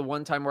 It's like the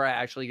one time where I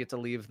actually get to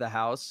leave the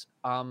house.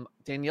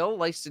 Danielle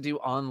likes to do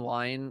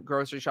online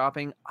grocery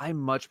shopping. I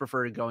much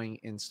prefer going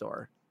in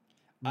store.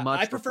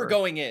 I prefer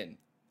going in.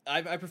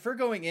 I prefer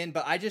going in,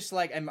 but I just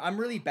like I'm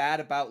really bad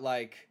about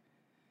like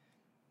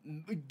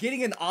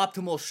getting an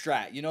optimal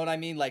strat, you know what I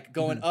mean? Like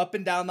going up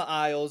and down the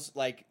aisles,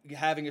 like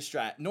having a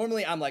strat.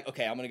 Normally I'm like,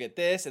 okay, I'm gonna get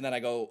this, and then I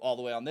go all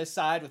the way on this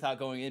side without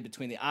going in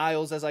between the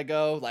aisles as I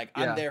go. Like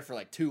I'm there for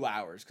like 2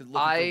 hours because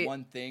looking for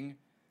one thing.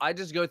 I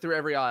just go through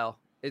every aisle.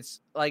 It's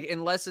like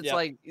unless it's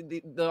like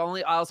the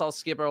only aisles I'll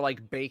skip are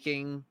like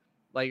baking.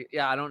 Like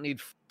I don't need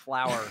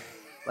flour.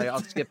 Like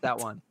I'll skip that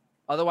one.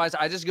 Otherwise,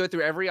 I just go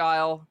through every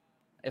aisle.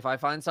 If I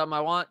find something I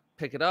want,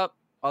 pick it up.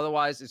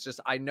 Otherwise, it's just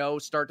I know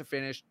start to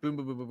finish, boom,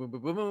 boom, boom, boom, boom,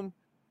 boom, boom, boom,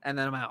 and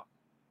then I'm out.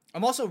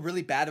 I'm also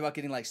really bad about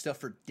getting like stuff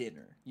for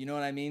dinner. You know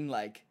what I mean?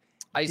 Like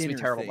I used to be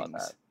terrible about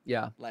that.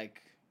 Yeah.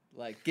 Like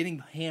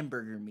getting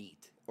hamburger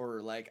meat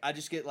or like I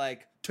just get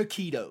like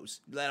taquitos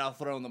that I'll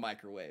throw in the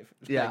microwave.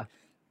 Yeah. Like,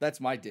 that's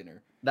my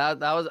dinner.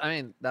 That was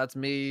that's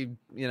me,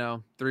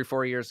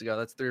 3-4 years ago.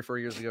 That's 3 or 4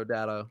 years ago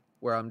data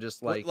where I'm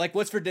just like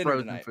what's for dinner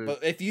tonight? Food.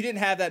 But if you didn't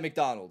have that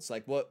McDonald's,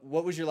 like what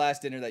was your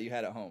last dinner that you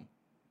had at home?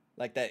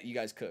 Like that you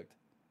guys cooked?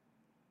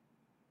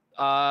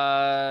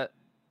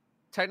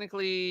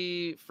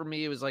 Technically for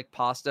me it was like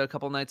pasta a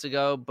couple nights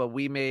ago, but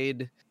we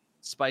made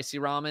spicy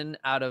ramen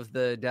out of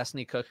the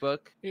Destiny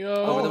cookbook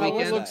over the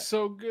weekend. It looks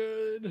so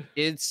good.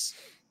 It's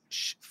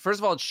first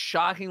of all, it's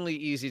shockingly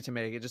easy to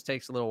make. It just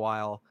takes a little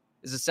while.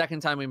 It's the second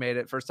time we made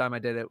it. First time I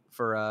did it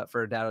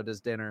for Dado Does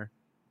Dinner.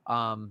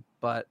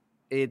 But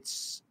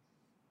it's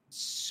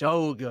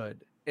so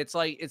good. It's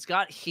like it's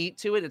got heat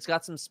to it. It's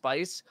got some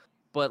spice,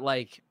 but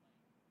like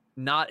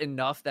not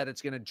enough that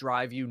it's gonna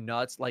drive you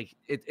nuts. Like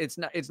it's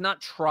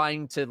not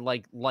trying to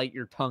like light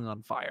your tongue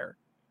on fire.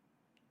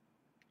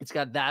 It's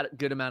got that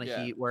good amount of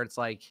heat where it's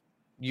like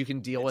you can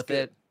deal with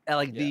it. And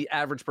like the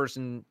average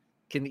person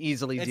can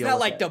easily deal with it. It's not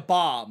like the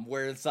bomb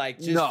where it's like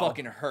just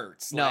fucking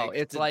hurts. No,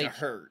 it's like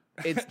hurt.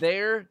 It's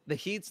there. The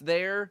heat's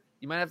there.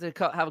 You might have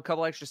to have a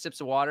couple extra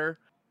sips of water,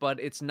 but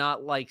it's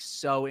not like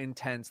so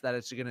intense that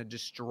it's gonna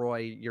destroy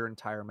your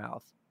entire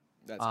mouth.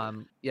 That's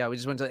yeah, we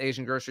just went to the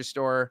Asian grocery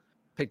store,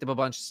 picked up a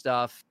bunch of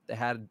stuff. They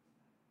had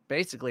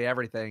basically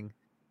everything.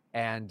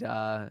 And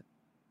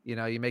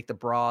you make the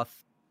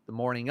broth the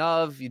morning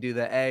of, you do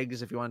the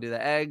eggs if you want to do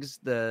the eggs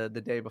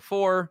the day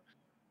before,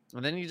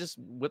 and then you just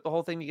whip the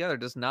whole thing together. It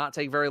does not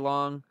take very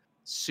long.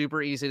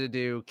 Super easy to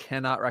do.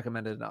 Cannot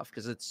recommend it enough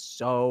because it's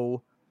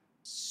so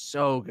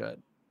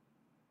good.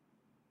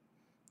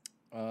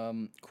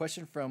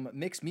 Question from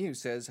Mix Mew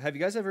says, have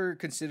you guys ever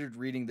considered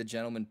reading the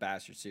Gentleman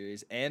Bastard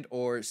series and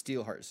or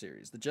Steelheart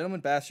series? The Gentleman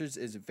Bastards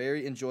is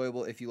very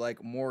enjoyable if you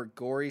like more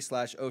gory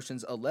 /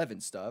 Ocean's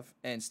 11 stuff,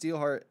 and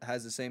Steelheart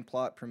has the same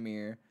plot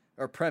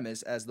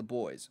premise as The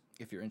Boys,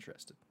 if you're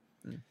interested.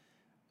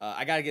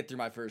 I got to get through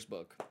my first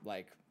book.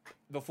 Like,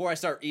 before I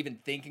start even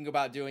thinking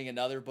about doing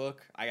another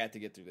book, I got to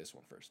get through this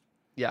one first.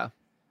 Yeah.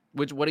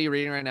 What are you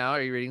reading right now?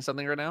 Are you reading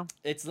something right now?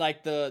 It's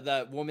like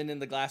the Woman in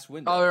the Glass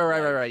Window. Oh,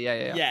 right.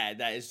 Yeah. Yeah,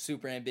 that is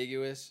super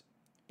ambiguous.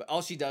 But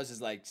all she does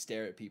is like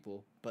stare at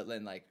people, but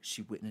then like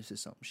she witnesses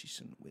something she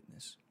shouldn't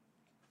witness.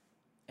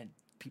 And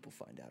people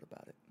find out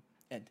about it.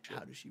 And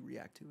how does she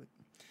react to it?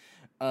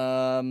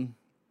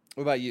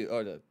 What about you?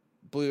 Oh, the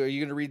Blue, are you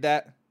going to read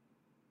that?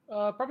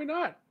 Probably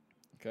not.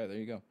 Okay, there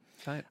you go.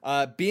 Right.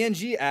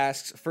 BNG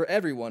asks, for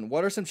everyone,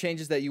 what are some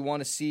changes that you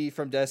want to see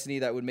from Destiny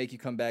that would make you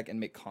come back and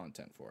make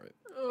content for it?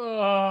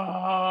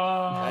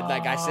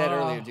 Like I said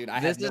earlier, dude,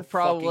 This is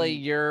probably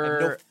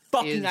your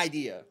fucking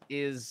idea.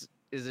 Is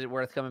it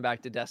worth coming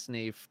back to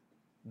Destiny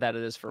that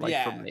it is for for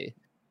me?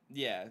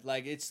 Yeah,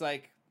 like it's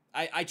like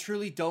I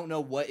truly don't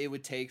know what it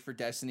would take for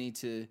Destiny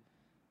to.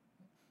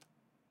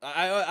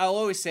 I'll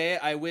always say it.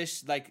 I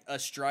wish like a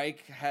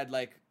Strike had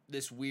like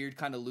this weird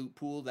kind of loot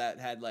pool that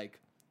had like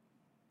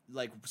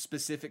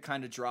specific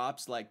kind of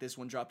drops. Like this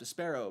one dropped a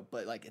Sparrow,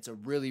 but like it's a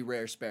really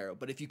rare Sparrow.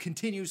 But if you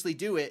continuously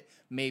do it,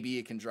 maybe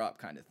it can drop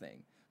kind of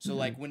thing. So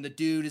like when the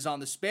dude is on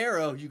the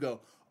Sparrow, you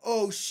go,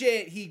 oh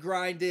shit, he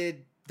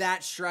grinded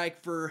that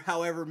Strike for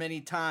however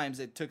many times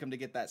it took him to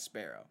get that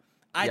Sparrow.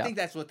 I think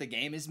that's what the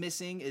game is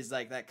missing, is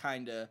like that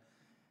kind of,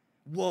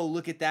 whoa,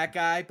 look at that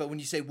guy. But when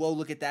you say, whoa,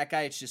 look at that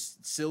guy, it's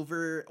just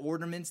silver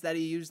ornaments that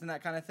he used and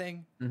that kind of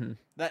thing. Mm-hmm.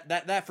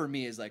 That for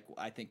me is like,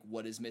 I think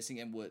what is missing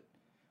and what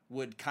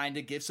would kind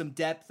of give some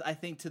depth, I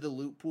think, to the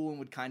loot pool and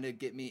would kind of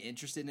get me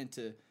interested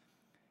into,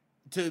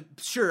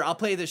 sure, I'll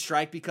play this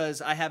Strike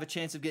because I have a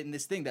chance of getting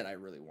this thing that I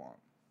really want.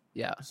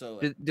 Yeah. So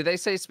did they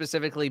say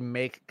specifically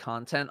make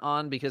content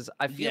on? Because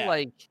I feel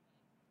like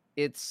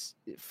it's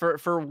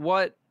for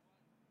what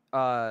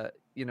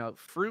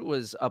Fruit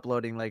was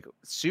uploading like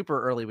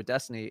super early with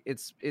Destiny.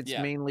 It's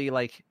mainly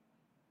like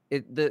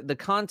the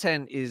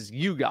content is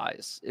you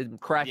guys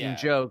cracking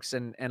jokes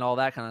and all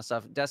that kind of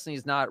stuff.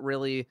 Destiny's not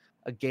really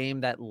a game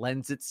that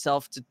lends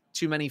itself to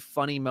too many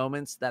funny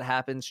moments that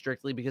happen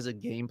strictly because of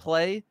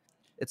gameplay.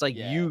 It's like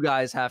you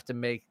guys have to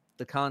make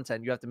the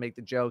content, you have to make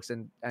the jokes,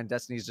 and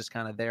Destiny's just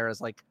kind of there as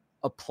like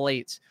a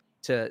plate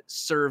to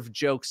serve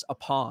jokes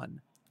upon.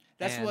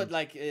 That's what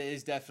like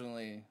is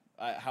definitely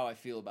how I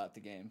feel about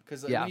the game,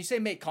 because when you say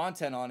make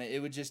content on it, it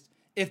would just,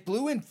 if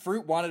Blue and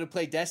Fruit wanted to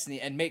play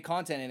Destiny and make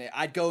content in it,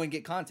 I'd go and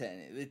get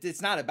content in it.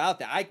 It's not about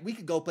that. We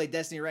could go play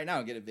Destiny right now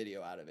and get a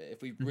video out of it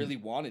if we really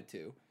wanted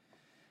to.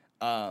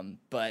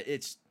 But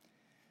it's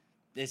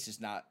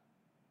just not.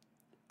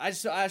 I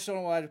just don't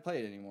know why to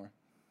play it anymore,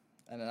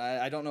 and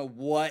I don't know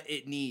what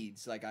it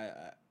needs. Like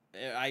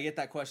I get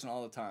that question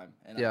all the time,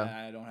 and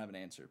I don't have an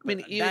answer.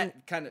 But I mean,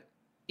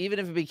 even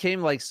if it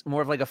became like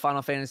more of like a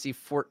Final Fantasy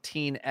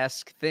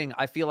 14-esque thing,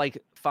 I feel like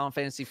Final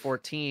Fantasy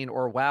 14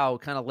 or WoW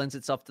kind of lends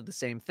itself to the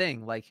same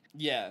thing. Like,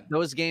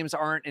 those games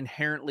aren't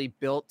inherently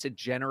built to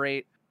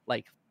generate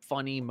like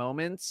funny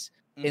moments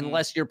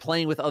unless you're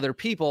playing with other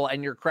people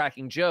and you're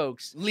cracking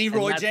jokes.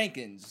 Leroy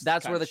Jenkins.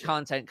 That's where the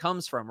content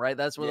comes from, right?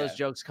 That's where those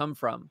jokes come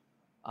from.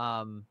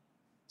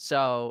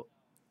 So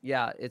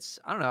yeah,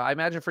 I don't know. I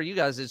imagine for you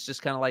guys, it's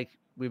just kind of like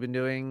we've been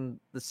doing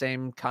the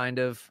same kind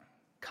of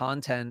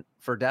content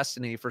for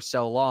Destiny for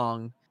so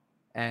long,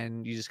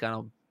 and you just kind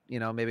of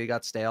maybe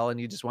got stale and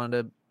you just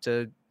wanted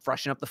to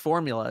freshen up the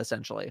formula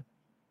essentially.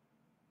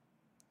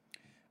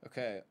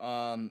 Okay,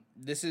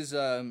 this is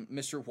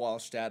Mr.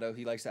 Wallstato.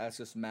 He likes to ask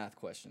us math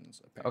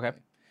questions,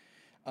 apparently.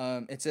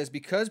 Okay. It says,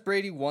 because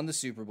Brady won the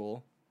Super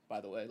Bowl,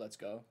 by the way, let's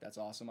go, that's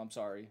awesome. I'm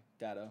sorry,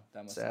 Dado,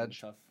 that must have been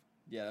tough.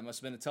 Yeah, that must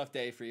have been a tough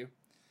day for you.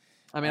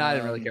 I mean, I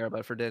didn't really care about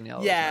it for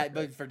Danielle. Yeah,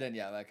 but for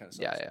Danielle, that kind of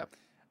sucks.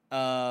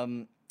 Yeah.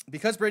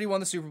 Because Brady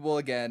won the Super Bowl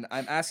again,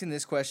 I'm asking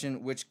this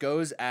question, which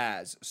goes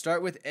as,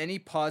 start with any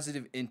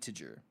positive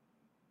integer.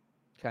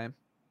 Okay.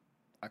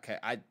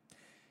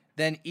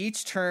 Then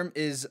each term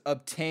is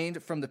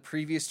obtained from the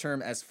previous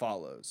term as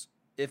follows.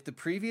 If the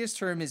previous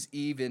term is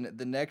even,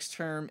 the next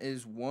term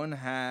is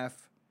 1/2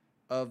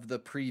 of the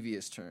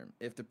previous term.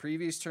 If the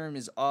previous term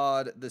is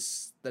odd,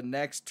 the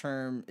next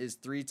term is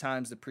 3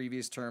 times the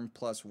previous term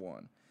plus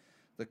 1.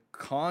 The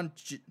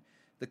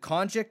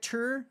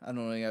conjecture, I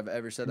don't think I've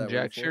ever said that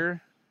word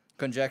before.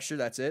 Conjecture,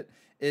 that's it,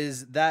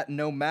 is that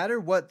no matter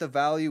what the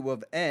value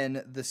of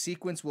n, the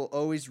sequence will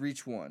always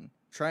reach 1.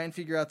 Try and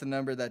figure out the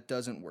number that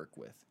doesn't work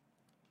with.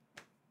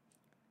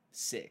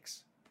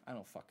 6. I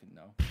don't fucking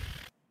know.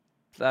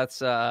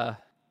 That's out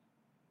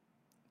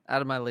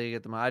of my league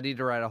at the moment. I need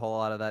to write a whole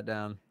lot of that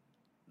down.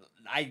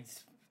 I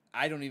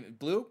don't even.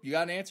 Blue, you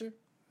got an answer?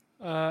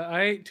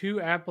 I ate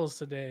 2 apples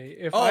today.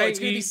 It's gonna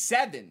be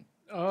 7.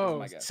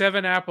 Oh,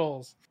 7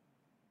 apples.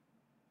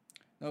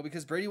 No,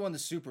 because Brady won the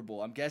Super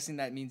Bowl. I'm guessing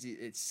that means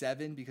it's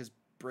 7 because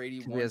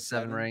Brady won. He has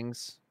 7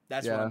 rings.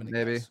 That's what I'm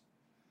gonna guess.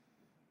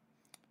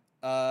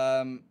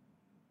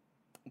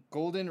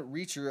 Golden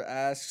Reacher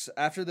asks,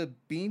 after the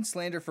bean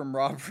slander from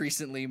Rob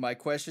recently, my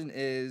question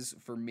is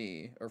for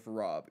me, or for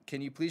Rob.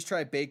 Can you please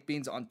try baked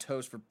beans on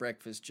toast for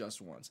breakfast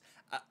just once?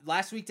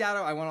 Last week,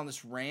 Dado, I went on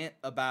this rant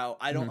about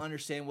I don't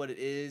understand what it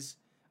is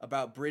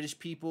about British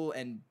people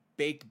and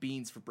baked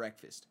beans for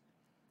breakfast.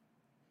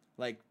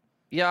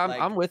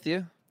 I'm with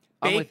you.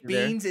 Baked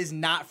beans is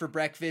not for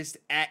breakfast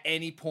at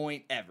any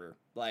point ever.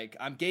 Like,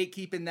 I'm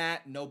gatekeeping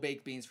that. No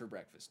baked beans for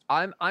breakfast.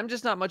 I'm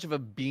just not much of a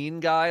bean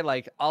guy.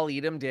 Like, I'll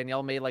eat them.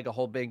 Danielle made like a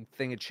whole big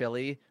thing of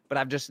chili, but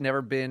I've just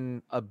never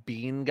been a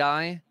bean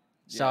guy.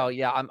 So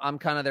yeah, I'm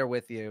kind of there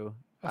with you.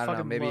 I don't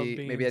know.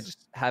 Maybe I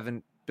just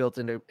haven't built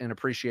into an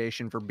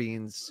appreciation for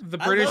beans. The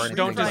British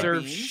don't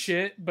deserve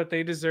shit, but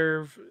they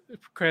deserve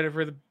credit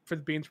for the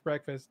beans for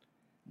breakfast.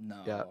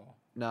 No. Yeah.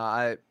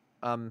 No,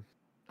 I'm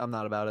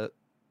not about it.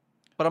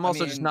 but I'm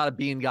also just not a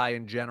bean guy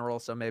in general,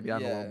 so maybe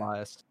I'm a little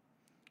biased.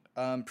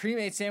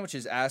 Pre-made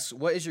sandwiches asks,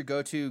 what is your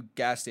go-to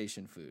gas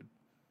station food?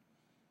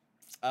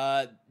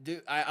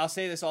 Dude, I'll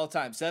say this all the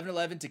time.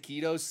 7-Eleven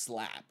taquitos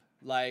slap.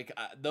 Like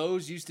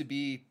those used to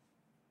be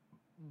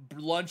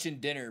lunch and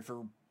dinner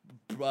for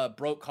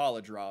broke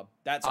college Rob.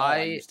 That's all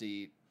I used to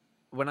eat.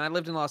 When I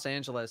lived in Los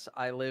Angeles,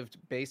 I lived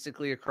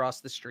basically across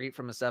the street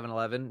from a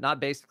 7-Eleven. Not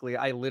basically,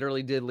 I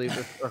literally did live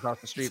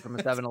across the street from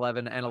a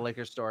 7-Eleven and a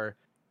liquor store.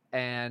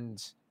 And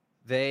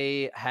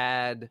they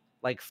had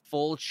like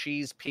full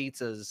cheese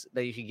pizzas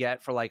that you could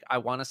get for like, I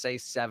want to say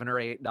 $7 or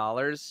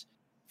 $8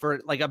 for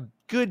like a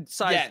good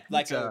sized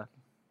pizza.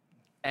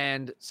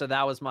 And so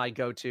that was my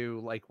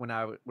go-to, like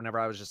whenever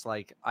I was just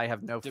like, I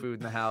have no food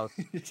in the house.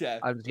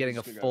 I was getting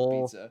a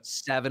full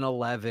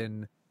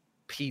 7-Eleven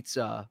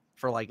pizza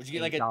for like Would you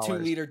get like a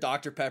 2-liter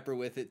Dr. Pepper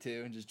with it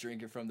too and just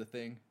drink it from the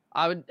thing?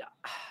 I would.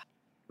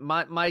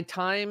 My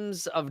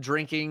times of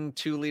drinking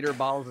 2-liter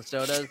bottles of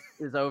soda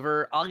is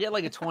over. I'll get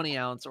like a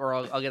 20-ounce or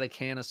I'll get a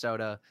can of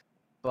soda.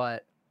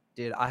 But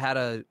dude, I had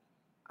a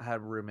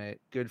roommate,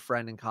 good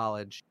friend in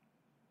college,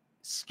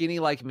 skinny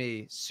like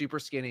me, super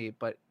skinny,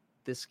 but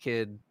this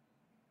kid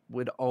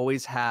would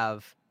always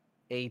have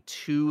a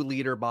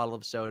 2-liter bottle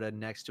of soda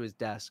next to his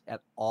desk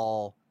at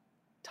all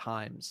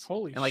times.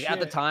 Holy and like shit. at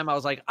the time I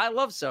was like, I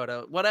love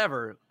soda,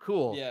 whatever,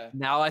 cool. Yeah.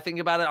 Now I think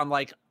about it, I'm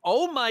like,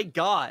 oh my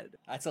god,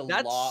 that's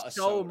lot of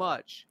so soda.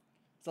 Much.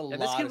 It's a lot.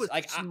 This kid was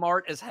like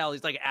smart as hell.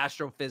 He's like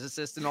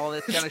astrophysicist and all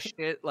this kind of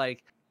shit.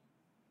 Like,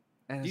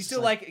 do you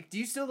still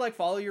like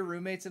follow your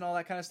roommates and all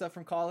that kind of stuff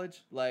from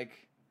college?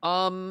 Like,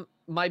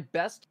 my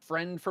best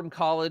friend from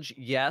college,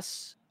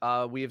 yes.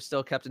 We have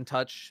still kept in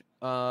touch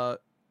over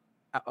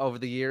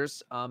the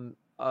years.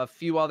 A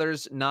few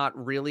others,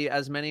 not really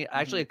as many.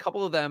 Actually, a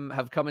couple of them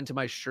have come into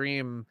my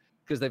stream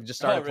because they've just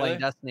started playing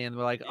Destiny, and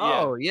they're like,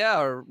 "Oh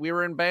yeah, we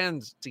were in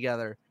bands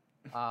together."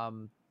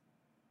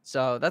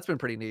 So that's been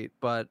pretty neat.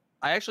 But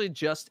I actually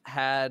just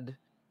had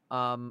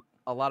a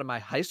lot of my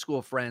high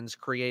school friends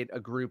create a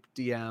group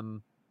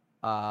DM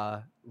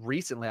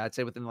recently. I'd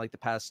say within like the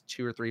past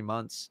 2 or 3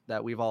 months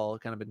that we've all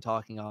kind of been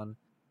talking on.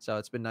 So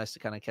it's been nice to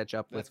kind of catch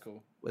up with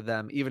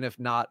them, even if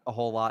not a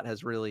whole lot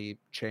has really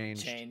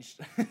changed.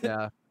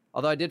 Yeah.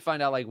 Although I did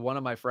find out like one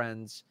of my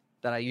friends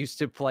that I used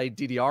to play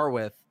DDR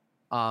with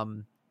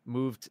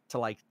moved to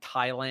like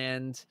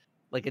Thailand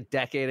like a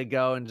decade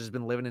ago and just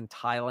been living in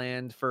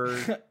Thailand for,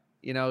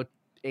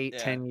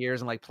 8-10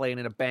 years and like playing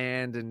in a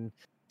band and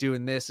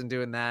doing this and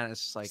doing that. And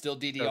it's just like still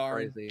DDRing. So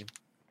crazy.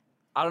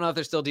 I don't know if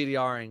they're still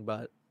DDRing,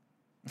 but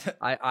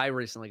I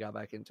recently got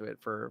back into it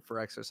for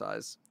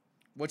exercise.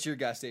 What's your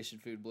gas station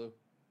food, Blue?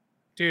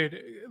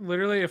 Dude,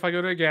 literally, if I go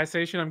to a gas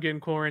station, I'm getting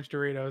Cool Ranch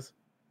Doritos.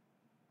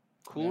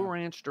 Cool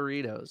Ranch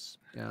Doritos.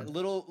 Yeah. A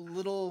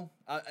little,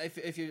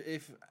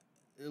 if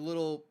a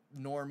little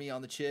normie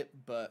on the chip,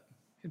 but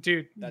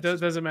dude,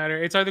 doesn't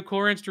matter. It's either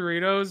Cool Ranch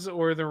Doritos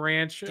or the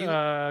ranch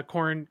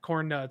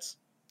corn nuts.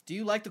 Do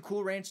you like the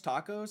Cool Ranch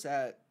tacos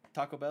at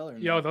Taco Bell? Or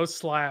Yo, those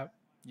slap.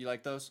 You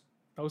like those?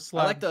 Those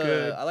slap.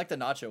 I like the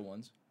nacho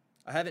ones.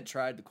 I haven't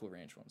tried the Cool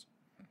Ranch ones.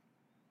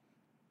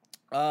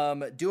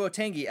 Duo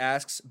Tangy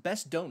asks,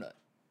 best donut.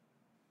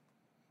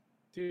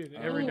 Dude,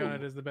 every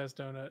donut is the best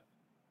donut.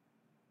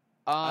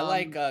 I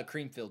like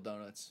cream-filled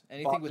donuts.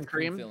 Anything Boston with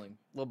cream filling.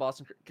 Little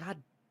Boston cream. God,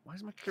 why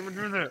is my camera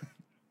doing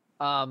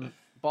that?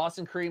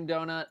 Boston cream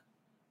donut.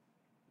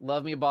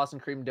 Love me a Boston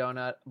cream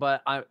donut.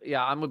 But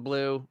I'm with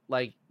Blue.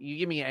 Like, you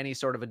give me any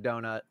sort of a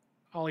donut,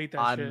 I'll eat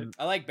that shit.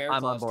 I like Bear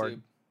I'm Claws on board.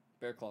 too.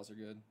 Bear Claws are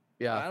good.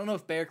 Yeah. I don't know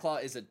if Bear Claw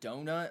is a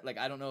donut. Like,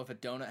 I don't know if a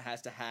donut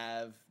has to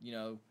have,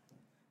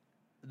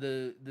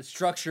 the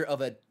structure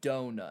of a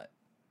donut.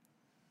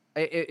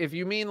 If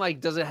you mean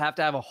like, does it have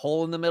to have a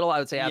hole in the middle? I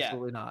would say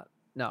absolutely not.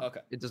 No,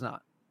 it does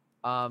not.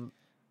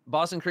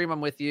 Boston cream, I'm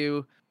with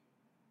you.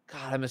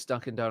 God, I miss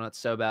Dunkin' Donuts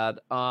so bad.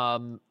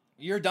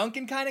 You're a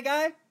Dunkin' kind of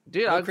guy,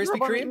 dude. I Krispy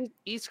Kreme,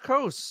 East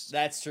Coast.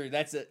 That's true.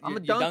 I'm a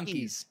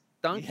Dunkies.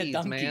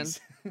 Dunkies, man.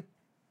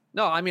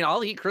 No, I mean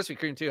I'll eat Krispy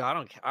Kreme too. I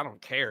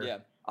don't care. Yeah,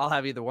 I'll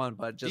have either one.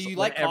 But just do you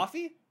like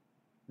coffee?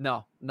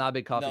 No, not a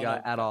big coffee guy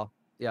at all.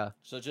 Yeah.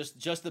 So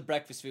just the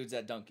breakfast foods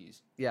at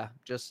Dunkies. Yeah,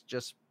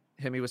 just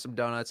hit me with some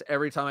donuts.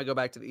 Every time I go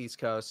back to the East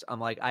Coast, I'm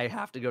like, I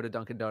have to go to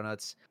Dunkin'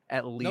 Donuts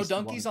at least.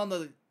 No Dunkies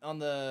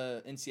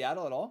in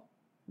Seattle at all?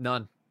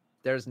 None.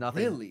 There's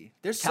nothing. Really?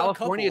 There's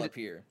California up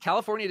here.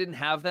 California didn't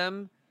have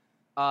them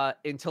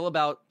until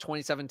about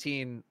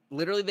 2017.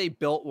 Literally, they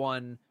built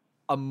one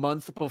a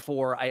month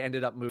before I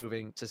ended up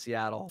moving to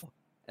Seattle,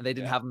 and they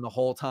didn't have them the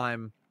whole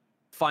time.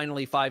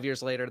 Finally, 5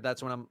 years later,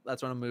 that's when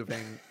I'm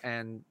moving,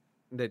 and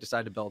they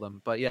decided to build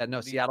them. But yeah, no,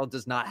 Seattle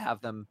does not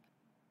have them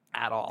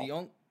at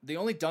all. The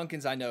only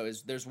Dunkins I know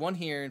is there's one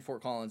here in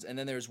Fort Collins, and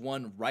then there's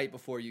one right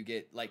before you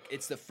get, like,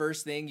 it's the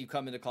first thing you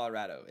come into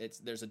Colorado.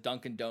 There's a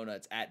Dunkin'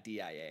 Donuts at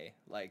DIA.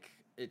 Like,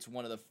 it's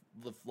one of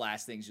the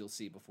last things you'll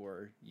see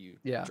before you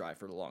drive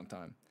for a long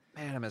time.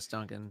 Man, I miss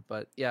Dunkin'.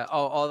 But yeah,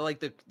 all like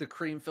the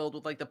cream filled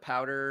with like the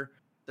powdered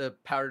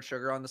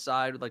sugar on the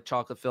side with like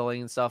chocolate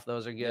filling and stuff.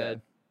 Those are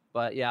good.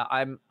 But yeah,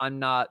 I'm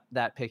not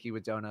that picky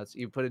with donuts.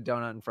 You put a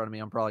donut in front of me,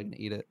 I'm probably gonna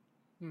eat it.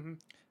 Mhm.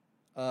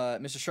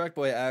 Mr. Shark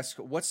Boy asks,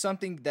 "What's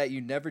something that you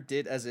never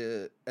did as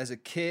a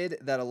kid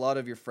that a lot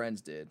of your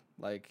friends did?"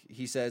 Like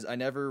he says, "I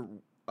never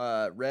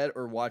read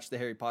or watched the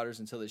Harry Potters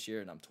until this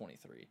year, and I'm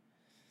 23."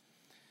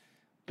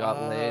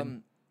 Got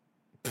laid.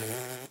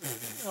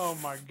 Oh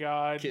my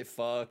god. Get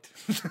fucked.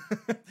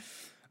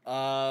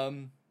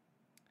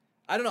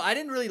 I don't know. I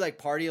didn't really like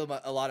party a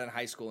lot in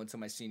high school until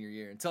my senior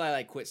year, until I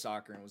like quit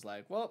soccer and was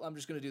like, well, I'm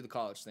just gonna do the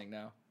college thing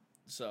now.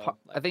 So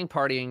I think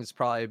partying is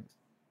probably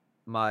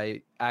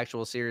my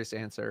actual serious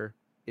answer.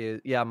 Is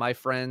yeah, my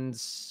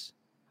friends.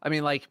 I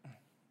mean, like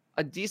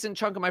a decent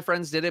chunk of my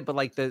friends did it, but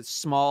like the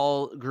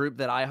small group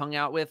that I hung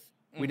out with,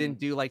 we didn't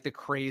do like the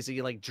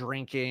crazy like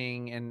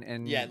drinking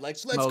and yeah, like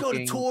smoking. let's go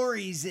to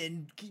Tory's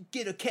and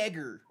get a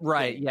kegger.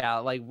 Right. thing. Yeah.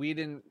 Like we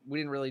didn't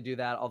really do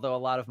that. Although a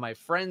lot of my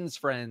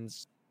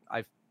friends,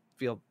 I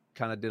feel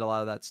kind of did a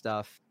lot of that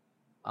stuff.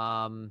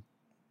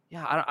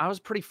 Yeah, I was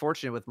pretty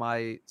fortunate with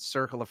my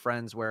circle of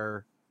friends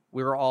where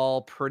we were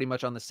all pretty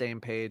much on the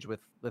same page with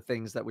the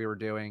things that we were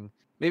doing.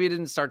 Maybe it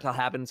didn't start to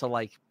happen until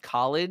like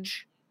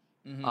college.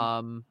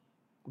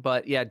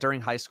 But yeah,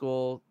 during high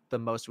school, the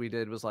most we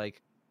did was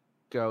like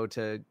go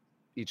to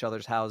each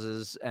other's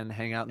houses and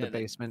hang out in the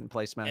basement and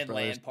play Smash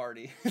Brothers. LAN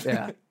party.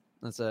 Yeah,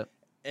 that's it.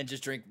 And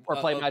just drink or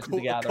play Magic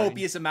the Gathering.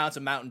 Copious amounts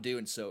of Mountain Dew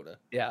and soda.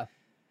 Yeah.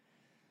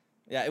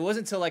 Yeah, it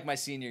wasn't until like my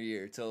senior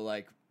year till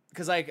like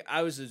because like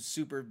I was a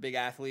super big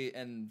athlete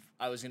and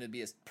I was gonna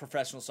be a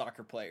professional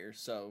soccer player.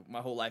 So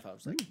my whole life I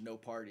was like no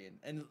partying,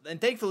 and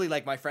thankfully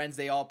like my friends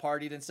they all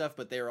partied and stuff,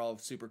 but they were all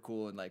super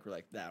cool and like we're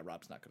like nah,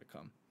 Rob's not gonna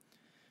come.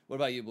 What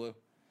about you, Blue?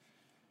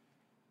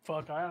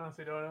 Fuck, I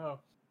honestly don't know.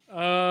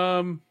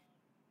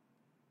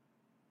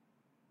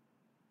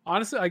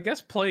 Honestly, I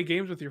guess play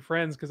games with your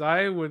friends because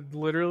I would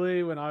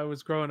literally, when I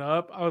was growing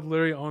up, I would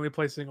literally only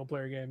play single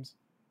player games.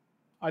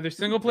 Either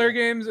single player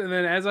games, and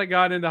then as I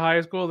got into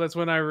high school, that's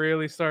when I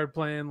really started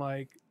playing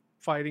like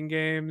fighting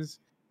games.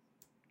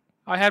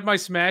 I had my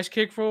Smash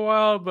kick for a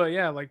while, but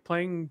yeah, like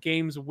playing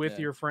games with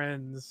your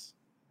friends.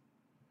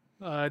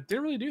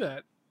 Didn't really do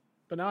that,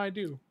 but now I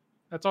do.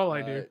 That's all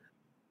I do.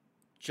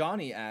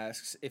 Johnny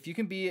asks, if you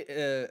can be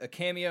a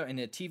cameo in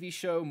a TV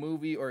show,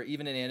 movie, or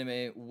even an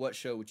anime, what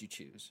show would you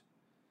choose?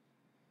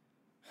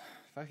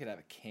 If I could have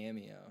a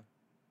cameo,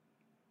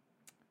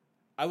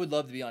 I would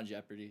love to be on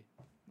Jeopardy.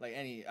 Like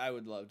I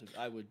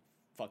would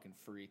fucking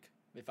freak.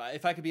 If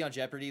I could be on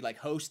Jeopardy, like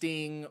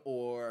hosting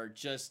or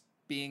just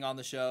being on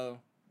the show,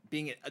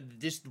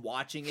 just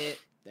watching it,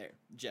 there,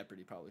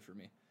 Jeopardy probably for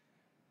me.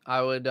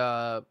 I would,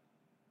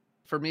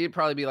 for me, it'd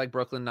probably be like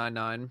Brooklyn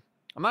Nine-Nine.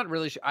 I'm not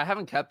really sure. I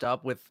haven't kept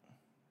up with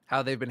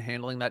how they've been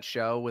handling that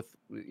show with,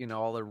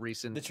 all the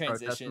recent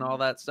protests and all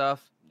that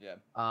stuff. Yeah.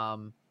 I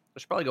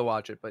should probably go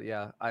watch it, but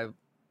yeah, I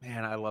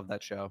love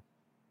that show.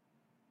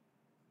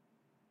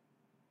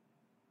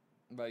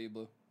 What about you,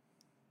 Blue?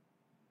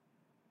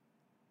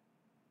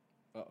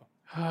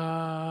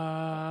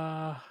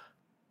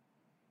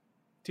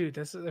 Dude,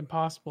 this is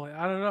impossible.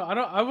 I don't know.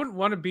 I wouldn't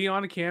want to be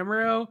on a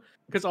cameo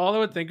because all I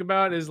would think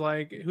about is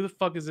like, who the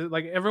fuck is it?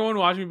 Like everyone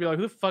watching would be like,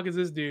 who the fuck is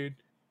this dude?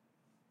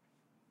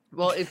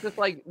 Well, it's just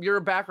like you're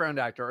a background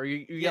actor, or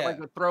you get like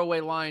a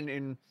throwaway line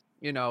in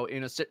in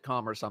a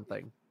sitcom or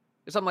something,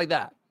 like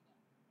that.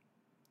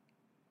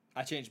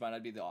 I changed mine.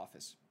 I'd be The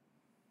Office.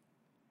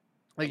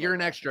 Like you're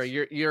an extra.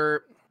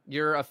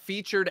 You're a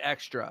featured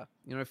extra.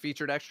 You know what a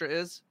featured extra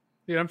is?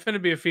 Dude, I'm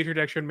finna be a featured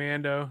extra in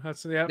Mando.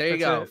 There you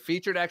go. It.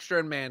 Featured extra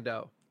in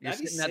Mando. You're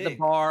That'd sitting at the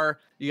bar.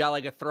 You got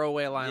like a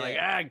throwaway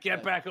line,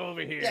 get back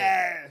over here.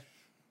 Yeah.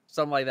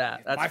 Something like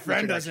that. That's my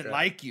friend doesn't extra.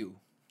 like you.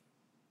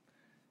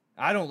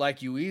 I don't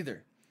like you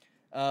either.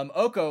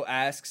 Oko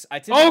asks, I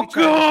typically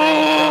try to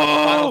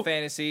frame Final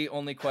Fantasy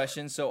only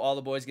questions, so all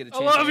the boys get a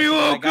chance. I love you,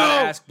 Oko! I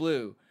gotta ask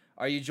Blue,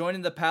 are you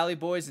joining the Pally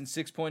Boys in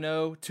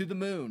 6.0 to the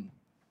moon?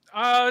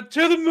 To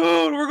the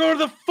moon. We're going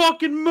to the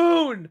fucking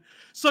moon.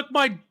 Suck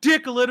my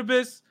dick,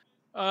 Elidibus.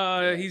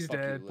 He's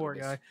dead. Poor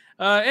guy.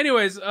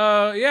 Anyways,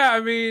 I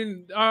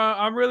mean,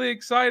 I'm really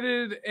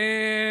excited,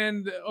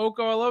 and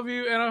Oko, I love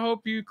you, and I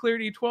hope you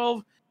cleared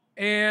E12.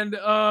 And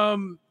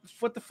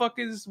what the fuck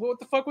was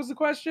the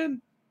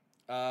question?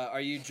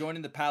 Are you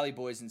joining the Pally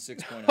Boys in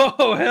 6.0?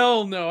 Oh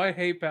hell no! I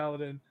hate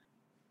Paladin.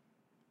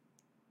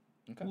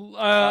 Okay.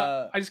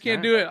 I just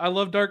can't do it. I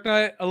love Dark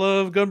Knight. I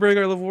love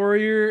Gunbreaker. I love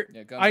Warrior.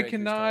 Yeah, I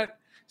cannot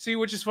see,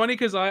 which is funny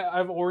because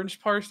I've orange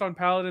parsed on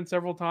Paladin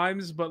several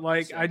times, but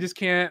like I just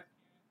can't.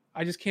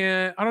 I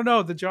don't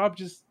know. The job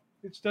just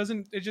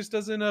doesn't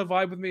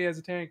vibe with me as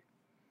a tank.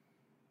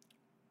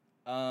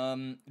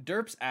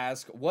 Derps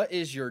ask, what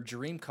is your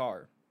dream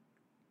car?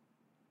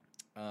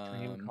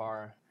 Dream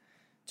car.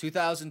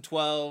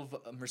 2012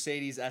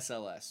 Mercedes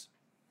SLS.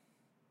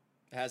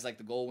 It has like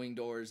the gold wing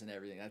doors and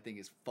everything. That thing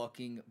is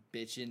fucking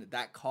bitchin'.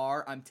 That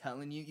car, I'm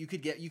telling you, you can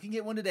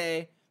get one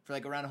today for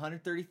like around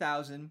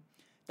 130,000.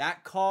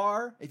 That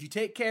car, if you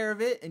take care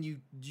of it and you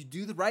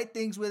do the right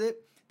things with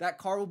it, that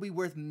car will be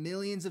worth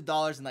millions of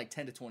dollars in like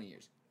 10 to 20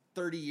 years.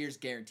 30 years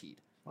guaranteed.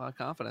 A lot of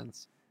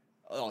confidence.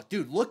 Oh,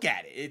 dude, look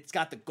at it. It's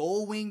got the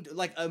gold wing.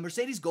 Like a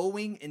Mercedes gold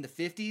wing in the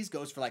 50s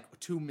goes for like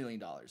 $2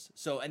 million.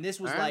 So, and this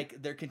was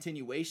like their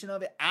continuation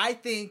of it. I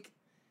think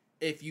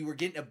if you were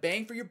getting a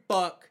bang for your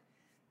buck,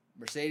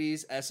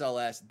 Mercedes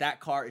SLS, that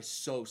car is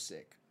so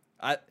sick.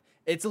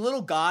 It's a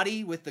little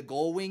gaudy with the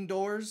gold wing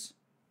doors,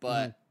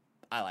 but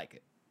I like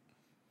it.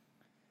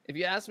 If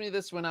you asked me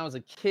this when I was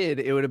a kid,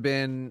 it would have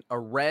been a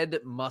red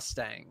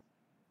Mustang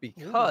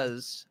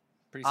because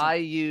I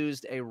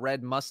used a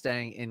red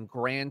Mustang in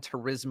Gran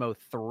Turismo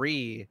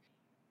 3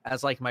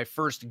 as like my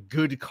first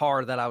good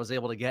car that I was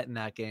able to get in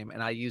that game.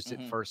 And I used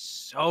it for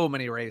so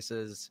many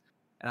races.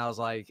 And I was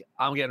like,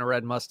 I'm getting a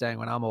red Mustang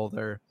when I'm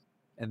older.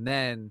 And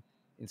then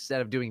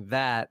instead of doing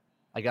that,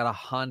 I got a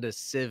Honda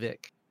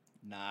Civic.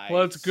 Nice.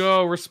 Let's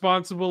go.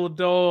 Responsible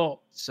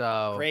adult.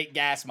 So great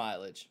gas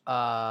mileage.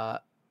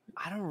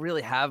 I don't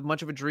really have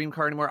much of a dream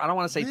car anymore. I don't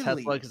want to say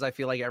Tesla because I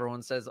feel like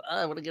everyone says,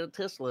 I want to get a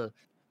Tesla.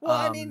 Well,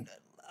 I mean,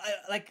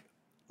 like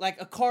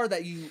a car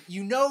that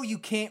you know you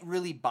can't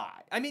really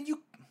buy. I mean,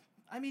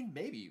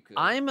 maybe you could.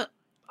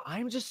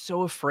 I'm just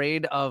so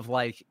afraid of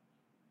like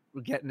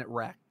getting it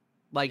wrecked.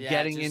 Like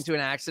getting into an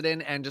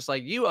accident and just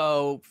like you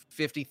owe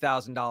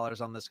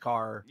 $50,000 on this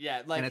car.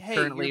 Yeah, like and it's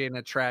currently in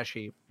a trash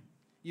heap.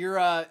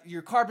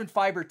 Your carbon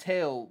fiber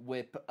tail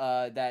whip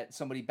that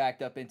somebody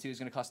backed up into is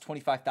going to cost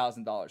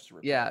 $25,000 to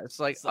repair. Yeah, it's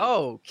like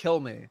kill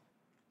me.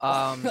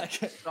 So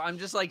I'm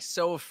just like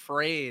so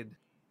afraid.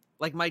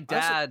 Like my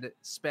dad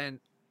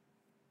spent,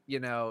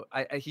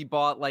 he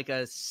bought like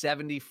a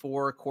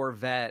 74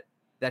 Corvette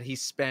that he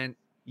spent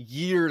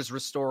years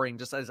restoring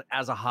just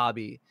as a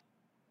hobby.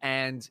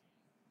 And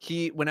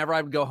whenever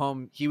I would go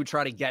home, he would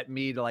try to get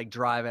me to like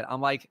drive it. I'm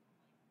like,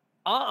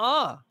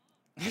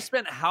 you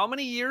spent how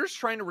many years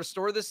trying to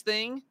restore this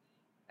thing?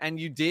 And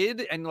you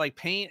did, and like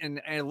paint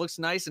and it looks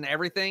nice and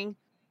everything.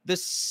 The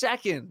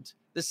second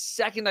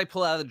I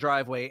pull out of the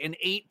driveway, an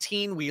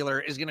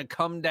 18-wheeler is going to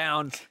come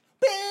down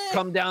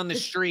the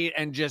street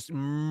and just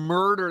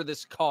murder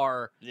this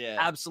car. Yeah.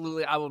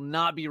 Absolutely. I will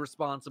not be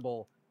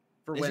responsible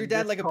for Is your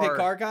dad like a big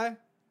car guy?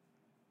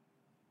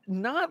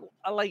 Not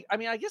like, I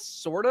mean, I guess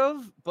sort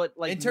of, but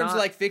like in terms of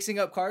like fixing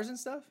up cars and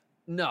stuff?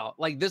 No,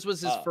 like this was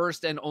his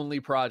first and only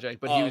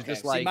project, but he was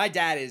just like, my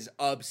dad is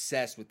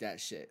obsessed with that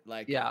shit.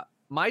 Like, yeah,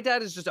 my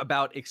dad is just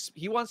about,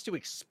 he wants to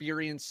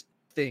experience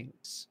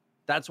things.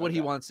 That's what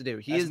he wants to do.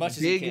 He is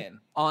big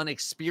on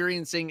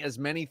experiencing as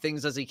many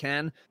things as he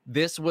can.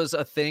 This was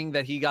a thing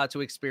that he got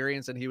to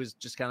experience, and he was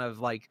just kind of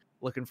like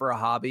looking for a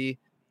hobby.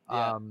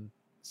 Yeah.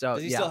 So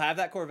does he still have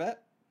that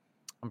Corvette?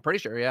 I'm pretty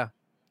sure. Yeah.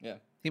 Yeah.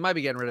 He might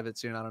be getting rid of it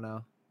soon. I don't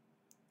know.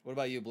 What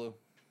about you, Blue?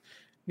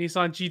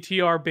 Nissan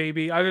GTR,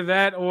 baby. Either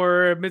that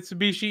or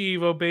Mitsubishi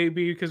Evo,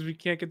 baby, because we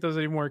can't get those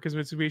anymore because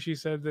Mitsubishi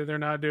said that they're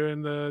not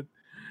doing the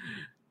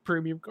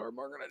premium car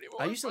market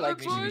anymore. I used to like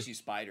Mitsubishi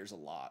Spiders a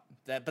lot.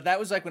 But that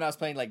was like when I was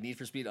playing like Need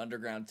for Speed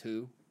Underground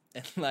 2,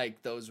 and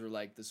like those were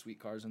like the sweet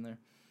cars in there.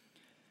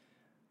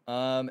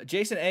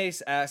 Jason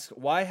Ace asks,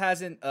 why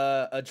hasn't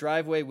a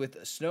driveway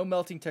with snow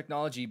melting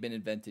technology been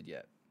invented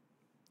yet?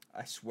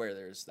 I swear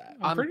there's that.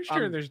 I'm pretty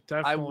sure there's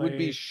definitely. I would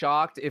be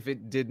shocked if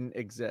it didn't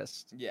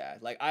exist. Yeah,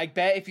 like I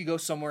bet if you go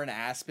somewhere in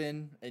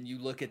Aspen and you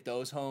look at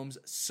those homes,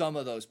 some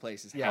of those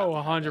places have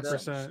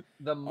 100%.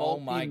 The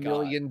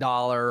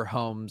multi-million-dollar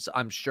homes,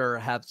 I'm sure,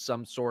 have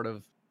some sort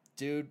of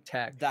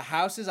tech. The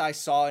houses I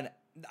saw in,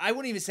 I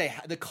wouldn't even say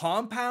the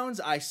compounds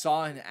I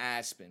saw in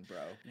Aspen,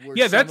 bro. Were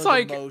that's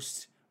like the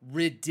most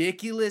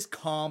ridiculous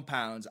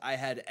compounds I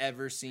had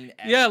ever seen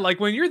ever. Yeah, like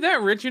when you're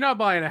that rich, you're not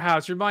buying a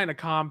house, you're buying a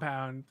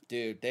compound.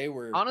 Dude, they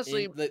were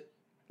honestly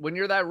when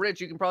you're that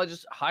rich, you can probably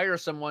just hire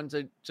someone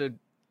to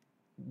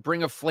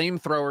bring a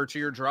flamethrower to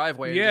your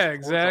driveway. Yeah,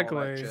 exactly.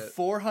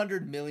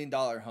 $400 million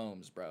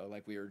homes, bro.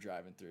 Like we were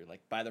driving through,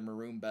 like by the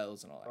Maroon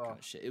Bells and all that kind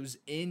of shit. It was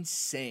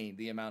insane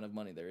the amount of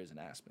money there is in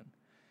Aspen.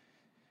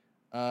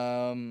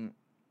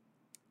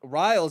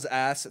 Riles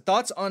asks,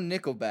 thoughts on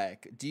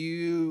Nickelback?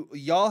 Do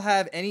y'all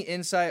have any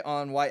insight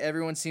on why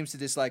everyone seems to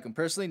dislike them?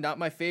 Personally, not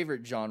my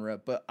favorite genre,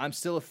 but I'm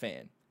still a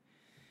fan.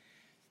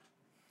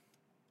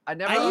 I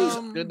never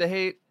understood the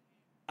hate.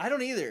 I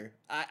don't either.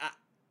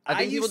 I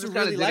think people just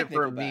kind of did it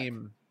for a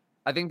meme.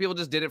 I think people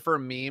just did it for a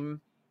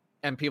meme,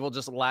 and people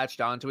just latched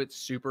onto it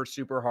super,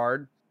 super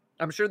hard.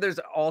 I'm sure there's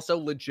also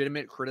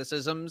legitimate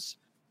criticisms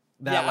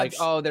that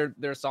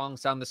their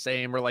songs sound the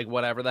same or like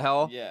whatever the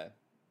hell. Yeah.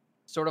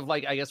 Sort of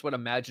like, I guess, what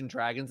Imagine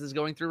Dragons is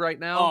going through right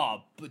now.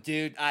 Oh, but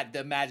dude,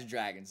 the Imagine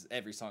Dragons,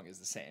 every song is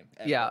the same.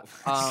 Yeah.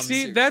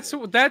 See, that's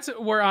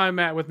where I'm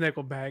at with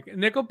Nickelback.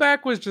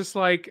 Nickelback was just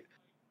like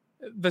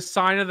the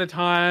sign of the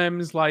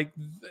times. Like,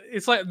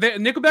 it's like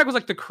Nickelback was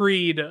like the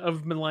Creed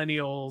of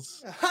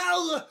millennials.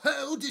 How the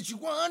hell did you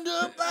wind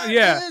up like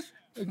this?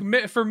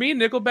 For me,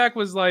 Nickelback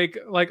was like,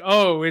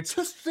 it's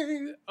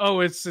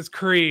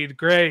Creed,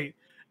 great.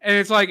 And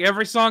it's like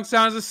every song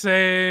sounds the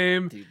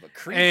same. Dude, but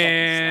Creed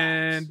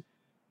and slaps.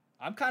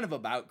 I'm kind of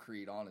about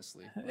Creed,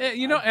 honestly. Like,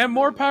 and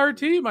more power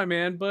to you, my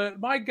man. But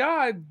my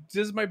God,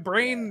 does my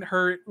brain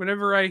hurt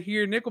whenever I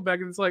hear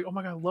Nickelback? And it's like, oh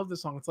my God, I love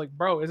this song. It's like,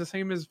 bro, it's the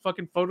same as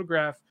fucking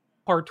Photograph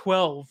Part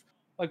 12.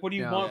 Like, what do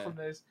you Yeah. want from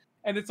this?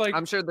 And it's like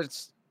I'm sure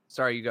that's.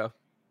 Sorry, you go.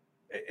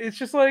 it's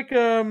just like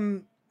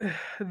they're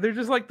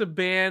just like the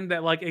band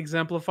that like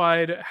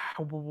exemplified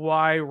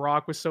why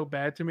rock was so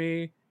bad to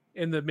me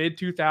in the mid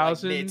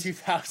 2000s, Mid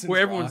 2000s,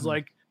 where everyone's rock.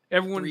 like,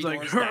 everyone's Three like,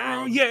 Doors oh,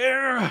 Down.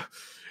 yeah,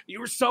 you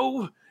were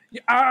so,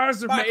 your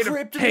eyes are My made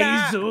kryptonite. of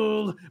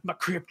hazel, my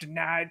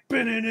kryptonite,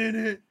 been in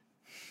it.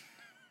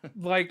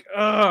 Like,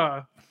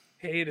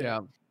 hate it.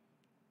 Yeah.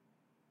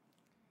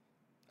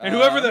 And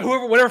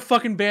whatever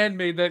fucking band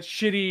made that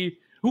shitty,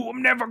 who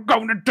I'm never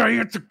gonna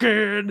dance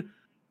again,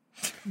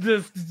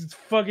 the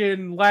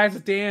fucking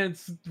Last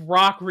Dance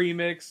rock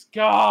remix.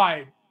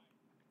 God,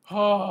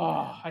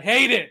 I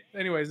hate it.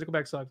 Anyways,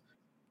 Nickelback sucks.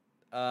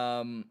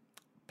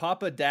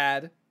 Papa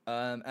Dad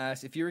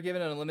asked, if you were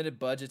given an unlimited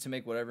budget to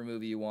make whatever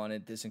movie you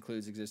wanted, this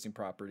includes existing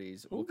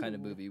properties, what kind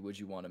of movie would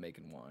you want to make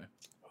and why?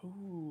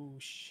 Oh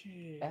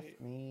shit.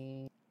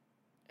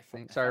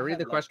 Sorry, read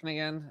the question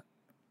again.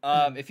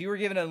 If you were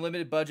given an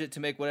unlimited budget to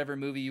make whatever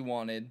movie you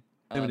wanted,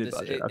 Limited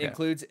budget, okay.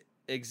 includes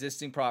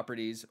existing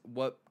properties,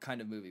 what kind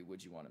of movie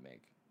would you want to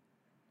make?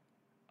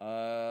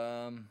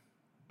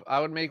 I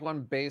would make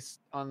one based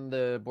on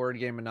the board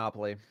game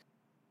Monopoly.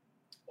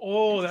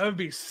 Oh, that would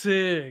be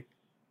sick.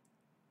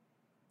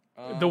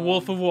 The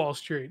Wolf of Wall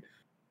Street.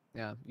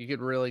 Yeah, you could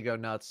really go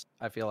nuts,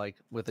 I feel like,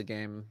 with a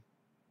game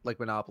like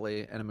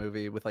Monopoly and a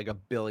movie with like $1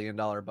 billion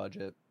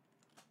budget.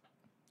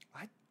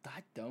 I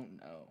don't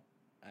know,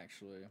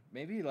 actually.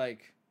 Maybe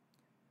like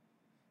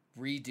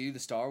redo the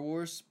Star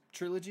Wars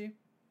trilogy.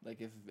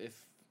 Like if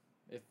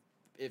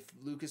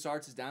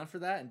LucasArts is down for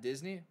that and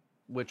Disney.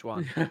 Which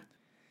one?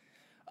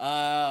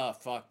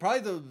 Fuck. Probably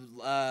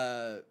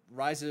the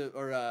Rise of,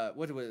 or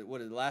what is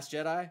it, Last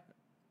Jedi?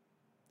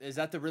 Is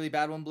that the really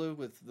bad one, Blue?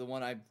 With the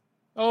one I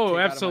Oh,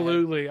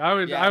 absolutely. I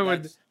would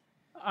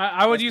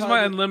use my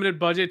probably- unlimited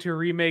budget to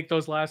remake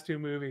those last two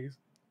movies.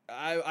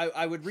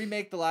 I would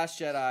remake The Last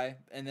Jedi,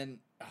 and then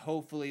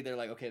hopefully they're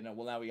like, okay, no,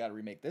 well now we got to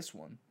remake this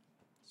one,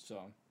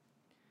 so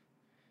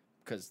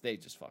because they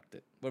just fucked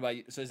it. What about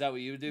you? So is that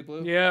what you would do,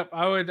 Blue? Yeah,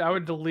 I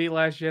would delete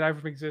Last Jedi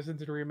from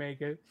existence and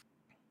remake it.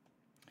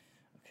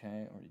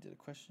 Okay, already did a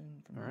question.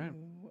 All right.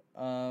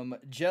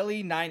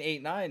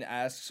 Jelly989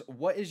 asks,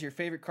 what is your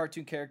favorite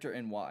cartoon character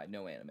and why?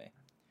 No anime.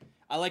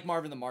 I like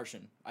Marvin the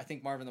Martian. I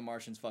think Marvin the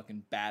Martian's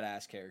fucking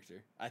badass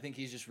character. I think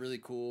he's just really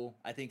cool.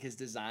 I think his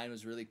design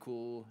was really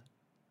cool.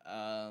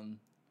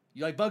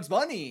 You like Bugs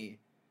Bunny?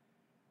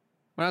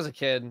 When I was a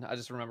kid, I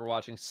just remember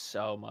watching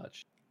so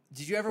much.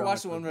 Did you ever So watch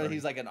much the one Bugs where Bunny.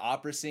 he's like an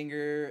opera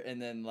singer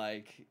and then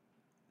like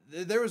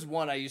there was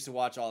one I used to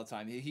watch all the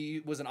time.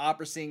 He was an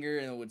opera singer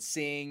and would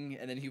sing,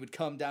 and then he would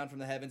come down from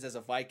the heavens as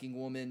a Viking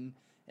woman,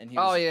 and he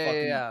was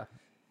yeah.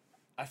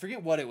 I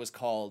forget what it was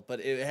called, but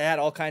it had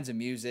all kinds of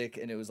music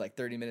and it was like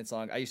 30 minutes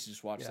long. I used to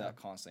just watch that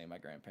constantly with my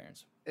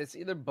grandparents. It's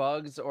either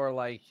Bugs or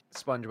like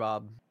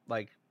SpongeBob,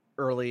 like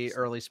early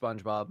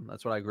SpongeBob.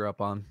 That's what I grew up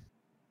on.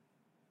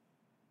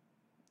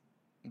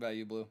 What about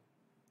you, Blue?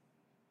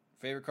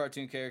 Favorite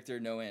cartoon character,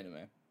 no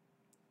anime.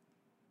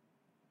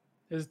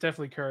 It's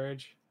definitely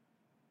Courage.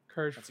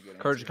 Courage. That's a good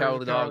Courage the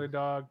Cowardly Dog.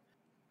 Dog.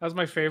 That was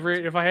my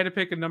favorite. If I had to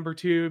pick a number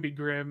 2, it'd be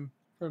Grimm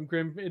from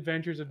Grimm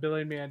Adventures of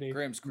Billy and Mandy.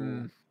 Grimm's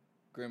cool.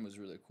 Grimm was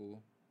really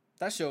cool.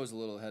 That show was a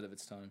little ahead of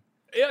its time.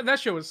 Yeah, that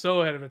show was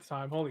so ahead of its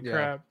time. Holy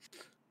crap.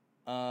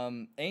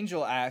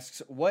 Angel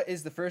asks, what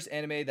is the first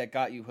anime that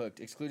got you hooked,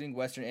 excluding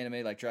Western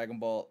anime like Dragon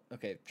Ball?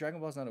 Okay,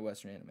 Dragon Ball's not a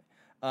Western anime.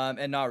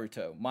 And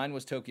Naruto. Mine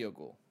was Tokyo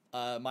Ghoul.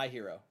 My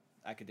Hero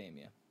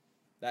Academia.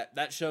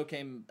 That show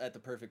came at the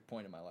perfect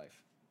point in my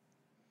life.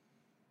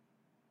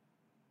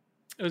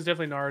 It was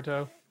definitely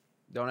Naruto.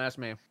 Don't ask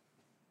me.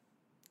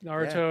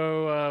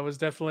 Naruto was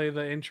definitely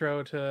the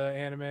intro to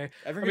anime.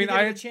 Ever give it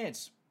a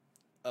chance?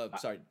 Oh,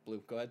 sorry,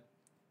 Blue. Go ahead.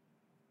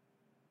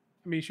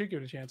 I mean, you should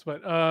give it a chance,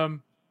 but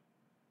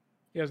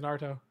yeah, it's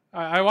Naruto.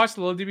 I watched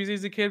the Little DBZ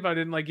as a kid, but I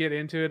didn't like get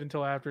into it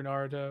until after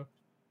Naruto.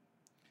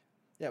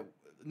 Yeah,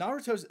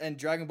 Naruto's and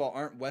Dragon Ball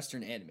aren't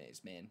Western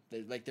animes, man.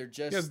 They're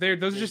just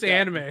those are just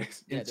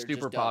animes. Yeah, It's they're super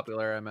just dubbed.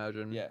 popular, I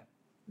imagine. Yeah,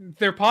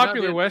 They're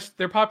popular dude. West.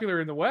 They're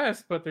popular in the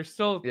West, but they're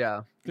still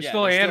Yeah. they're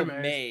still they're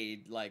anime.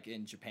 made like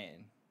in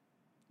Japan.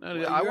 No, Well,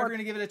 dude, you I ever watched,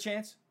 gonna give it a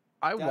chance?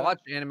 I Got it.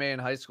 watched anime in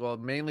high school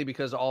mainly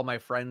because all my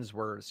friends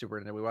were super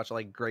into it. We watched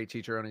like Great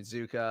Teacher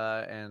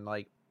Onizuka and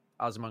like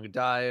Azumanga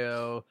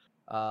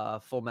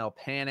Daioh, Full Metal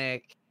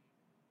Panic,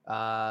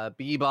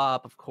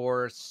 Bebop, of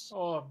course.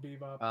 Oh,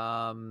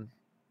 Bebop.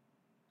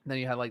 Then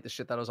you had like the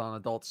shit that was on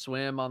Adult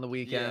Swim on the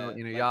weekend,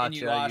 Yeah,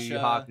 Inuyasha, like Yu Yu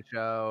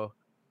Inuyasha.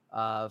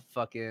 Hakusho,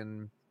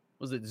 fucking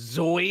was it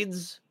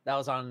Zoids? That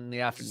was on in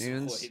the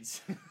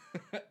afternoons.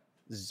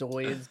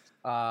 Zoids.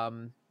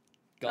 Zoids.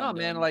 Oh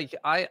man, Gundam. like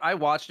I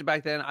watched it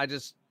back then. I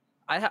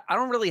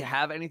don't really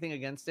have anything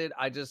against it.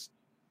 I just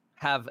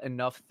have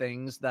enough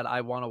things that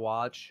I want to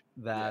watch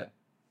that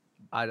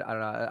I don't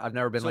know. I've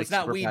never been So like it's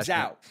not super weebs passionate.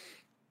 out.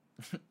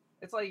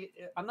 It's like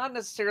I'm not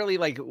necessarily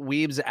like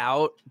weebs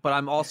out, but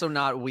I'm also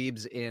not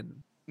weebs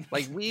in.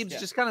 Like weebs Yeah.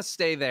 just kind of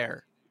stay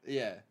there.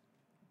 Yeah,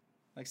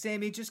 like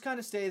Sammy, just kind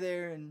of stay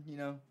there, and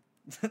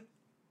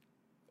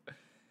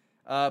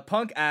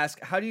Punk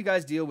asks, how do you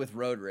guys deal with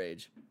road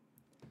rage?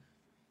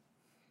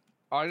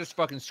 I just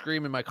fucking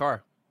scream in my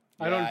car.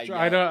 I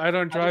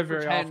don't drive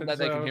very often. That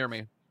they can hear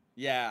me.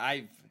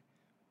 Yeah,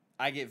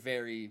 I get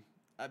very,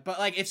 but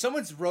like if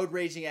someone's road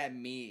raging at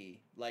me,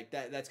 like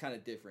that's kind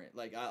of different.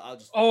 Like I'll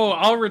just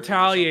I'll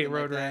retaliate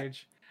road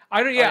rage.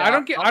 I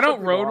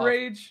don't road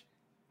rage.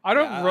 I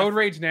don't road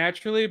rage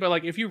naturally, but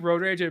like if you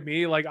road rage at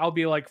me, like I'll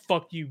be like,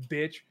 "Fuck you,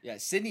 bitch." Yeah,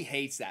 Sydney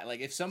hates that. Like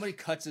if somebody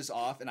cuts us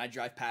off and I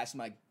drive past him,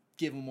 like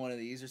give him one of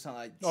these or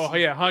something. Like, oh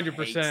yeah,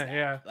 100%.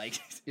 Yeah,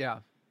 like yeah.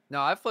 No,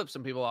 I've flipped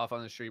some people off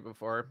on the street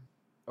before,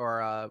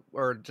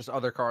 or just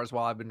other cars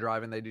while I've been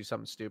driving. They do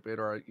something stupid,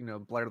 or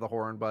blare the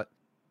horn. But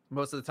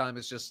most of the time,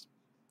 it's just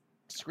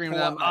screaming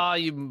at them. Oh,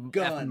 you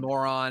effing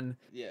moron!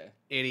 Yeah,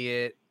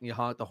 idiot! You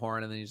honk the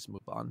horn and then you just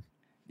move on.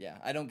 Yeah,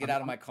 I don't get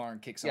out of my car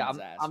and kick someone's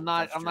ass. I'm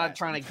not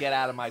trying to get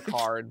out of my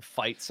car and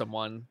fight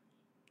someone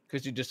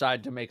because you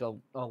decide to make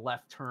a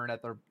left turn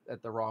at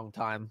the wrong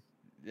time.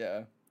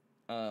 Yeah.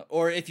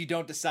 Or if you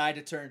don't decide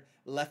to turn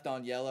left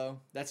on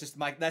yellow, that's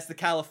the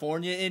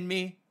California in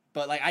me.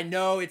 But like I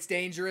know it's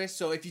dangerous,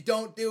 so if you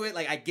don't do it,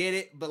 like I get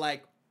it, but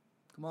like,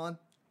 come on.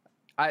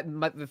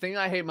 The thing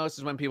I hate most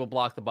is when people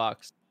block the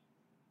box.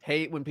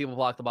 Hate when people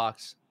block the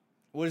box.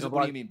 What do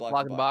you mean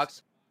block the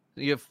box?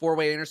 You have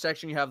four-way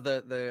intersection. You have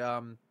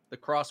the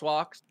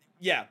crosswalks.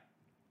 Yeah.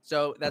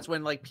 So that's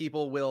when like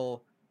people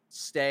will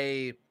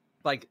stay,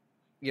 like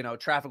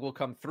traffic will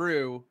come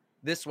through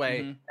this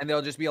way, and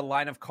there'll just be a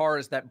line of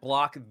cars that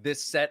block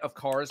this set of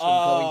cars from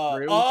going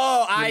through.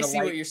 Oh, I see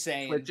what you're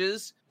saying.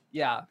 Switches.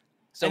 Yeah.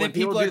 So and when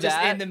then people do are just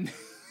that, in the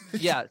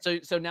yeah.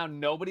 So now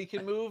nobody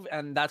can move,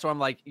 and that's why I'm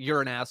like,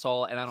 you're an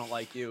asshole, and I don't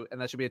like you, and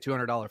that should be a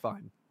 $200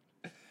 fine.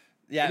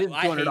 Yeah, it is a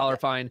 $200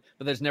 fine,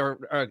 but there's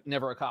never a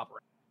cop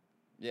around.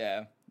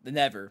 Yeah,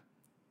 never.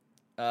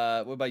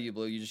 What about you,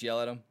 Blue? You just yell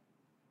at them?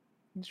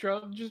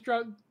 Just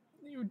drop.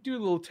 You do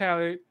a little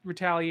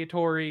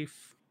retaliatory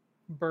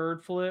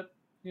bird flip.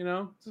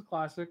 It's a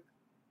classic.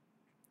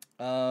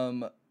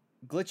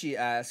 Glitchy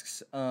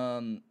asks,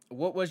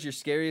 what was your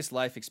scariest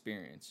life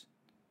experience?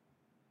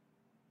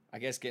 I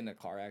guess getting in a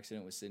car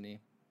accident with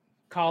Sydney.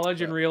 College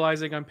and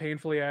realizing I'm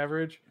painfully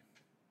average.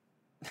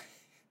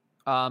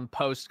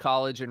 Post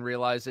college and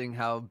realizing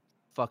how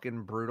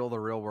fucking brutal the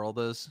real world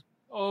is.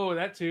 Oh,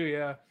 that too,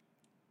 yeah.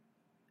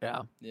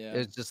 Yeah.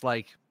 It's just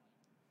like,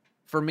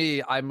 for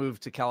me, I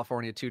moved to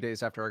California 2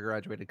 days after I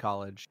graduated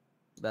college.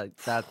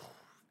 That's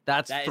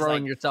that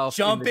throwing like yourself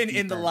jumping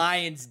in the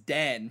lion's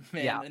den,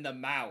 man, yeah. in the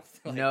mouth.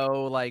 Like,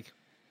 no, like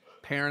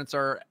parents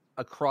are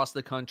across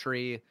the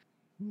country.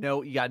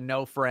 No, you got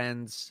no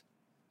friends.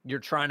 You're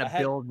trying to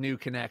build new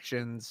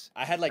connections.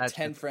 I had like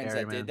 10 friends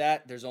that did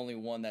that. There's only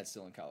one that's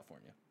still in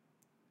California.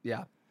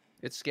 Yeah.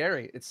 It's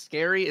scary. It's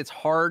scary. It's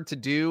hard to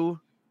do.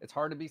 It's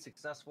hard to be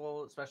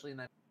successful, especially in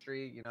that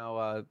industry,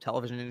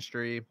 television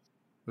industry,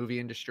 movie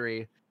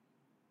industry.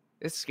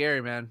 It's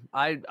scary, man.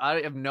 I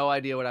have no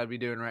idea what I'd be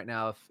doing right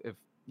now if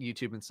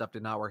YouTube and stuff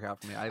did not work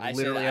out for me. I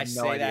literally have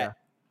no idea. That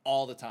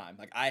all the time.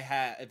 Like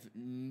I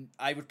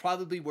would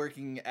probably be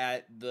working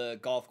at the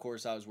golf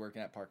course I was working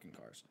at parking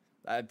cars.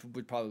 I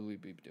would probably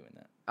be doing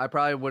that. I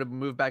probably would have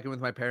moved back in with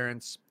my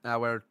parents. I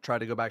would have tried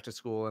to go back to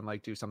school and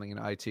like do something in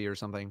IT or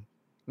something.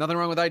 Nothing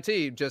wrong with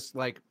IT, just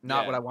like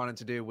not what I wanted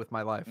to do with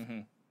my life. Mm-hmm.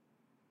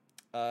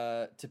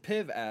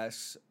 Piv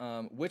asks,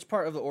 which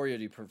part of the Oreo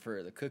do you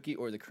prefer, the cookie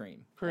or the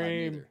cream?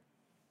 Cream.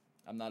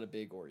 I'm not a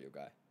big Oreo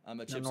guy. I'm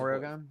a Chips Chips Ahoy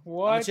Ahoy guy.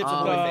 What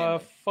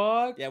the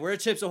fuck? Yeah, we're a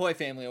Chips Ahoy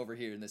family over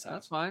here in this house.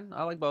 That's fine.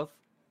 I like both.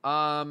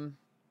 I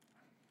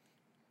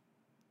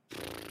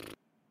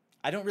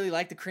don't really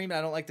like the cream and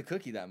I don't like the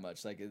cookie that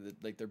much. Like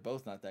they're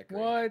both not that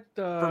great. What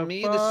the For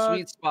me, fuck? the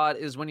sweet spot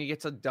is when you get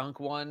to dunk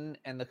one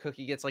and the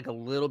cookie gets like a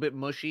little bit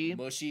mushy.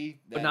 But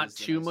not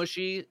too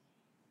mushy.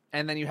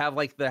 And then you have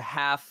like the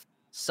half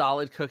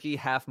solid cookie,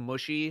 half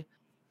mushy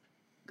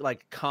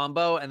like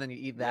combo, and then you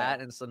eat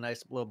that and it's a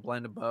nice little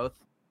blend of both.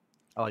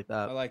 I like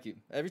that. I like you.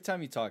 Every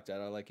time you talk,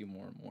 Dad, I like you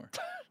more and more.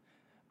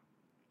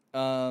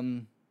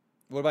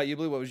 What about you,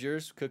 Blue? What was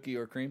yours? Cookie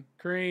or cream?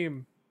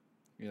 Cream.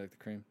 You like the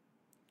cream?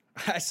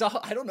 I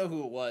don't know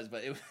who it was,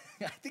 but I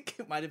think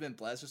it might have been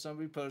Bless or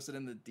somebody posted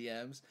in the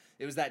DMs.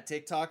 It was that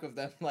TikTok of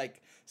them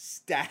like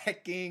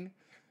stacking.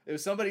 It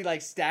was somebody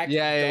like stacking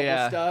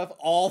double stuff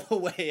all the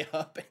way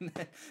up, and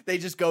then they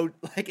just go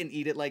like and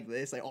eat it like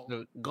this, like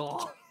and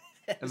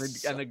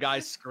the guy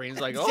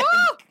screams like,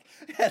 "Oh!"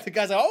 Yeah, the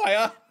guy's like, "Oh my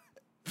god!"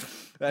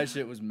 That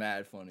shit was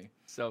mad funny.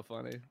 So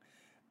funny.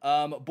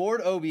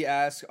 Board Obi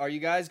asks, "Are you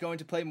guys going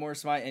to play more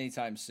Smite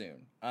anytime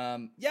soon?"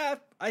 Yeah,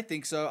 I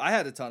think so. I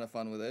had a ton of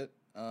fun with it.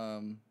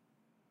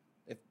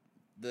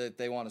 If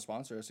they want to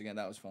sponsor us again,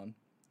 that was fun.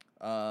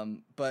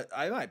 But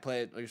I might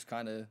play it just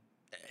kind of.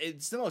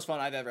 It's the most fun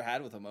I've ever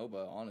had with a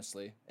MOBA,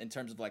 honestly, in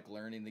terms of like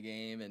learning the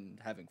game and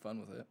having fun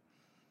with it.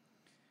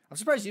 I'm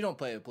surprised you don't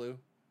play it, Blue,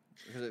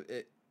 because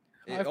it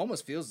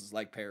almost feels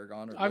like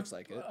Paragon, or looks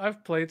like it.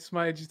 I've played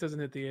Smite, it just doesn't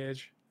hit the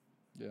edge.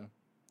 Yeah.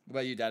 What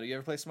about you, Dad? You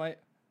ever play Smite?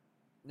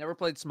 Never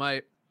played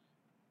Smite.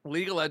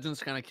 League of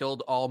Legends kind of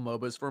killed all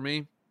MOBAs for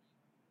me.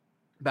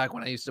 back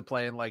when I used to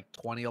play in like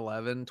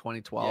 2011,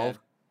 2012. Yeah,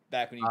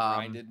 back when you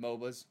grinded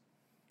MOBAs.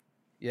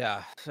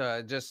 Yeah,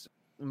 just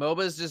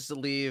MOBAs just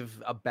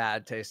leave a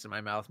bad taste in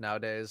my mouth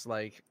nowadays.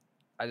 Like,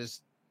 I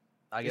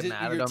get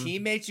mad at your them.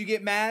 teammates you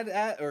get mad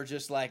at, or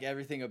just like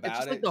everything about It's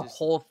just it? like the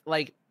whole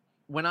like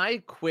when I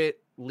quit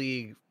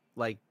League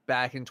like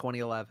back in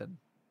 2011,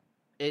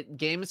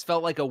 games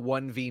felt like a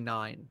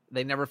 1v9.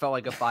 They never felt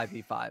like a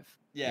 5v5.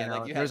 Yeah, you know?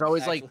 like There's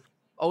always like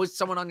always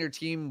someone on your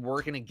team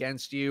working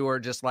against you, or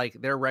just like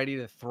they're ready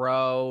to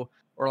throw,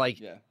 or like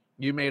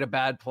you made a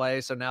bad play,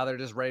 so now they're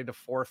just ready to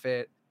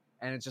forfeit.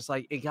 And it's just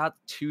like it got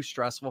too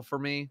stressful for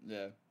me.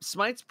 Yeah.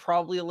 Smite's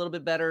probably a little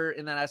bit better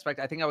in that aspect.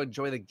 I think I would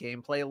enjoy the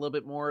gameplay a little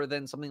bit more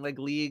than something like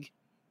League.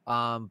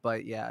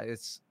 But yeah,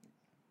 it's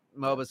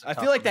MOBAs. I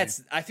feel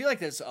like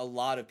that's a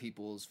lot of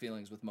people's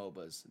feelings with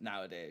MOBAs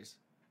nowadays.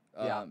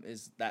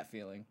 Is that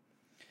feeling.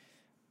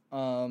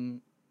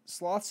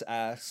 Sloths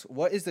asks,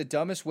 what is the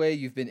dumbest way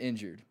you've been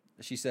injured?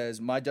 She says,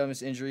 my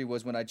dumbest injury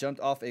was when I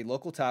jumped off a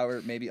local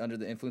tower, maybe under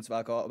the influence of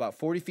alcohol, about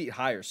 40 feet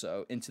high or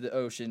so, into the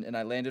ocean, and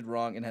I landed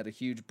wrong and had a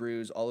huge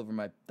bruise all over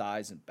my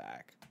thighs and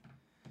back.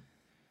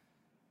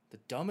 The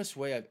dumbest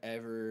way I've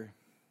ever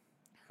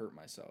hurt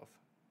myself.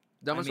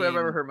 Dumbest way I've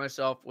ever hurt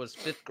myself was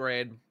 5th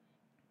grade.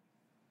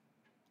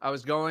 I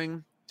was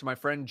going to my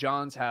friend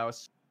John's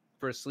house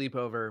for a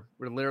sleepover.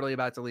 We're literally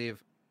about to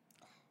leave.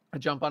 I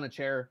jump on a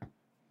chair,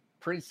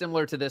 pretty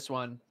similar to this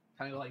one,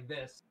 kind of like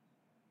this.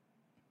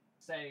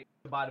 Say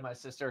goodbye to my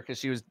sister because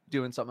she was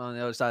doing something on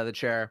the other side of the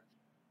chair,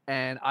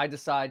 and I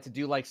decide to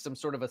do like some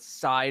sort of a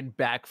side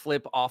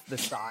backflip off the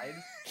side.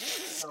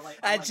 So, like,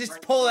 I just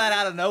right pull that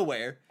out of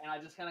nowhere, and I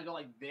just kind of go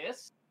like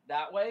this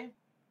that way,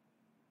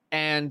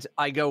 and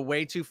I go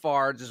way too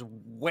far, just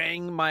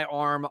wang my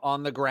arm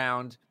on the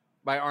ground.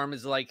 My arm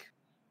is like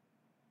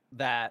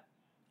that.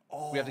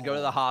 We have to go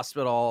to the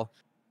hospital.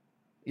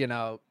 You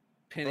know,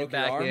 pin it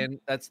back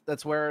in.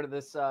 That's where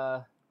this.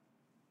 I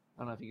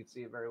don't know if you can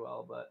see it very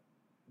well, but.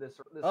 This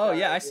oh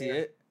yeah, I see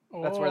it.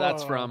 That's where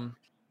that's from.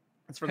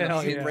 It's from.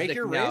 Did you break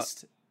your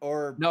wrist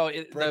or no?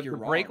 The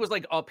break was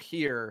like up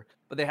here,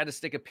 but they had to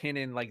stick a pin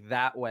in like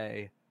that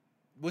way.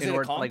 Was it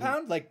a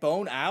compound, like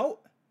bone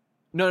out?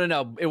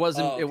 No. It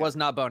wasn't. Oh, okay. It was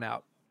not bone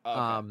out.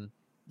 Okay.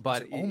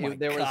 But oh my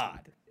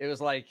God. It was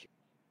like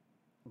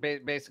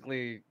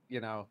basically, you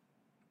know,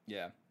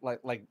 yeah,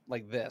 like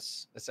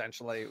this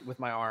essentially with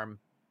my arm.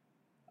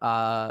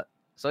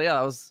 So yeah,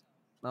 that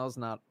was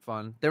not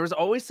fun. There was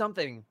always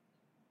something.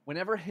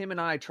 Whenever him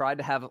and I tried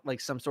to have like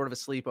some sort of a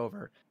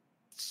sleepover,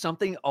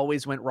 something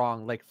always went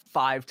wrong like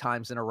 5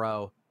 times in a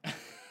row.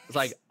 It's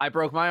like I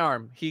broke my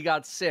arm. He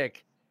got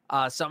sick.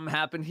 Something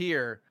happened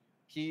here.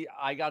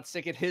 I got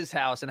sick at his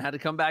house and had to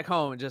come back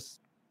home. And it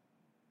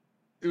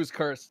was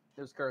cursed.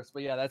 It was cursed.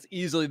 But yeah, that's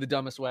easily the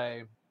dumbest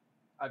way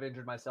I've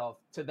injured myself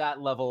to that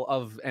level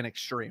of an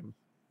extreme.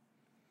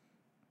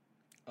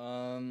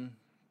 The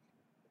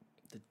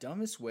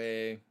dumbest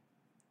way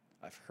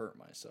I've hurt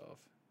myself.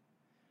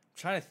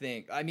 Trying to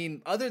think. I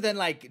mean, other than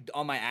like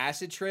on my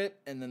acid trip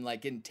and then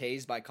like getting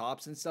tased by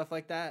cops and stuff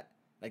like that,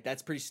 like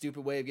that's a pretty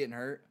stupid way of getting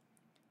hurt.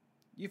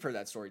 You've heard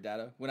that story,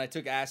 Data. When I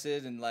took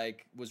acid and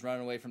like was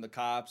running away from the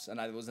cops, and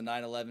I was a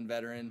 9/11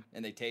 veteran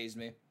and they tased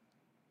me.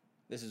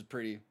 This is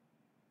pretty.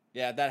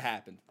 Yeah, that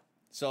happened.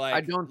 So like,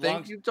 I don't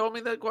think you told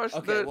me that question,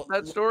 okay,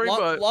 that story.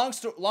 But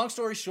long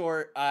story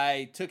short,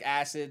 I took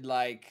acid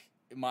like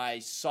my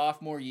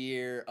sophomore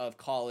year of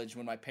college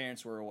when my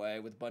parents were away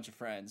with a bunch of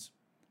friends.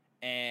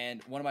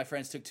 And one of my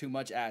friends took too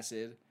much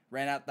acid,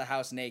 ran out the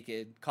house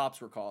naked.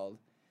 Cops were called.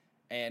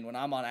 And when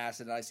I'm on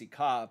acid and I see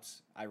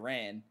cops, I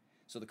ran.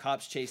 So the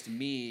cops chased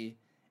me,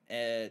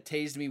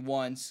 tased me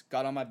once,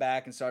 got on my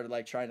back and started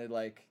like trying to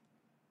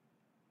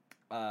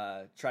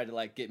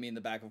get me in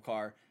the back of a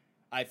car.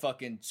 I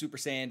fucking Super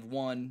Saiyan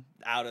 1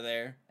 out of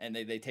there, and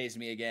they tased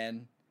me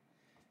again.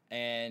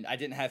 And I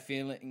didn't have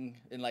feeling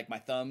in like my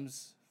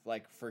thumbs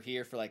like for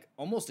like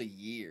almost a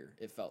year,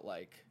 it felt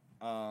like.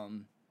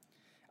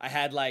 I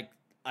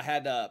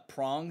had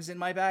prongs in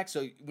my back.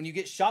 So when you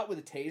get shot with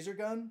a taser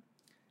gun,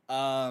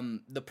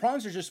 the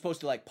prongs are just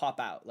supposed to like pop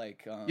out.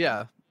 Like,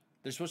 yeah,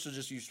 you're supposed to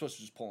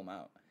just pull them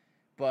out.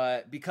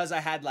 But because I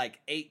had like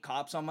 8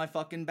 cops on my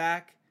fucking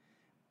back,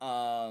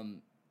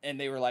 and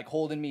they were like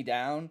holding me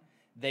down,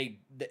 they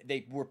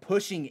were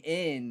pushing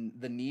in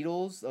the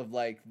needles of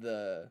like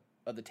the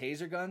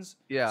taser guns.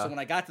 Yeah. So when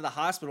I got to the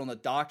hospital and the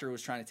doctor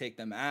was trying to take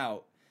them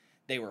out,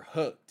 they were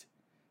hooked.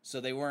 So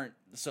they weren't.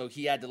 So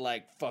he had to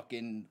like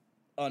fucking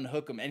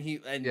unhook them, and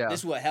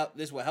this will help.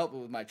 This will help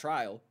with my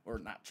trial, or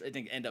not. I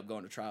think end up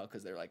going to trial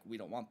because they're like, we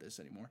don't want this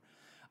anymore.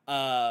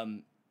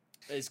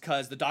 Is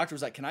because the doctor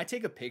was like, can I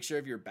take a picture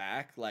of your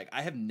back? Like,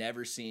 I have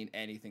never seen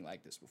anything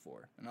like this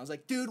before. And I was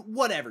like, dude,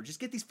 whatever. Just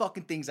get these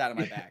fucking things out of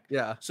my back.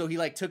 Yeah. So he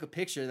like took a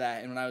picture of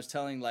that, and when I was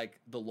telling like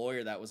the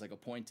lawyer that was like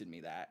appointed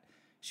me that,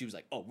 she was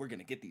like, oh, we're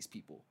gonna get these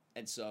people.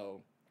 And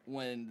so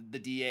when the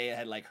DA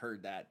had like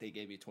heard that, they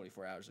gave me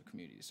 24 hours of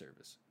community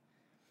service.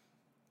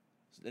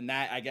 And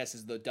that, I guess,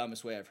 is the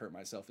dumbest way I've hurt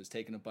myself, is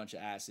taking a bunch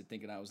of acid,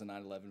 thinking I was a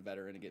 9/11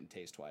 veteran and getting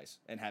tased twice,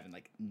 and having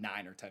like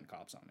 9 or 10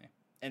 cops on me.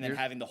 and then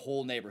having the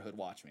whole neighborhood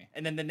watch me.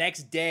 And then the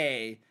next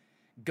day,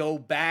 go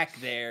back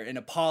there and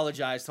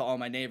apologize to all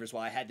my neighbors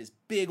while I had this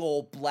big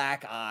old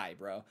black eye,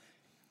 bro.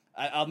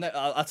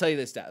 I'll tell you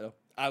this, Dad.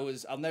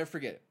 I'll never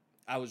forget it.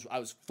 I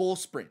was full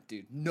sprint,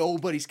 dude.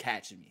 Nobody's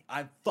catching me.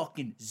 I'm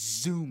fucking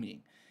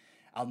zooming.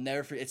 I'll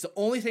never forget. It's the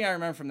only thing I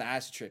remember from the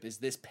acid trip is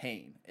this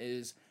pain.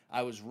 Is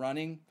I was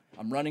running,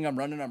 I'm running,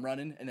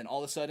 and then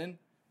all of a sudden,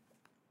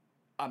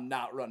 I'm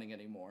not running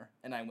anymore.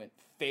 And I went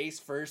face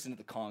first into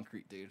the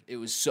concrete, dude. It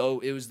was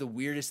the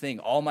weirdest thing.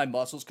 All my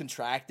muscles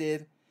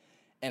contracted,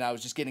 and I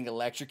was just getting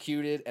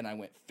electrocuted, and I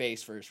went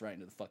face first right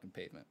into the fucking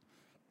pavement.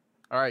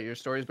 All right, your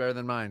story's better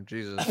than mine.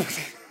 Jesus.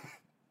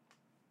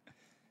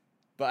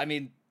 But I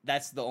mean,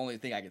 that's the only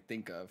thing I could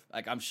think of.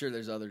 Like, I'm sure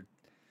there's other,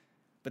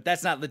 but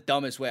that's not the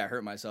dumbest way I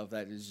hurt myself.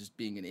 That is just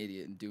being an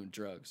idiot and doing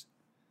drugs.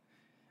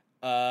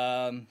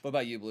 What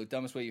about you, Blue?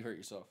 Dumbest way you hurt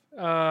yourself?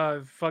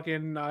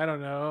 Fucking, I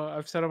don't know.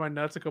 I've sat on my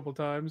nuts a couple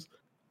times.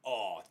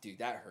 Oh, dude,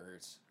 that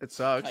hurts. It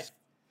sucks.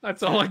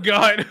 That's all I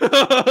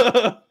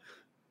got.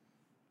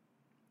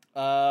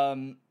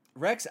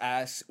 Rex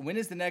asks, when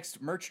is the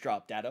next merch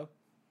drop, Dado?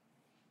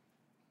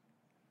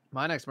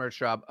 My next merch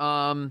drop.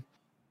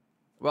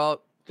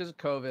 Well, because of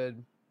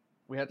COVID,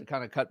 we had to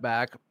kind of cut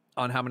back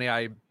on how many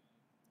I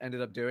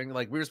ended up doing.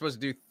 Like, we were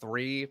supposed to do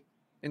 3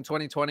 in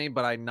 2020,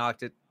 but I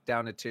knocked it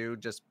down to 2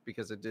 just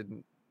because it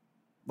didn't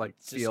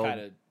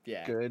feel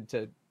good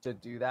to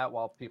do that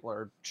while people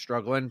are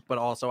struggling. But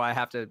also, I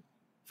have to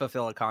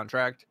fulfill a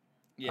contract.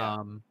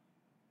 Yeah.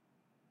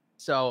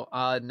 So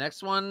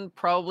next one,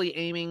 probably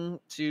aiming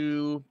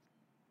to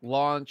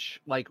launch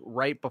like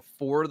right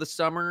before the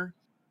summer,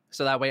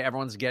 so that way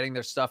everyone's getting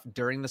their stuff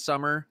during the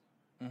summer.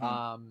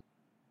 Mm-hmm.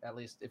 At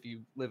least if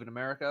you live in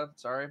America,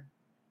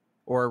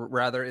 or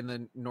rather in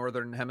the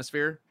northern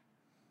hemisphere.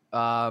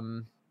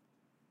 Want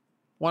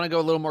to go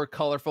a little more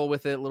colorful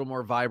with it, a little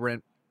more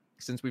vibrant,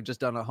 since we've just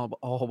done a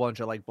whole bunch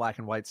of like black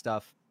and white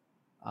stuff.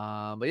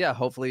 But yeah,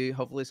 hopefully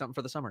something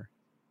for the summer.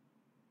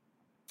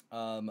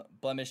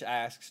 Blemish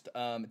asks,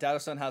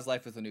 Dado-san, how's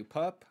life with a new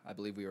pup? I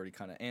believe we already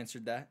kind of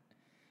answered that.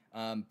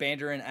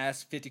 Banderin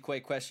asks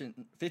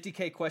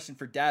 50K question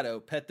for Dado.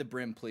 Pet the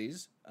brim,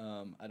 please.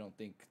 I don't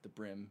think the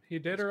brim. He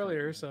did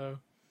earlier, so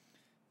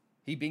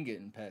he been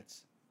getting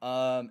pets.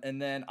 And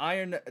then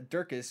Iron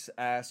Durkus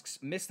asks,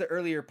 missed the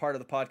earlier part of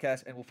the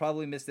podcast, and we'll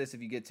probably miss this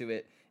if you get to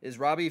it. Is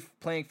Robbie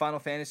playing Final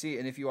Fantasy?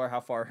 And if you are, how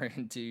far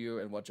into you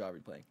and what job are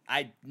you playing?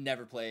 I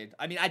never played.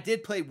 I mean, I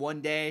did play one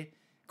day,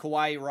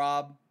 Kawaii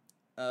Rob.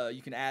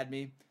 You can add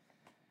me.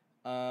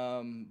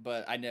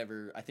 But I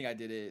think I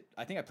did it.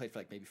 I think I played for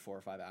like maybe 4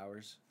 or 5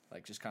 hours,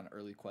 like just kind of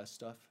early quest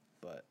stuff,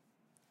 but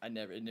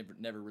it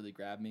never really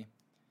grabbed me.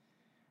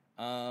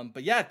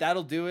 But yeah,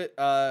 that'll do it,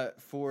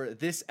 for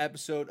this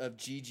episode of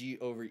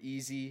GG over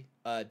Easy.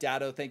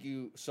 Dado, thank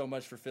you so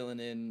much for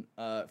filling in,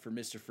 for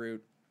Mr.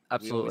 Fruit.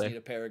 Absolutely. We always need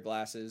a pair of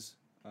glasses,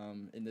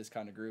 in this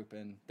kind of group,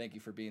 and thank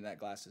you for being that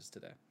glasses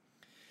today.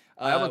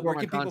 I almost wore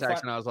my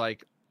contacts and I was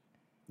like,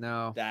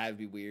 no. That would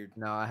be weird.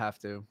 No, I have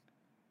to.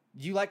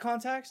 Do you like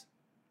contacts?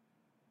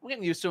 I'm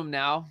getting used to them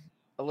now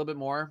a little bit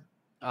more.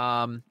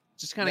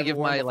 Just kind of give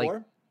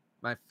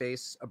my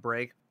face a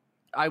break.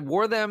 I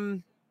wore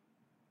them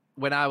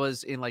when I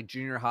was in like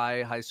junior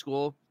high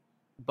school,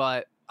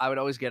 but I would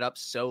always get up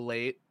so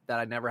late that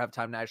I'd never have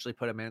time to actually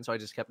put them in. So I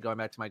just kept going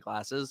back to my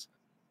glasses.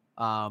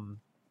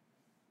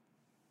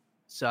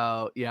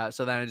 So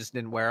then I just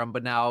didn't wear them.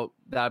 But now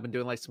that I've been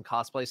doing like some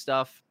cosplay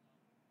stuff,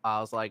 I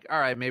was like, all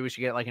right, maybe we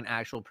should get like an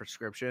actual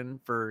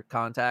prescription for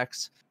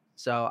contacts.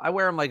 So I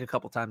wear them like a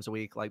couple times a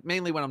week, like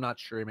mainly when I'm not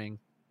streaming,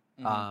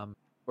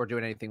 or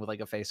doing anything with like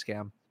a face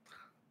cam.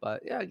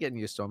 But yeah, getting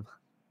used to them.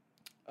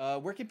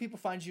 Where can people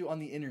find you on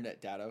the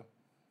internet, Dado?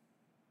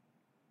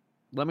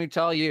 Let me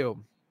tell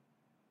you.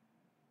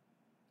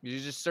 You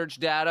just search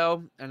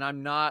Dado, and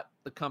I'm not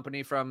the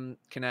company from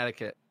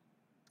Connecticut.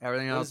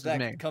 Everything else is me. What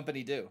does that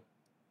company do?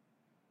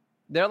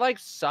 They're like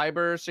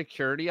cyber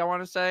security, I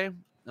want to say.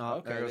 Oh,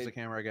 okay. There goes the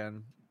camera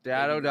again.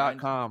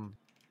 Dado.com.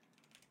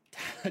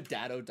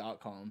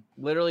 Dado.com.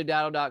 Literally,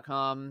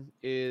 Dado.com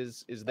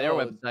is their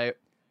website.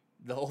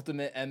 The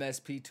ultimate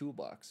MSP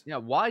toolbox. Yeah,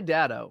 why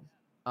Dado?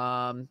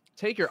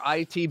 Take your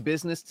IT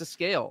business to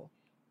scale.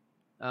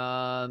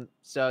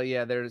 So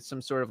yeah, there's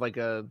some sort of like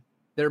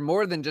they're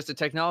more than just a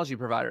technology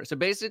provider. So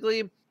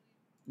basically,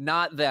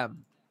 not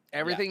them.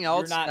 Everything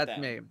else, that's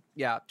them. Me.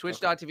 Yeah,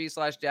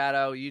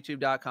 twitch.tv/Dado,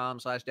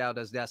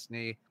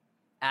 youtube.com/DadoDoesDestiny,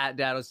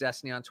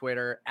 @Dado'sDestiny on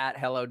Twitter,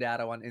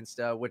 @HelloDado on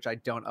Insta, which I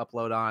don't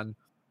upload on,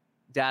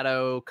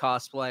 Dado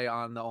cosplay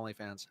on the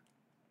OnlyFans.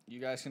 You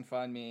guys can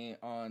find me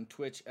on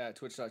Twitch at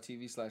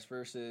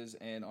twitch.tv/versus,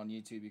 and on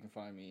YouTube you can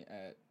find me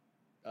at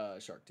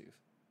Sharktooth.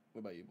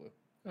 What about you, Blue?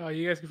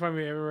 You guys can find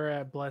me everywhere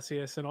at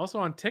Blessius, and also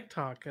on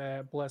TikTok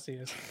at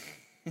Blessius.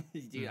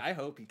 Dude, I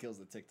hope he kills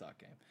the TikTok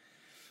game.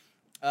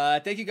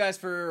 Thank you guys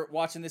for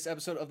watching this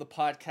episode of the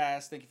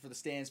podcast. Thank you for the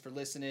stands, for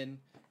listening.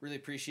 Really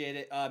appreciate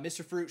it.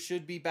 Mr. Fruit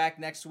should be back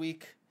next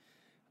week.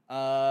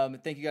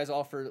 Thank you guys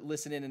all for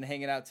listening and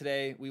hanging out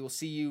today. We will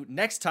see you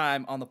next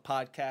time on the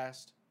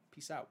podcast.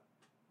 Peace out.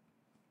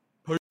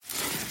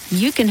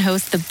 you can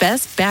host the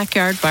best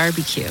backyard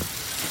barbecue.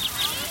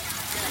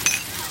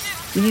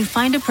 When you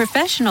find a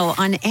professional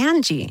on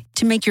Angie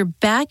to make your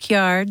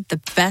backyard the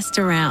best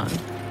around.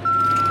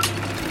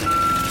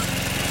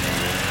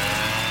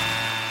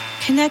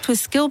 Connect with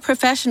skilled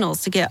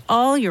professionals to get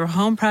all your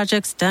home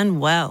projects done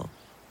well.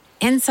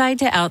 Inside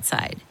to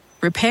outside,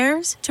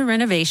 repairs to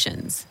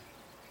renovations.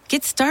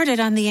 Get started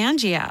on the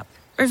Angie app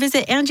or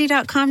visit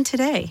Angie.com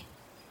today.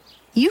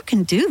 You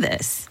can do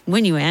this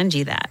when you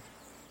Angie that.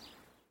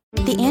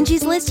 The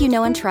Angie's List you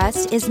know and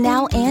trust is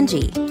now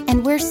Angie,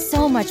 and we're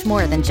so much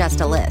more than just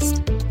a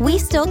list. We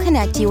still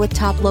connect you with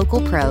top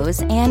local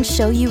pros and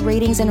show you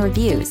ratings and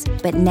reviews,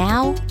 but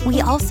now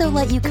we also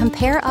let you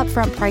compare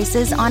upfront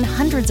prices on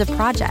hundreds of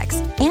projects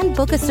and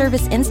book a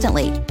service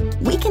instantly.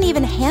 We can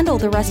even handle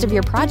the rest of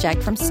your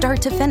project from start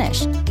to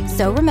finish.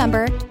 So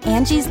remember,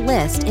 Angie's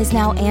List is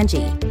now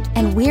Angie,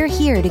 and we're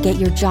here to get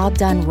your job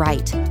done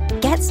right.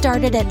 Get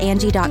started at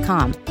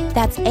Angie.com.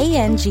 That's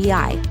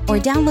ANGI, or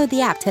download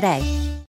the app today.